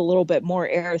and move a little bit more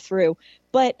air through.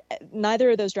 But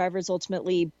neither of those drivers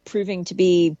ultimately proving to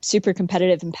be super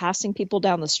competitive and passing people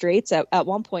down the straights. At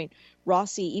one point,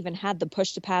 Rossi even had the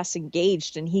push to pass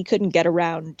engaged, and he couldn't get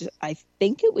around. I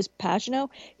think it was Pagano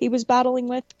he was battling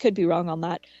with. Could be wrong on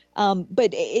that.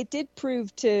 But it did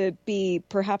prove to be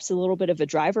perhaps a little bit of a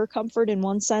driver comfort in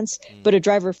one sense, but a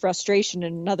driver frustration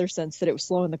in another sense, that it was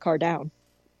slowing the car down.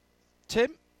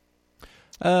 Tim?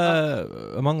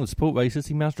 Among the sport racers,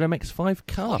 the Mazda MX-5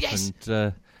 Cup. Oh, yes.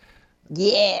 And,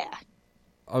 yeah.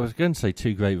 I was going to say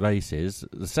 2 great races.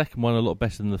 The second one a lot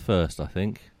better than the first, I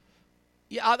think.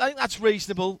 Yeah, I think that's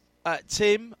reasonable,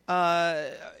 Tim.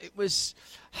 It was,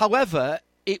 however,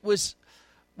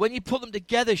 when you put them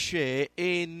together, Shea,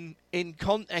 in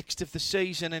context of the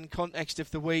season and context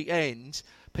of the weekend,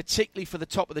 particularly for the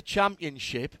top of the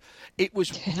championship, it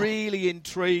was really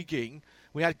intriguing.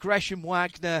 We had Gresham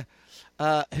Wagner,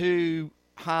 who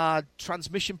had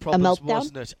transmission problems,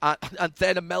 wasn't it? And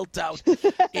then a meltdown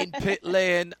in pit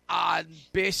lane, and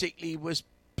basically was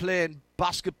playing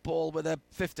basketball with a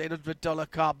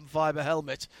 $1,500 carbon fibre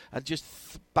helmet and just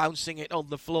bouncing it on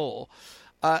the floor.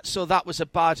 So that was a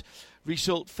bad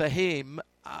result for him.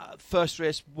 First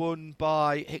race won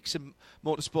by Hickson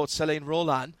Motorsport, Celine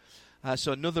Roland.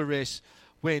 So another race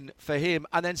win for him.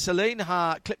 And then Celine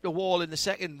clipped a wall in the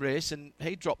second race, and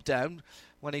he dropped down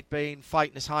when he'd been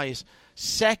fighting as high as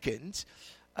second.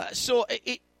 So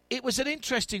it was an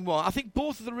interesting one. I think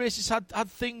both of the races had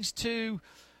things to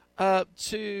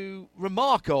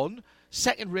remark on.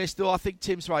 Second race, though, I think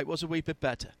Tim's right, was a wee bit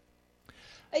better.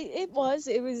 It was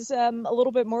a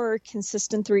little bit more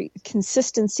consistency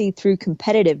through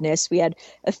competitiveness. We had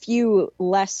a few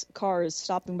less cars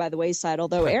stopping by the wayside,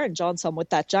 although Aaron Johnson with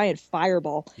that giant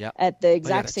fireball at the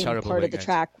exact same part of the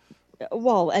track.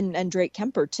 Well, and Drake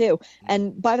Kemper, too.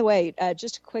 And by the way,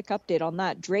 just a quick update on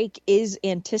that. Drake is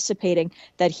anticipating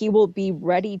that he will be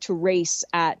ready to race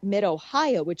at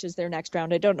Mid-Ohio, which is their next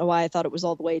round. I don't know why I thought it was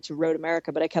all the way to Road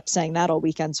America, but I kept saying that all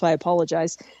weekend, so I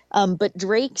apologize. But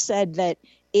Drake said that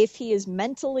if he is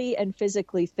mentally and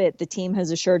physically fit, the team has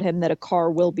assured him that a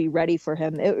car will be ready for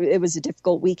him. It was a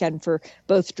difficult weekend for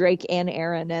both Drake and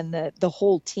Aaron and the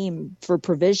whole team for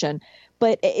provision.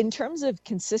 But in terms of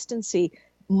consistency,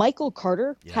 Michael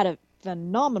Carter had a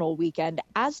phenomenal weekend,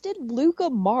 as did Luca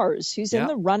Mars, who's in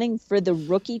the running for the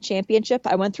rookie championship.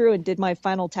 I went through and did my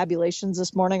final tabulations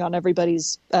this morning on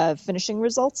everybody's finishing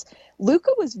results.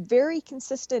 Luca was very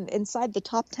consistent inside the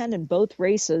top 10 in both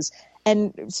races.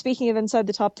 And speaking of inside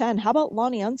the top 10, how about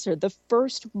Lonnie Unser, the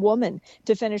first woman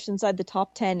to finish inside the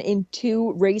top 10 in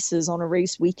 2 races on a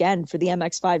race weekend for the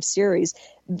MX-5 series?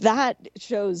 That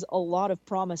shows a lot of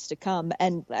promise to come.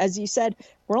 And as you said,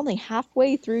 we're only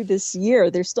halfway through this year.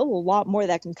 There's still a lot more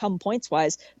that can come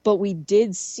points-wise, but we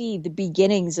did see the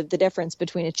beginnings of the difference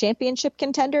between a championship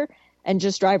contender and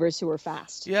just drivers who are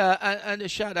fast. Yeah, and a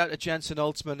shout out to Jensen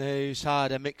Holtzman, who's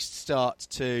had a mixed start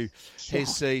to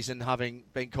his season, having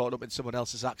been caught up in someone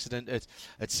else's accident at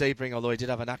Sebring, although he did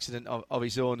have an accident of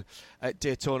his own at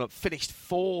Daytona. Finished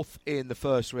 4th in the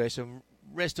first race and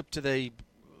raced up to the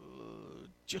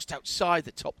just outside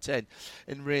the top 10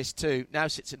 in race 2. Now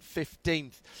sits in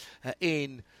 15th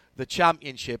in the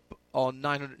championship on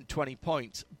 920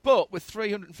 points, but with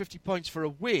 350 points for a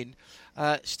win,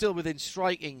 still within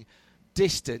striking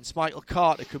distance. Michael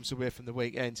Carter comes away from the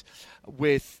weekend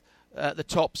with the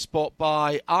top spot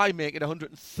by making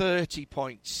 130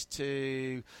 points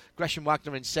to Gresham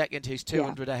Wagner in second, who's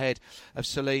 200 ahead of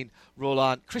Celine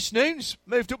Roland. Chris Noons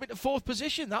moved up into 4th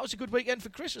position. That was a good weekend for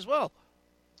Chris as well.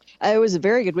 It was a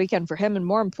very good weekend for him, and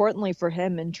more importantly for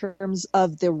him in terms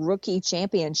of the rookie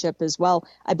championship as well.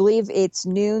 I believe it's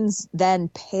Noons, then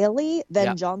Paley,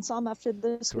 then Johnson after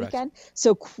this weekend.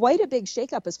 So quite a big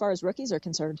shakeup as far as rookies are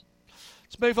concerned.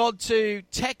 Let's move on to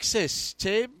Texas.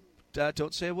 Tim,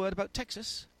 don't say a word about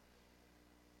Texas.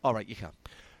 All right, you can.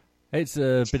 It's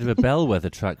a bit of a bellwether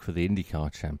track for the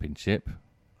IndyCar Championship.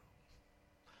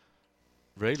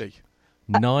 Really?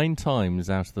 9 times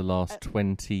out of the last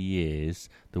 20 years,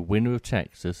 the winner of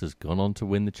Texas has gone on to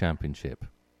win the championship.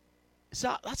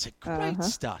 That's a great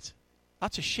stat.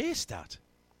 That's a sheer stat.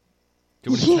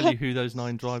 Do you want me to tell you who those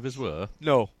 9 drivers were?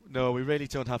 No, we really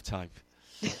don't have time.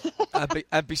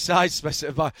 and besides,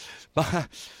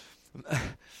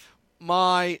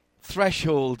 my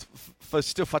threshold for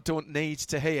stuff I don't need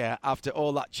to hear after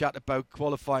all that chat about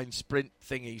qualifying sprint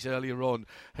thingies earlier on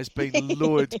has been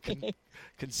lowered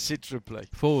considerably.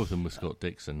 4 of them were Scott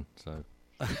Dixon, so...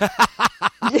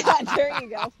 Yeah, there you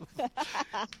go.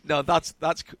 No, that's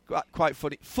quite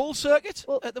funny. Full circuit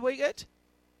at the weekend?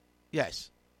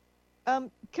 Yes.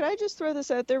 Can I just throw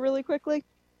this out there really quickly?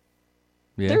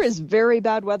 Yes. There is very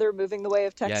bad weather moving the way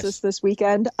of Texas this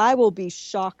weekend. I will be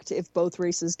shocked if both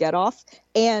races get off.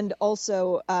 And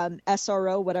also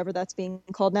SRO, whatever that's being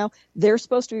called now, they're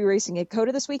supposed to be racing at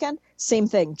COTA this weekend. Same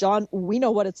thing. John, we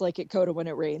know what it's like at COTA when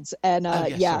it rains. And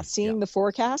seeing the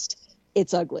forecast,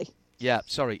 it's ugly. Yeah,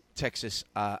 sorry, Texas,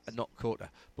 not COTA.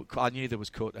 But I knew there was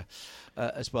COTA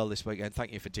as well this weekend.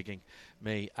 Thank you for digging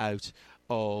me out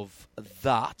of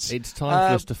that. It's time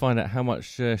for us to find out how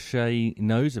much Shay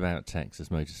knows about Texas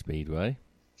Motor Speedway.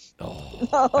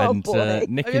 And boy.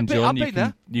 Nick and John,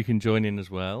 you can join in as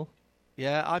well.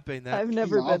 Yeah, I've been there. I've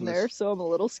never been there, so I'm a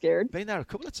little scared. Been there a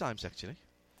couple of times, actually.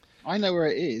 I know where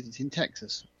it is. It's in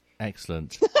Texas.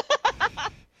 Excellent.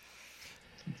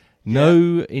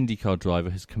 No IndyCar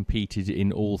driver has competed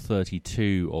in all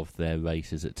 32 of their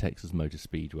races at Texas Motor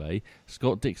Speedway.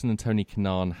 Scott Dixon and Tony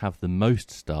Kanaan have the most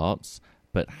starts,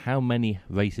 but how many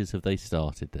races have they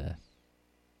started there?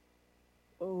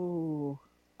 20?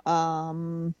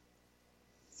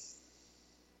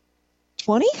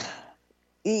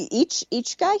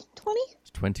 Each guy? 20?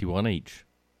 It's 21 each.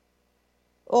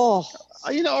 Oh.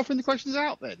 Are you not offering the questions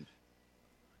out then?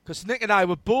 Because Nick and I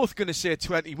were both going to say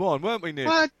 21, weren't we, Nick?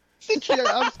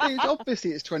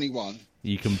 Obviously it's 21.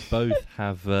 You can both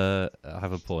have a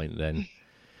point then.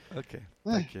 Okay,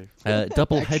 thank you.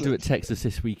 Double header at Texas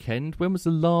this weekend. When was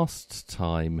the last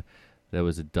time there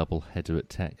was a double header at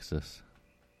Texas?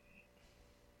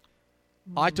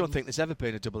 I don't think there's ever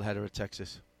been a double header at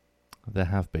Texas. There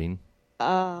have been.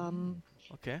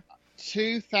 Okay.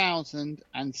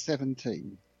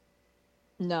 2017.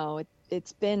 No,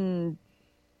 it's been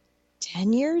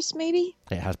 10 years, maybe?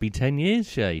 It has been 10 years,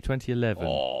 Shay. 2011.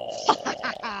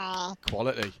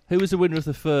 Quality. Who was the winner of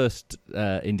the first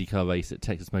IndyCar race at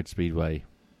Texas Motor Speedway?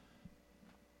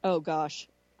 Oh, gosh.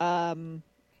 I'm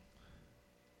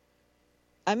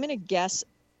going to guess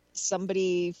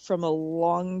somebody from a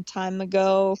long time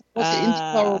ago. Was it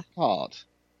IndyCar or kart?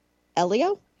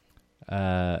 Elio?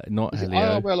 Not Is it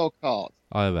Helio. IRL or kart?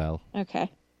 IRL. Okay.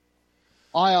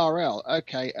 IRL.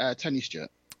 Okay. Tony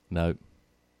Stewart. No.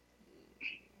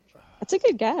 That's a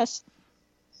good guess.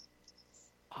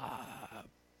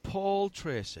 Paul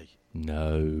Tracy.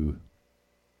 No.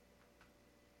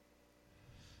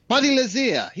 Buddy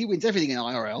Lazier. He wins everything in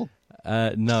IRL.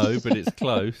 No, but it's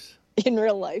close. In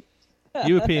real life.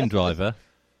 European driver.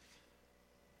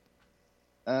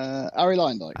 Arie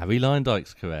Luyendyk. Arie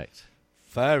Luyendyk correct.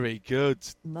 Very good.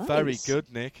 Nice. Very good,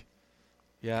 Nick.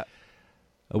 Yeah.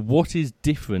 What is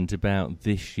different about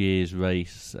this year's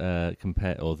race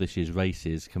this year's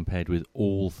races compared with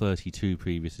all 32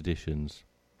 previous editions?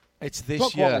 It's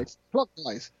this year.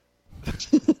 Clockwise.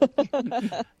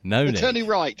 No, They're Nick. turning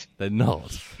right. They're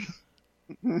not.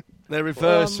 They're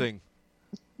reversing.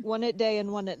 One at day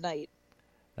and one at night.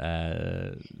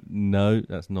 No,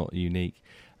 that's not unique.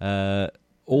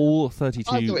 All I 32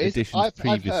 thought it is. editions I've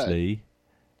previously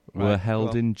were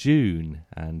held in June,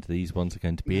 and these ones are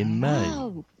going to be in May.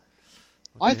 Wow.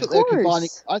 I thought they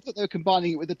were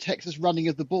combining it with the Texas running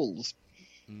of the bulls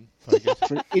Very good.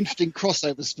 for an interesting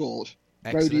crossover sport,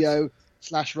 Excellent.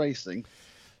 rodeo/racing.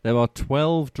 There are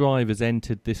 12 drivers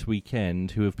entered this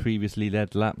weekend who have previously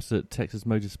led laps at Texas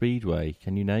Motor Speedway.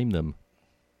 Can you name them?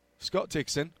 Scott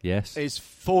Dixon Yes. is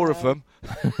 4 of them.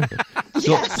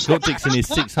 Scott Dixon is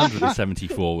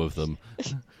 674 of them.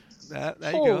 There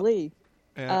you go. Holy.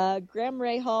 Yeah. Graham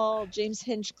Rahal, James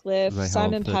Hinchcliffe, Rahal,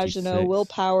 Simon 36. Pagenaud, Will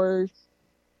Power,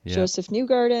 Yeah. Joseph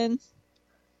Newgarden,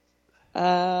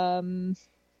 Takuma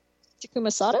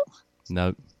Sato?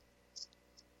 No.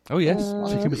 Oh, yes. Uh,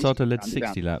 Takuma Sato led Round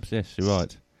 60 laps. Yes, you're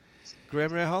right.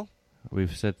 Graham Rahal?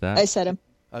 We've said that. I said him.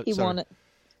 Oh, He sorry. won it.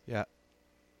 Yeah.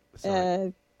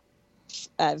 Sorry.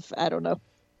 I don't know.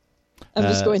 I'm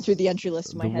just going through the entry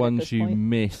list in my The head at ones this you point.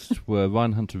 missed were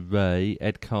Ryan Hunter-Ray,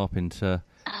 Ed Carpenter,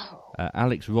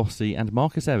 Alex Rossi, and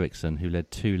Marcus Ericsson, who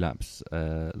led 2 laps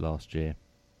last year.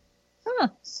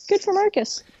 Good for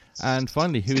Marcus. And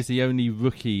finally, who is the only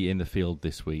rookie in the field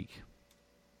this week?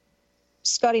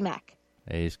 Scotty Mack.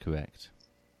 Is correct.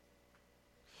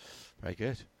 Very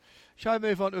good. Shall I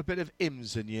move on to a bit of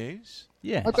IMSA news?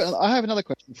 Yes. I have another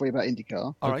question for you about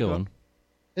IndyCar. All right, go go on.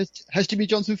 Has Jimmy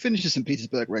Johnson finished the St.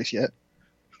 Petersburg race yet?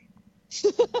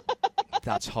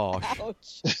 That's harsh.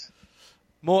 Ouch.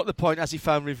 More to the point, has he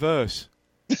found reverse?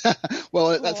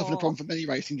 Well, that's often a problem for many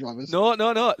racing drivers.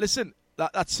 No. Listen,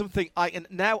 that's something I can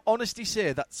now honestly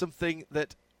say that's something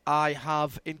that I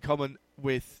have in common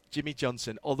with Jimmy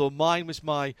Johnson. Although mine was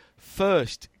my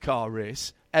first car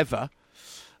race ever,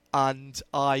 and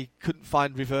I couldn't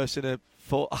find reverse in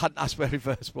I hadn't asked where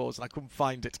reverse was, and I couldn't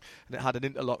find it, and it had an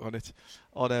interlock on it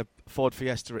on a Ford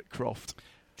Fiesta at Croft.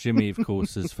 Jimmy, of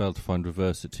course, has failed to find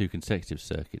reverse at 2 consecutive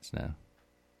circuits now.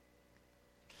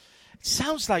 It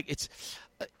sounds like it's...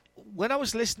 when I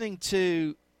was listening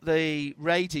to the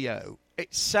radio,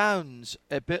 it sounds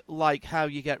a bit like how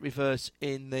you get reverse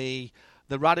in the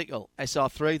Radical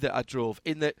SR3 that I drove,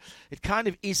 in that it kind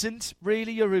of isn't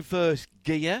really a reverse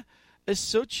gear as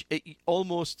such. It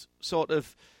almost sort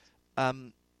of...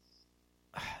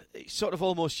 it sort of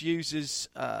almost uses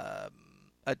a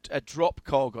drop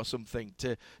cog or something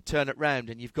to turn it round,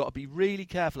 and you've got to be really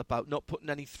careful about not putting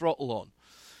any throttle on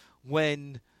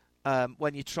when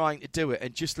you're trying to do it,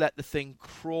 and just let the thing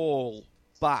crawl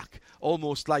back,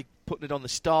 almost like putting it on the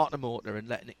starter motor and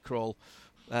letting it crawl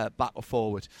back or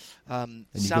forward. And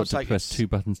you've got to press 2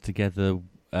 buttons together,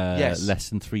 yes. less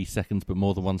than 3 seconds, but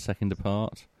more than 1 second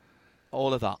apart.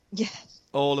 All of that. Yeah.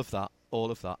 All of that.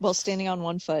 While standing on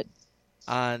one foot.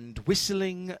 And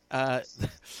whistling... The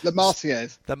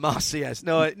Marseillaise. The Marseillaise.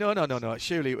 No.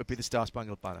 Surely it would be the Star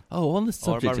Spangled Banner. Oh, on the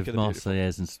subject America of the Beautiful.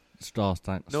 Marseillaise and Star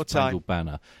No Spangled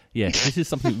Banner, yes, this is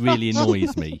something that really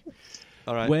annoys me.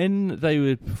 All right. When they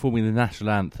were performing the national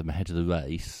anthem ahead of the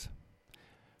race,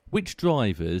 which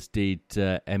drivers did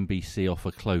NBC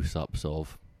offer close-ups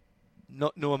of?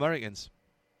 No Americans.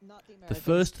 Not the The Americans.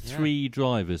 first 3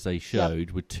 drivers they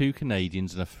showed were 2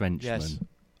 Canadians and a Frenchman. Yes.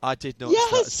 I did notice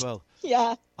that as well.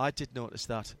 Yeah, I did notice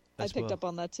that I as picked well. up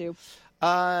on that too.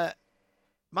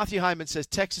 Matthew Hyman says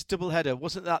Texas doubleheader.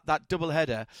 Wasn't that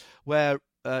doubleheader where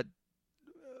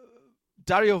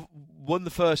Dario won the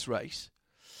first race,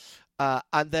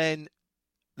 and then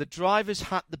the drivers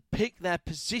had to pick their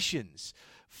positions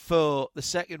for the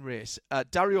second race?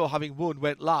 Dario, having won,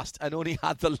 went last and only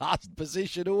had the last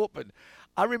position open.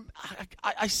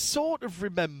 I sort of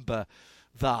remember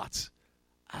that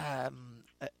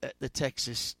at the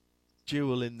Texas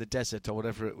Duel in the Desert, or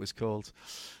whatever it was called.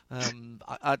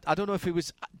 I don't know if he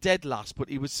was dead last, but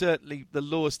he was certainly the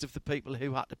lowest of the people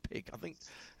who had to pick. I think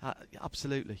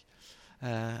absolutely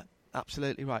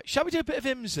right. Shall we do a bit of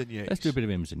IMSA news? Let's do a bit of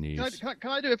IMSA news.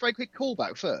 Can I do a very quick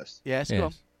callback first? Yes, go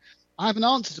on. I have an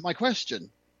answer to my question.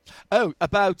 Oh,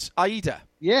 about AIDA.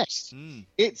 Yes. Mm.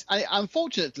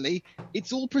 Unfortunately,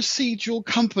 it's all procedural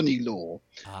company law.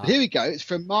 But here we go. It's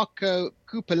from Marco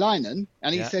Kupalainen,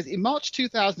 and he says, in March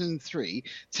 2003,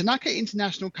 Tanaka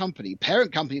International Company,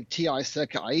 parent company of TI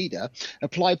Circuit AIDA,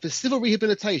 applied for civil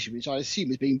rehabilitation, which I assume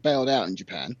is being bailed out in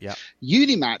Japan. Yeah.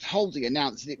 Unimat Holding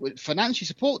announced that it would financially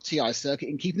support TI Circuit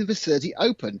in keeping the facility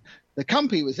open. The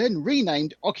company was then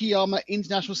renamed Okayama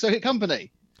International Circuit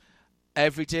Company.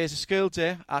 Every day is a school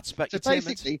day at So Spectainment.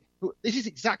 basically, this is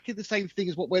exactly the same thing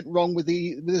as what went wrong with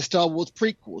the Star Wars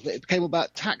prequels. It became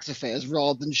about tax affairs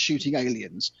rather than shooting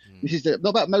aliens. This is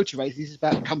not about motor races. This is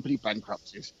about company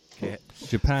bankruptcies. Okay.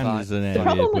 Japan is an The area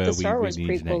problem where with the we Star Wars really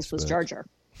need an prequels was expert. Jar Jar.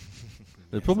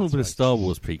 The problem with the right. Star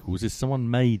Wars prequels is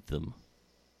someone made them.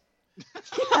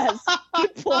 Yes.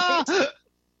 Good point.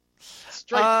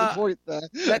 Straight to the point there.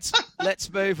 Let's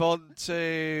move on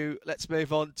to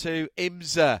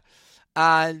IMSA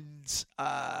and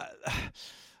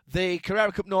the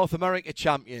Carrera Cup North America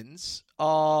champions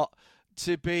are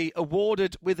to be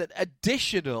awarded with an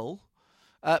additional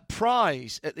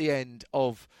prize at the end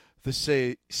of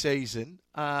the season.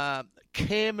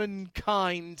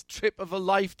 Cayman-kind trip of a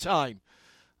lifetime.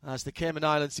 As the Cayman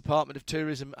Islands Department of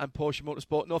Tourism and Porsche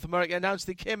Motorsport North America announced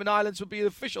the Cayman Islands will be the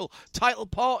official title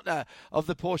partner of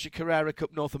the Porsche Carrera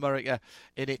Cup North America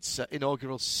in its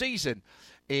inaugural season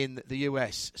in the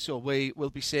US. So we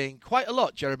will be seeing quite a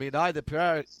lot, Jeremy and I, the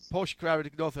Porsche Carrera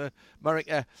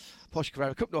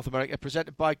Cup North America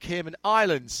presented by Cayman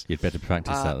Islands. You'd better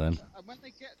practice that then. And when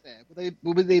they get there,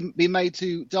 will they be made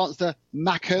to dance the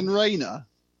Macarena?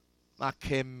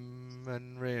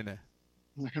 Macarena.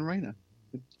 Macarena.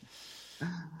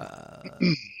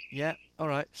 Yeah, all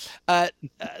right.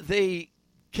 The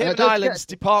Cayman Islands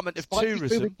Department of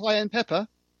Tourism. Cayenne pepper.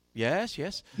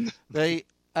 Yes. The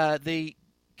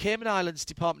Cayman Islands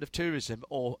Department of Tourism,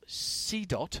 or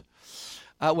CDOT,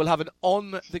 will have an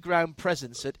on-the-ground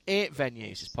presence at 8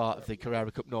 venues as part of the Carrera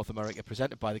Cup North America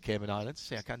presented by the Cayman Islands.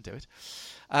 See, I can do it.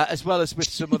 As well as with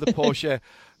some other Porsche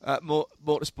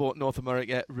Motorsport North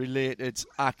America related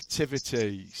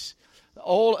activities.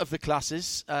 All of the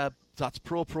classes, that's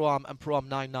Pro Am and Pro Am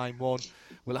 991,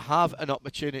 will have an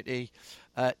opportunity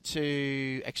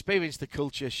to experience the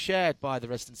culture shared by the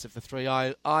residents of the three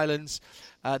islands.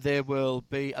 They will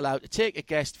be allowed to take a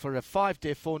guest for a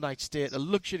 5-day, 4-night stay at a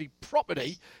luxury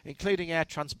property, including air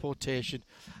transportation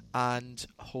and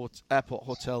airport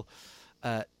hotel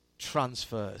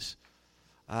transfers.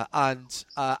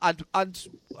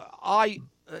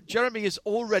 Jeremy has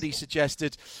already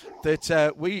suggested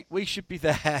that we should be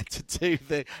there to do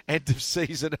the end of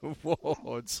season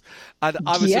awards, and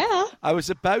I was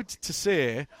about to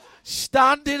say,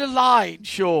 stand in a line,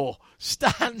 Shaw,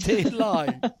 stand in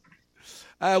line.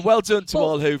 Well done to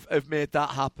all who've made that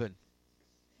happen.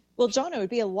 Well, John, it would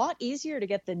be a lot easier to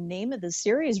get the name of the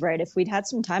series right if we'd had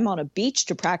some time on a beach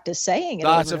to practice saying it.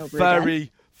 That's over and over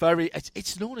again.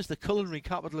 It's known as the culinary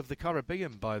capital of the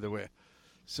Caribbean, by the way.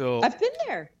 So I've been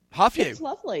there. Have you? It's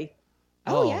lovely.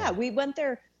 Oh, yeah, we went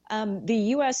there. The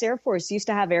U.S. Air Force used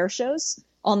to have air shows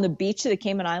on the beach of the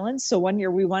Cayman Islands. So one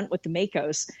year we went with the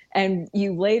Makos, and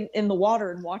you lay in the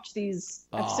water and watch these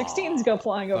F-16s go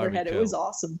flying overhead. Cool. It was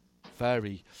awesome.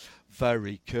 Very,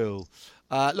 very cool.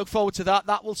 Look forward to that.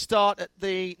 That will start at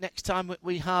the next time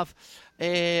we have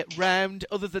a round.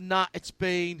 Other than that, it's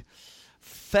been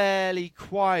fairly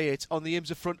quiet on the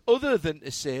IMSA front, other than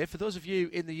to say, for those of you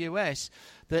in the US,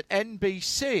 that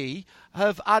NBC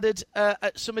have added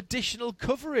some additional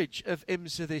coverage of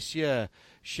IMSA this year,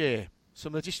 Shay.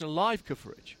 Some additional live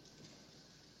coverage.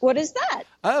 What is that?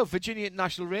 Oh, Virginia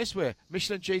International Raceway,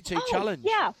 Michelin GT Challenge.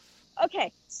 Yeah.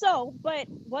 Okay, but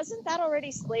wasn't that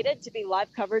already slated to be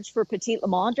live coverage for Petit Le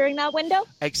Mans during that window?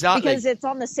 Exactly. Because it's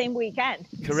on the same weekend.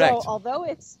 Correct. So although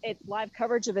it's live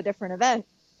coverage of a different event,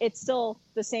 it's still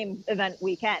the same event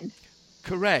weekend.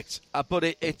 Correct. But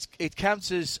it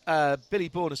counts as Billy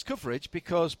bonus coverage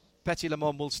because Petit Le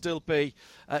Mans will still be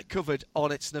covered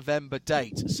on its November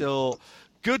date. So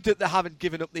good that they haven't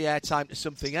given up the airtime to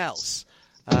something else.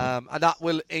 And that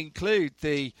will include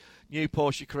the new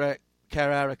Porsche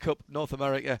Carrera Cup North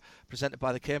America presented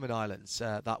by the Cayman Islands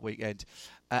that weekend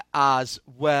as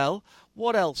well.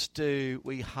 What else do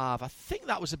we have? I think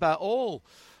that was about all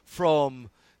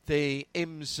from the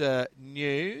IMSA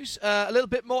news. A little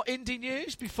bit more Indy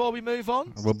news before we move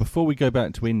on. Well, before we go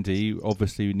back to Indy,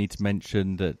 obviously we need to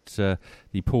mention that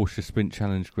the Porsche Sprint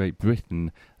Challenge Great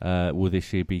Britain will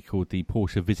this year be called the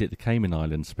Porsche Visit the Cayman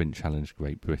Islands Sprint Challenge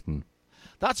Great Britain.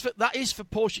 That is for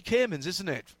Porsche Caymans, isn't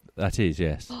it? That is,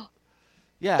 yes.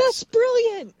 Yes. That's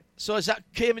brilliant. So is that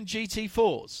Cayman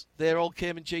GT4s? They're all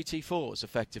Cayman GT4s,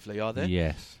 effectively, are they?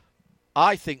 Yes.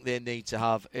 I think they need to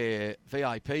have a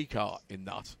VIP car in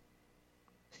that.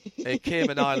 A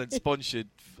Cayman Island sponsored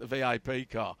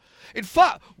VIP car. In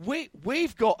fact,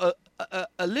 we've got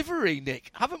a livery,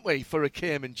 Nick, haven't we, for a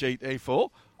Cayman GT4?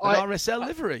 An RSL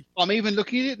livery. I'm even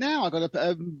looking at it now. I got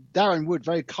Darren Wood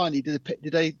very kindly did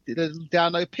a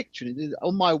download picture.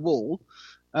 On my wall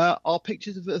are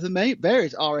pictures of the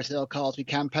various RSL cars we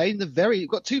campaigned. You've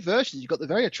got two versions. You've got the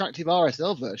very attractive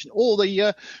RSL version or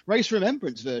the Race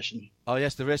Remembrance version. Oh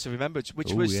yes, the Race of Remembrance,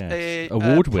 which was a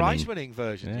prize-winning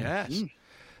version. Yes.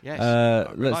 Yes.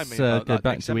 Let's go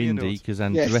back to Indy because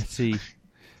Andretti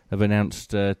have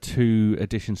announced 2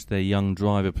 additions to their young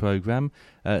driver program: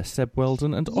 Seb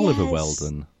Weldon and Oliver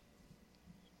Weldon.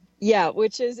 Yeah,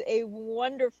 which is a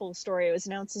wonderful story. It was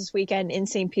announced this weekend in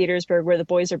St. Petersburg, where the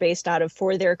boys are based out of,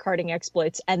 for their karting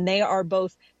exploits. And they are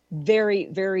both very,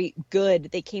 very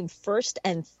good. They came first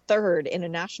and third in a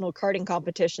national karting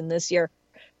competition this year,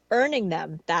 earning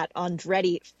them that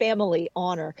Andretti family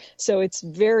honor. So it's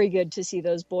very good to see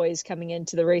those boys coming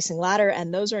into the racing ladder.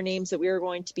 And those are names that we are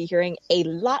going to be hearing a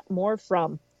lot more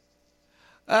from.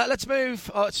 Let's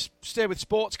move, stay with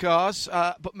sports cars,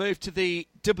 but move to the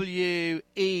WEC,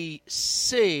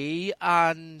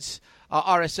 and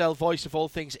our RSL voice of all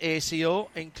things ACO,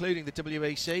 including the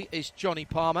WEC, is Johnny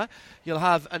Palmer. You'll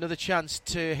have another chance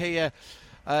to hear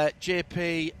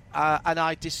JP and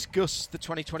I discuss the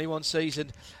 2021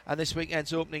 season and this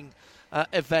weekend's opening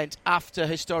event after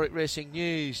Historic Racing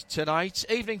News tonight.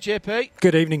 Evening, JP.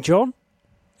 Good evening, John.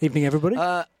 Evening, everybody.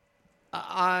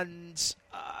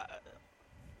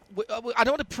 I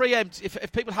don't want to preempt,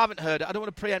 if people haven't heard it, I don't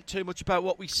want to preempt too much about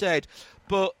what we said,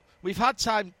 but we've had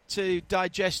time to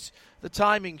digest the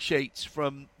timing sheets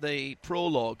from the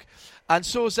prologue, and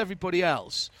so has everybody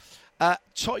else.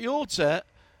 Toyota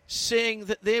saying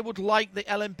that they would like the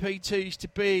LMP2s to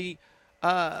be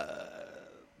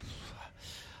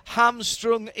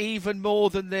hamstrung even more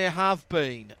than they have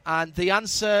been, and the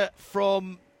answer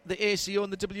from the ACO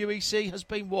and the WEC has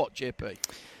been what, JP?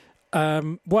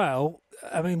 Well,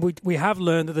 I mean, we have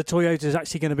learned that the Toyota is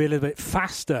actually going to be a little bit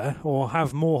faster or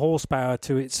have more horsepower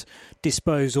to its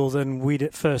disposal than we'd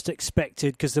at first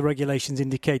expected, because the regulations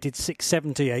indicated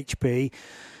 670 HP.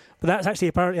 But that's actually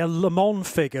apparently a Le Mans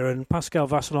figure, and Pascal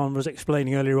Vasselon was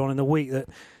explaining earlier on in the week that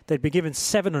they'd be given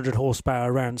 700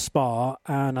 horsepower around Spa,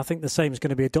 and I think the same is going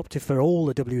to be adopted for all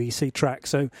the WEC tracks.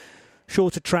 So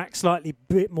shorter track, slightly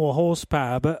bit more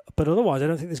horsepower, but otherwise I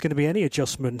don't think there's going to be any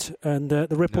adjustment, and the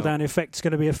ripple down effect is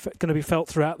going to be felt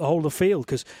throughout the whole of the field,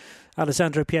 because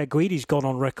Alessandro Pierguidi's gone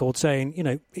on record saying, you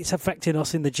know, it's affecting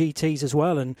us in the GTs as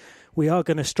well, and we are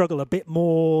going to struggle a bit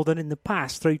more than in the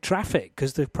past through traffic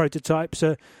because the prototypes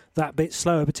are that bit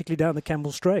slower, particularly down the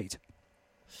Campbell Straight.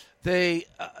 The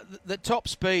top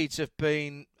speeds have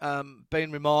been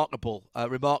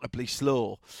remarkably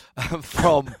slow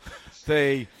from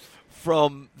the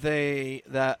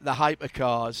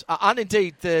hypercars, and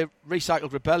indeed the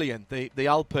recycled Rebellion, the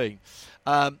Alpine.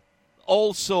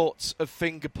 All sorts of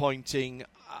finger pointing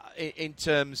in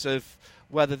terms of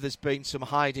whether there's been some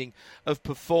hiding of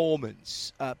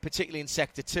performance, particularly in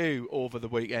Sector 2 over the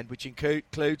weekend, which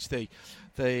includes the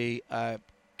end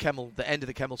of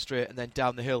the Kemmel Straight and then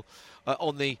down the hill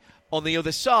on the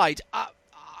other side.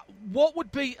 What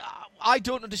would be? I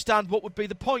don't understand what would be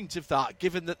the point of that,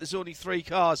 given that there's only 3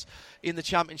 cars in the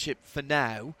championship for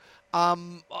now,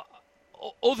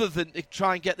 other than to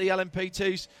try and get the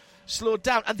LMP2s slowed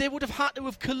down, and they would have had to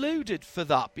have colluded for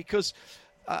that, because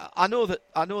I know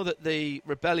that the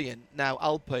Rebellion, now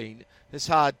Alpine, has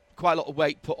had quite a lot of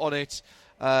weight put on it,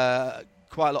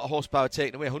 quite a lot of horsepower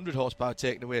taken away, 100 horsepower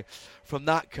taken away from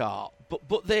that car,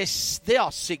 but they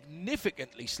are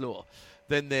significantly slower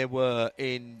than they were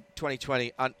in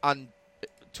 2020 and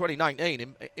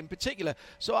 2019 in particular.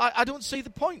 So I don't see the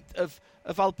point of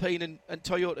Alpine and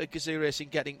Toyota Gazoo Racing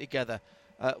getting together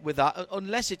with that,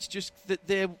 unless it's just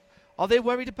that are they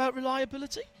worried about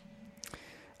reliability?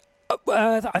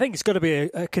 I think it's got to be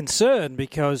a concern,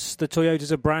 because the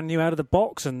Toyotas are brand new out of the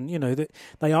box, and you know that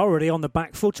they are already on the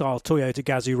back foot. Toyota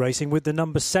Gazoo Racing, with the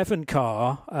number 7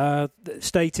 car,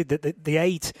 stated that the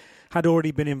 8 had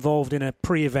already been involved in a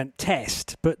pre-event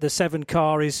test, but the 7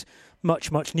 car is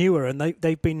much newer, and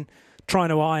they've been trying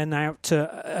to iron out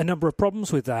a number of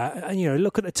problems with that. And you know,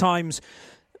 look at the times.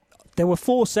 There were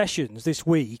 4 sessions this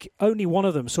week. Only one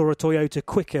of them saw a Toyota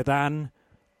quicker than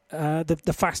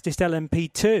the fastest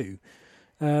LMP2.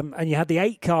 And you had the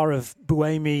 8 car of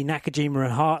Buemi, Nakajima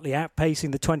and Hartley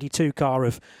outpacing the 22 car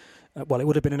of, it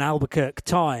would have been an Albuquerque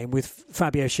time with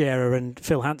Fabio Scherer and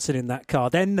Phil Hansen in that car.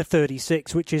 Then the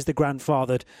 36, which is the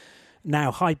grandfathered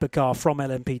now hypercar from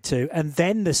LMP2. And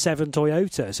then the 7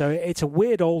 Toyota. So it's a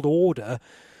weird old order.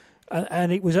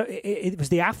 And it was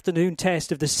the afternoon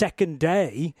test of the second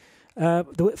day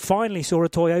that finally saw a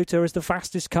Toyota as the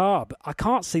fastest car. But I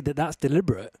can't see that that's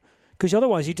deliberate, because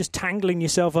otherwise you're just tangling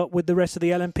yourself up with the rest of the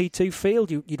LMP2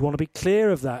 field. You'd want to be clear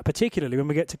of that, particularly when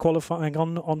we get to qualifying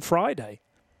on Friday.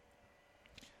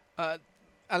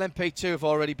 LMP2 have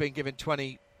already been given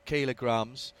 20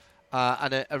 kilograms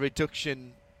and a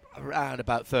reduction around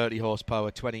about 30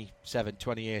 horsepower, 27,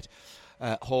 28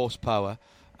 horsepower.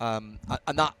 And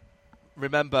that,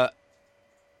 remember,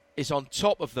 is on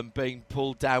top of them being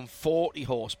pulled down 40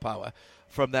 horsepower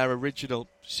from their original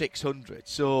 600.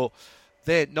 So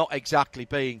they're not exactly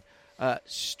being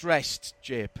stressed,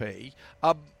 JP.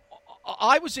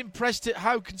 I was impressed at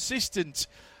how consistent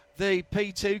the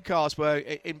P2 cars were,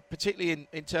 particularly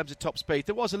in terms of top speed.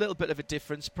 There was a little bit of a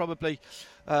difference, probably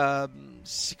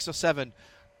 6 or 7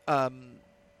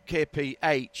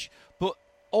 kph, but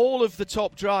all of the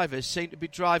top drivers seem to be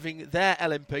driving their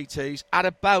LMP2s at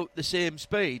about the same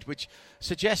speed, which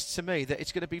suggests to me that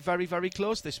it's going to be very, very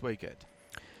close this weekend.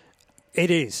 It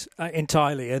is,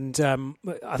 entirely, and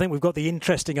I think we've got the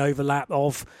interesting overlap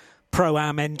of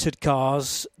Pro-Am entered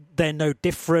cars. They're no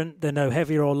different, they're no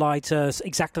heavier or lighter,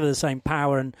 exactly the same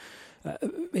power and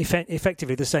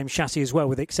effectively the same chassis as well,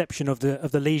 with the exception of the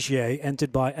Ligier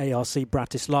entered by ARC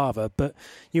Bratislava. But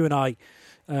you and I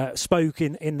spoke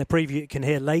in the preview you can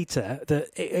hear later that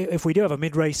if we do have a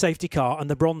mid-race safety car and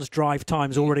the bronze drive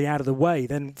time's already out of the way,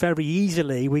 then very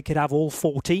easily we could have all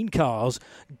 14 cars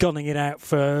gunning it out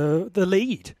for the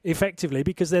lead, effectively,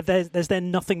 because there's then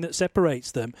nothing that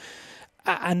separates them.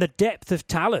 And the depth of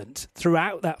talent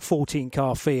throughout that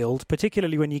 14-car field,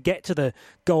 particularly when you get to the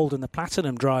gold and the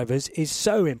platinum drivers, is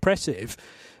so impressive.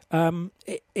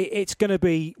 It's going to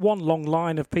be one long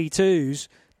line of P2s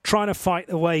trying to fight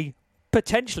their way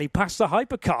potentially past the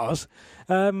hypercars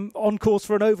on course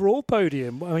for an overall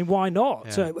podium. I mean, why not?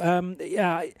 Yeah.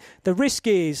 So, the risk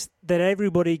is that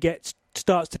everybody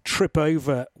starts to trip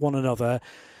over one another,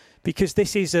 because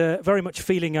this is very much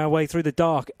feeling our way through the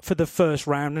dark for the first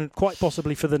round and quite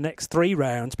possibly for the next 3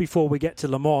 rounds before we get to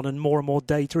Le Mans and more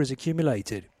data is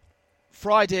accumulated.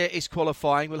 Friday is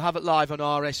qualifying. We'll have it live on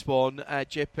RS1,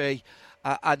 JP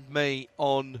and me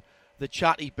on the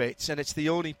chatty bits, and it's the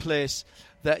only place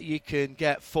that you can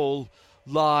get full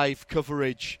live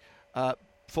coverage,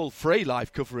 full free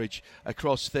live coverage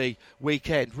across the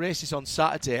weekend. Races on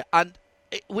Saturday, and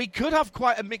we could have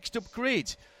quite a mixed up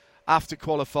grid after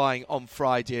qualifying on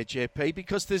Friday, JP,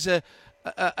 because there's a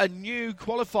new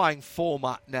qualifying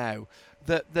format now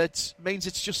that means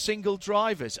it's just single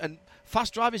drivers, and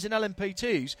fast drivers in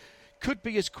LMP2s could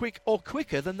be as quick or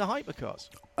quicker than the hypercars.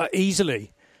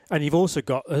 Easily. And you've also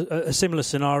got a similar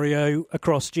scenario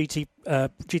across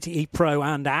GTE Pro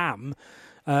and AM.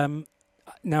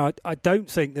 Now, I don't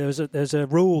think there's a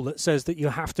rule that says that you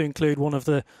have to include one of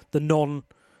the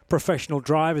non-professional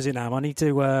drivers in AM. I need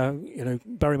to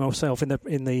bury myself in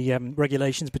the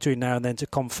regulations between now and then to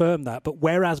confirm that. But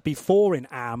whereas before in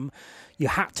AM, you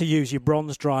had to use your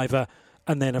bronze driver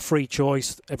and then a free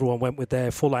choice, everyone went with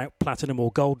their full-out platinum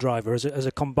or gold driver as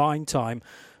a combined time.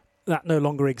 That no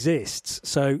longer exists.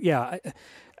 So, yeah,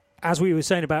 as we were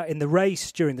saying about in the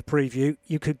race during the preview,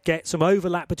 you could get some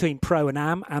overlap between Pro and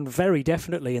AM, and very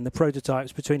definitely in the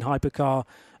prototypes between Hypercar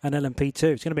and LMP2.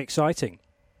 It's going to be exciting.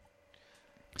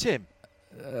 Tim?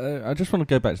 I just want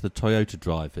to go back to the Toyota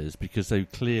drivers, because they're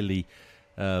clearly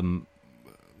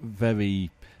very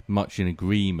much in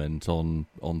agreement on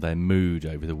their mood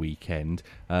over the weekend.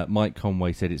 Mike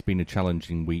Conway said it's been a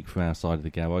challenging week from our side of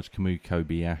the garage. Kamui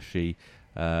Kobayashi,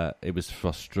 it was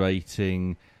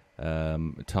frustrating,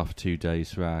 tough 2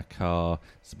 days for our car.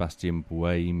 Sebastian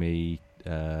Buemi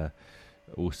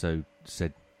also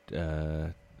said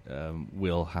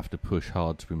we'll have to push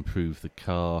hard to improve the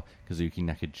car. Kazuki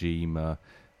Nakajima,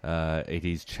 it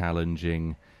is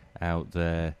challenging out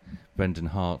there. Brendan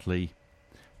Hartley,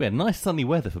 we had nice sunny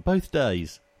weather for both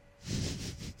days.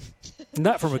 And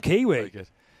that from a Kiwi. Very good.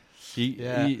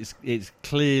 It's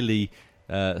clearly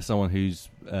someone who's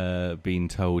been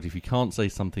told, if you can't say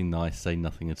something nice, say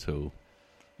nothing at all.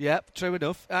 Yep, true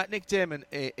enough. Nick Damon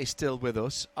is still with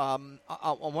us. I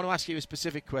want to ask you a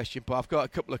specific question, but I've got a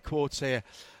couple of quotes here,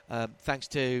 thanks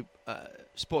to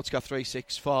Sportscar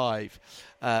 365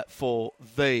 for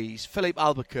these. Philippe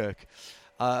Albuquerque,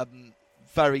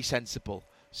 very sensible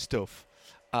stuff.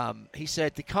 He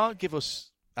said they can't give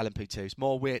us LMP2s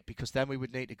more weight, because then we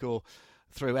would need to go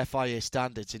through FIA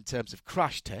standards in terms of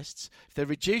crash tests. If they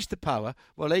reduce the power,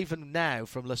 well, even now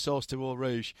from La Source to Eau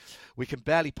Rouge, we can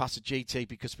barely pass a GT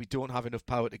because we don't have enough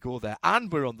power to go there,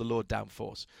 and we're on the low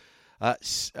downforce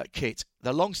kit.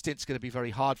 The long stint's going to be very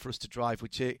hard for us to drive.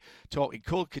 We're talking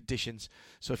cold conditions,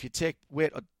 so if you take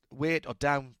weight or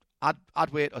down,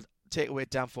 add weight or take away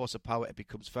downforce or power, it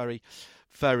becomes very,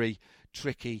 very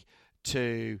tricky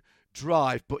to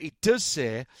drive. But he does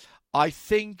say, I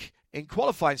think in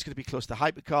qualifying it's going to be close to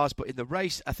hypercars, but in the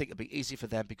race I think it'll be easy for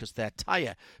them because their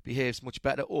tyre behaves much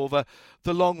better over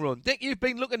the long run. Nick, you've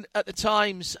been looking at the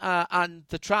times and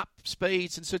the trap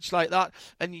speeds and such like that,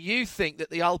 and you think that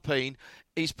the Alpine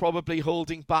is probably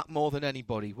holding back more than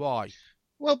anybody. Why?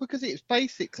 Well, because it's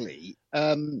basically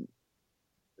the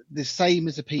same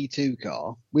as a P2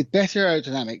 car with better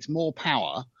aerodynamics, more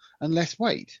power and less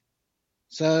weight.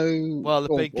 So, well,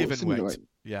 they're being given weight.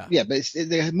 Yeah, but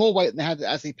they had more weight than they had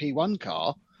as a P1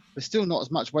 car, but still not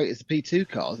as much weight as the P2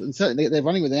 cars. And certainly they're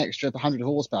running with an extra 100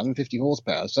 horsepower, 150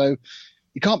 horsepower. So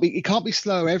it can't be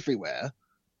slow everywhere.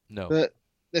 No. But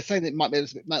they're saying that it might be able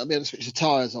to switch the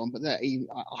tyres on, but I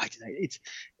don't know.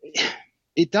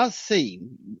 It does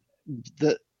seem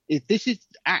that if this is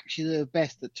actually the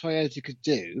best that Toyota could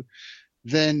do,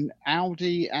 then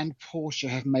Audi and Porsche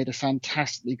have made a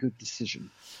fantastically good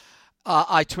decision.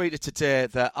 I tweeted today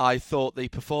that I thought the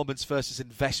performance versus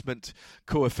investment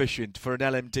coefficient for an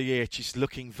LMDH is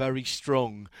looking very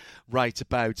strong right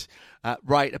about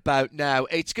now.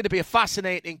 It's going to be a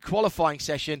fascinating qualifying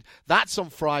session. That's on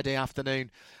Friday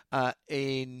afternoon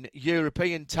in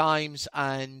European times,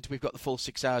 and we've got the full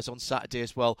 6 hours on Saturday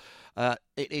as well.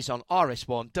 It is on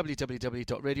RS1,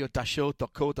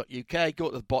 www.radio-show.co.uk.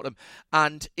 Go to the bottom,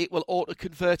 and it will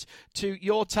auto-convert to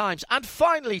your times. And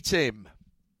finally, Tim...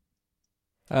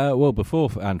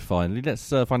 finally, let's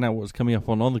find out what's coming up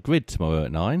on the grid tomorrow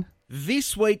at 9.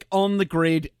 This week on the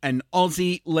grid, an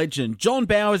Aussie legend. John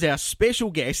Bowers, our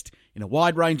special guest, in a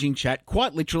wide-ranging chat,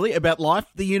 quite literally, about life,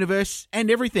 the universe,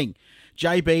 and everything.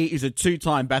 JB is a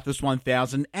 2-time Bathurst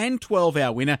 1000 and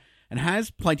 12-hour winner and has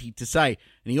plenty to say.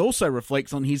 And he also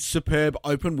reflects on his superb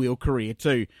open-wheel career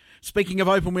too. Speaking of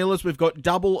open-wheelers, we've got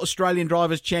double Australian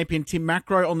Drivers champion Tim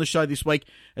Macro on the show this week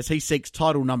as he seeks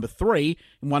title number 3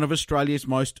 in one of Australia's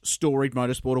most storied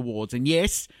motorsport awards. And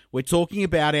yes, we're talking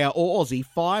about our all-Aussie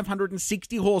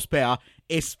 560 horsepower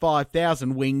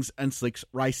S5000 wings and slicks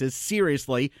racers.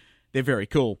 Seriously, they're very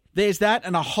cool. There's that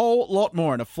and a whole lot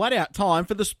more and a flat-out time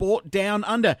for the sport down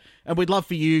under. And we'd love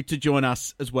for you to join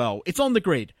us as well. It's On the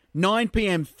Grid, 9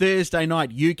 p.m. Thursday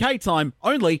night UK time,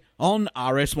 only on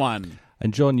RS1.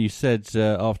 And John, you said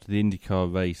after the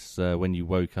IndyCar race, when you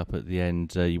woke up at the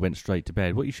end, you went straight to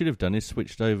bed. What you should have done is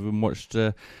switched over and watched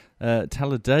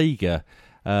Talladega.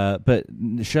 But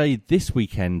Shay, this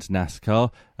weekend's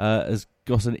NASCAR has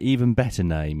got an even better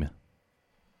name.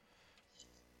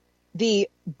 The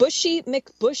Bushy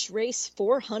McBush Race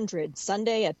 400,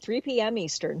 Sunday at 3 p.m.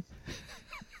 Eastern.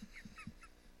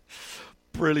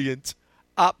 Brilliant.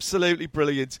 Absolutely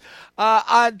brilliant.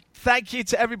 And thank you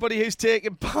to everybody who's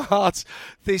taken part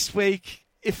this week.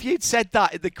 If you'd said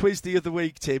that in the quiz the other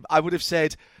week, Tim, I would have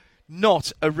said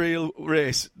not a real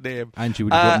race name. And you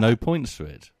would have got no points for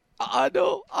it. I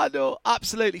know,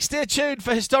 absolutely. Stay tuned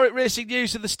for historic racing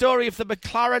news and the story of the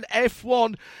McLaren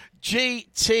F1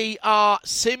 GTR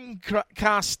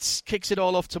Simcasts. Kicks it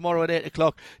all off tomorrow at 8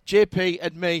 o'clock. JP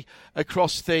and me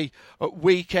across the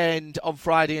weekend on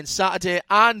Friday and Saturday.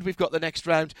 And we've got the next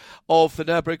round of the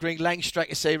Nürburgring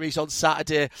Langstrecke Series on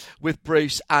Saturday with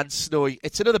Bruce and Snowy.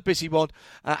 It's another busy one.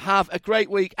 Have a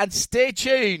great week and stay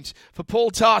tuned for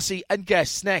Paul Tarsi and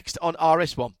guests next on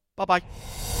RS1. Bye-bye.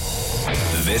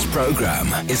 This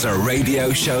program is a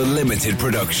Radio Show Limited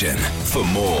production. For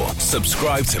more,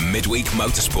 subscribe to Midweek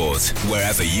Motorsport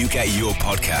wherever you get your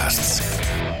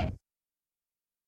podcasts.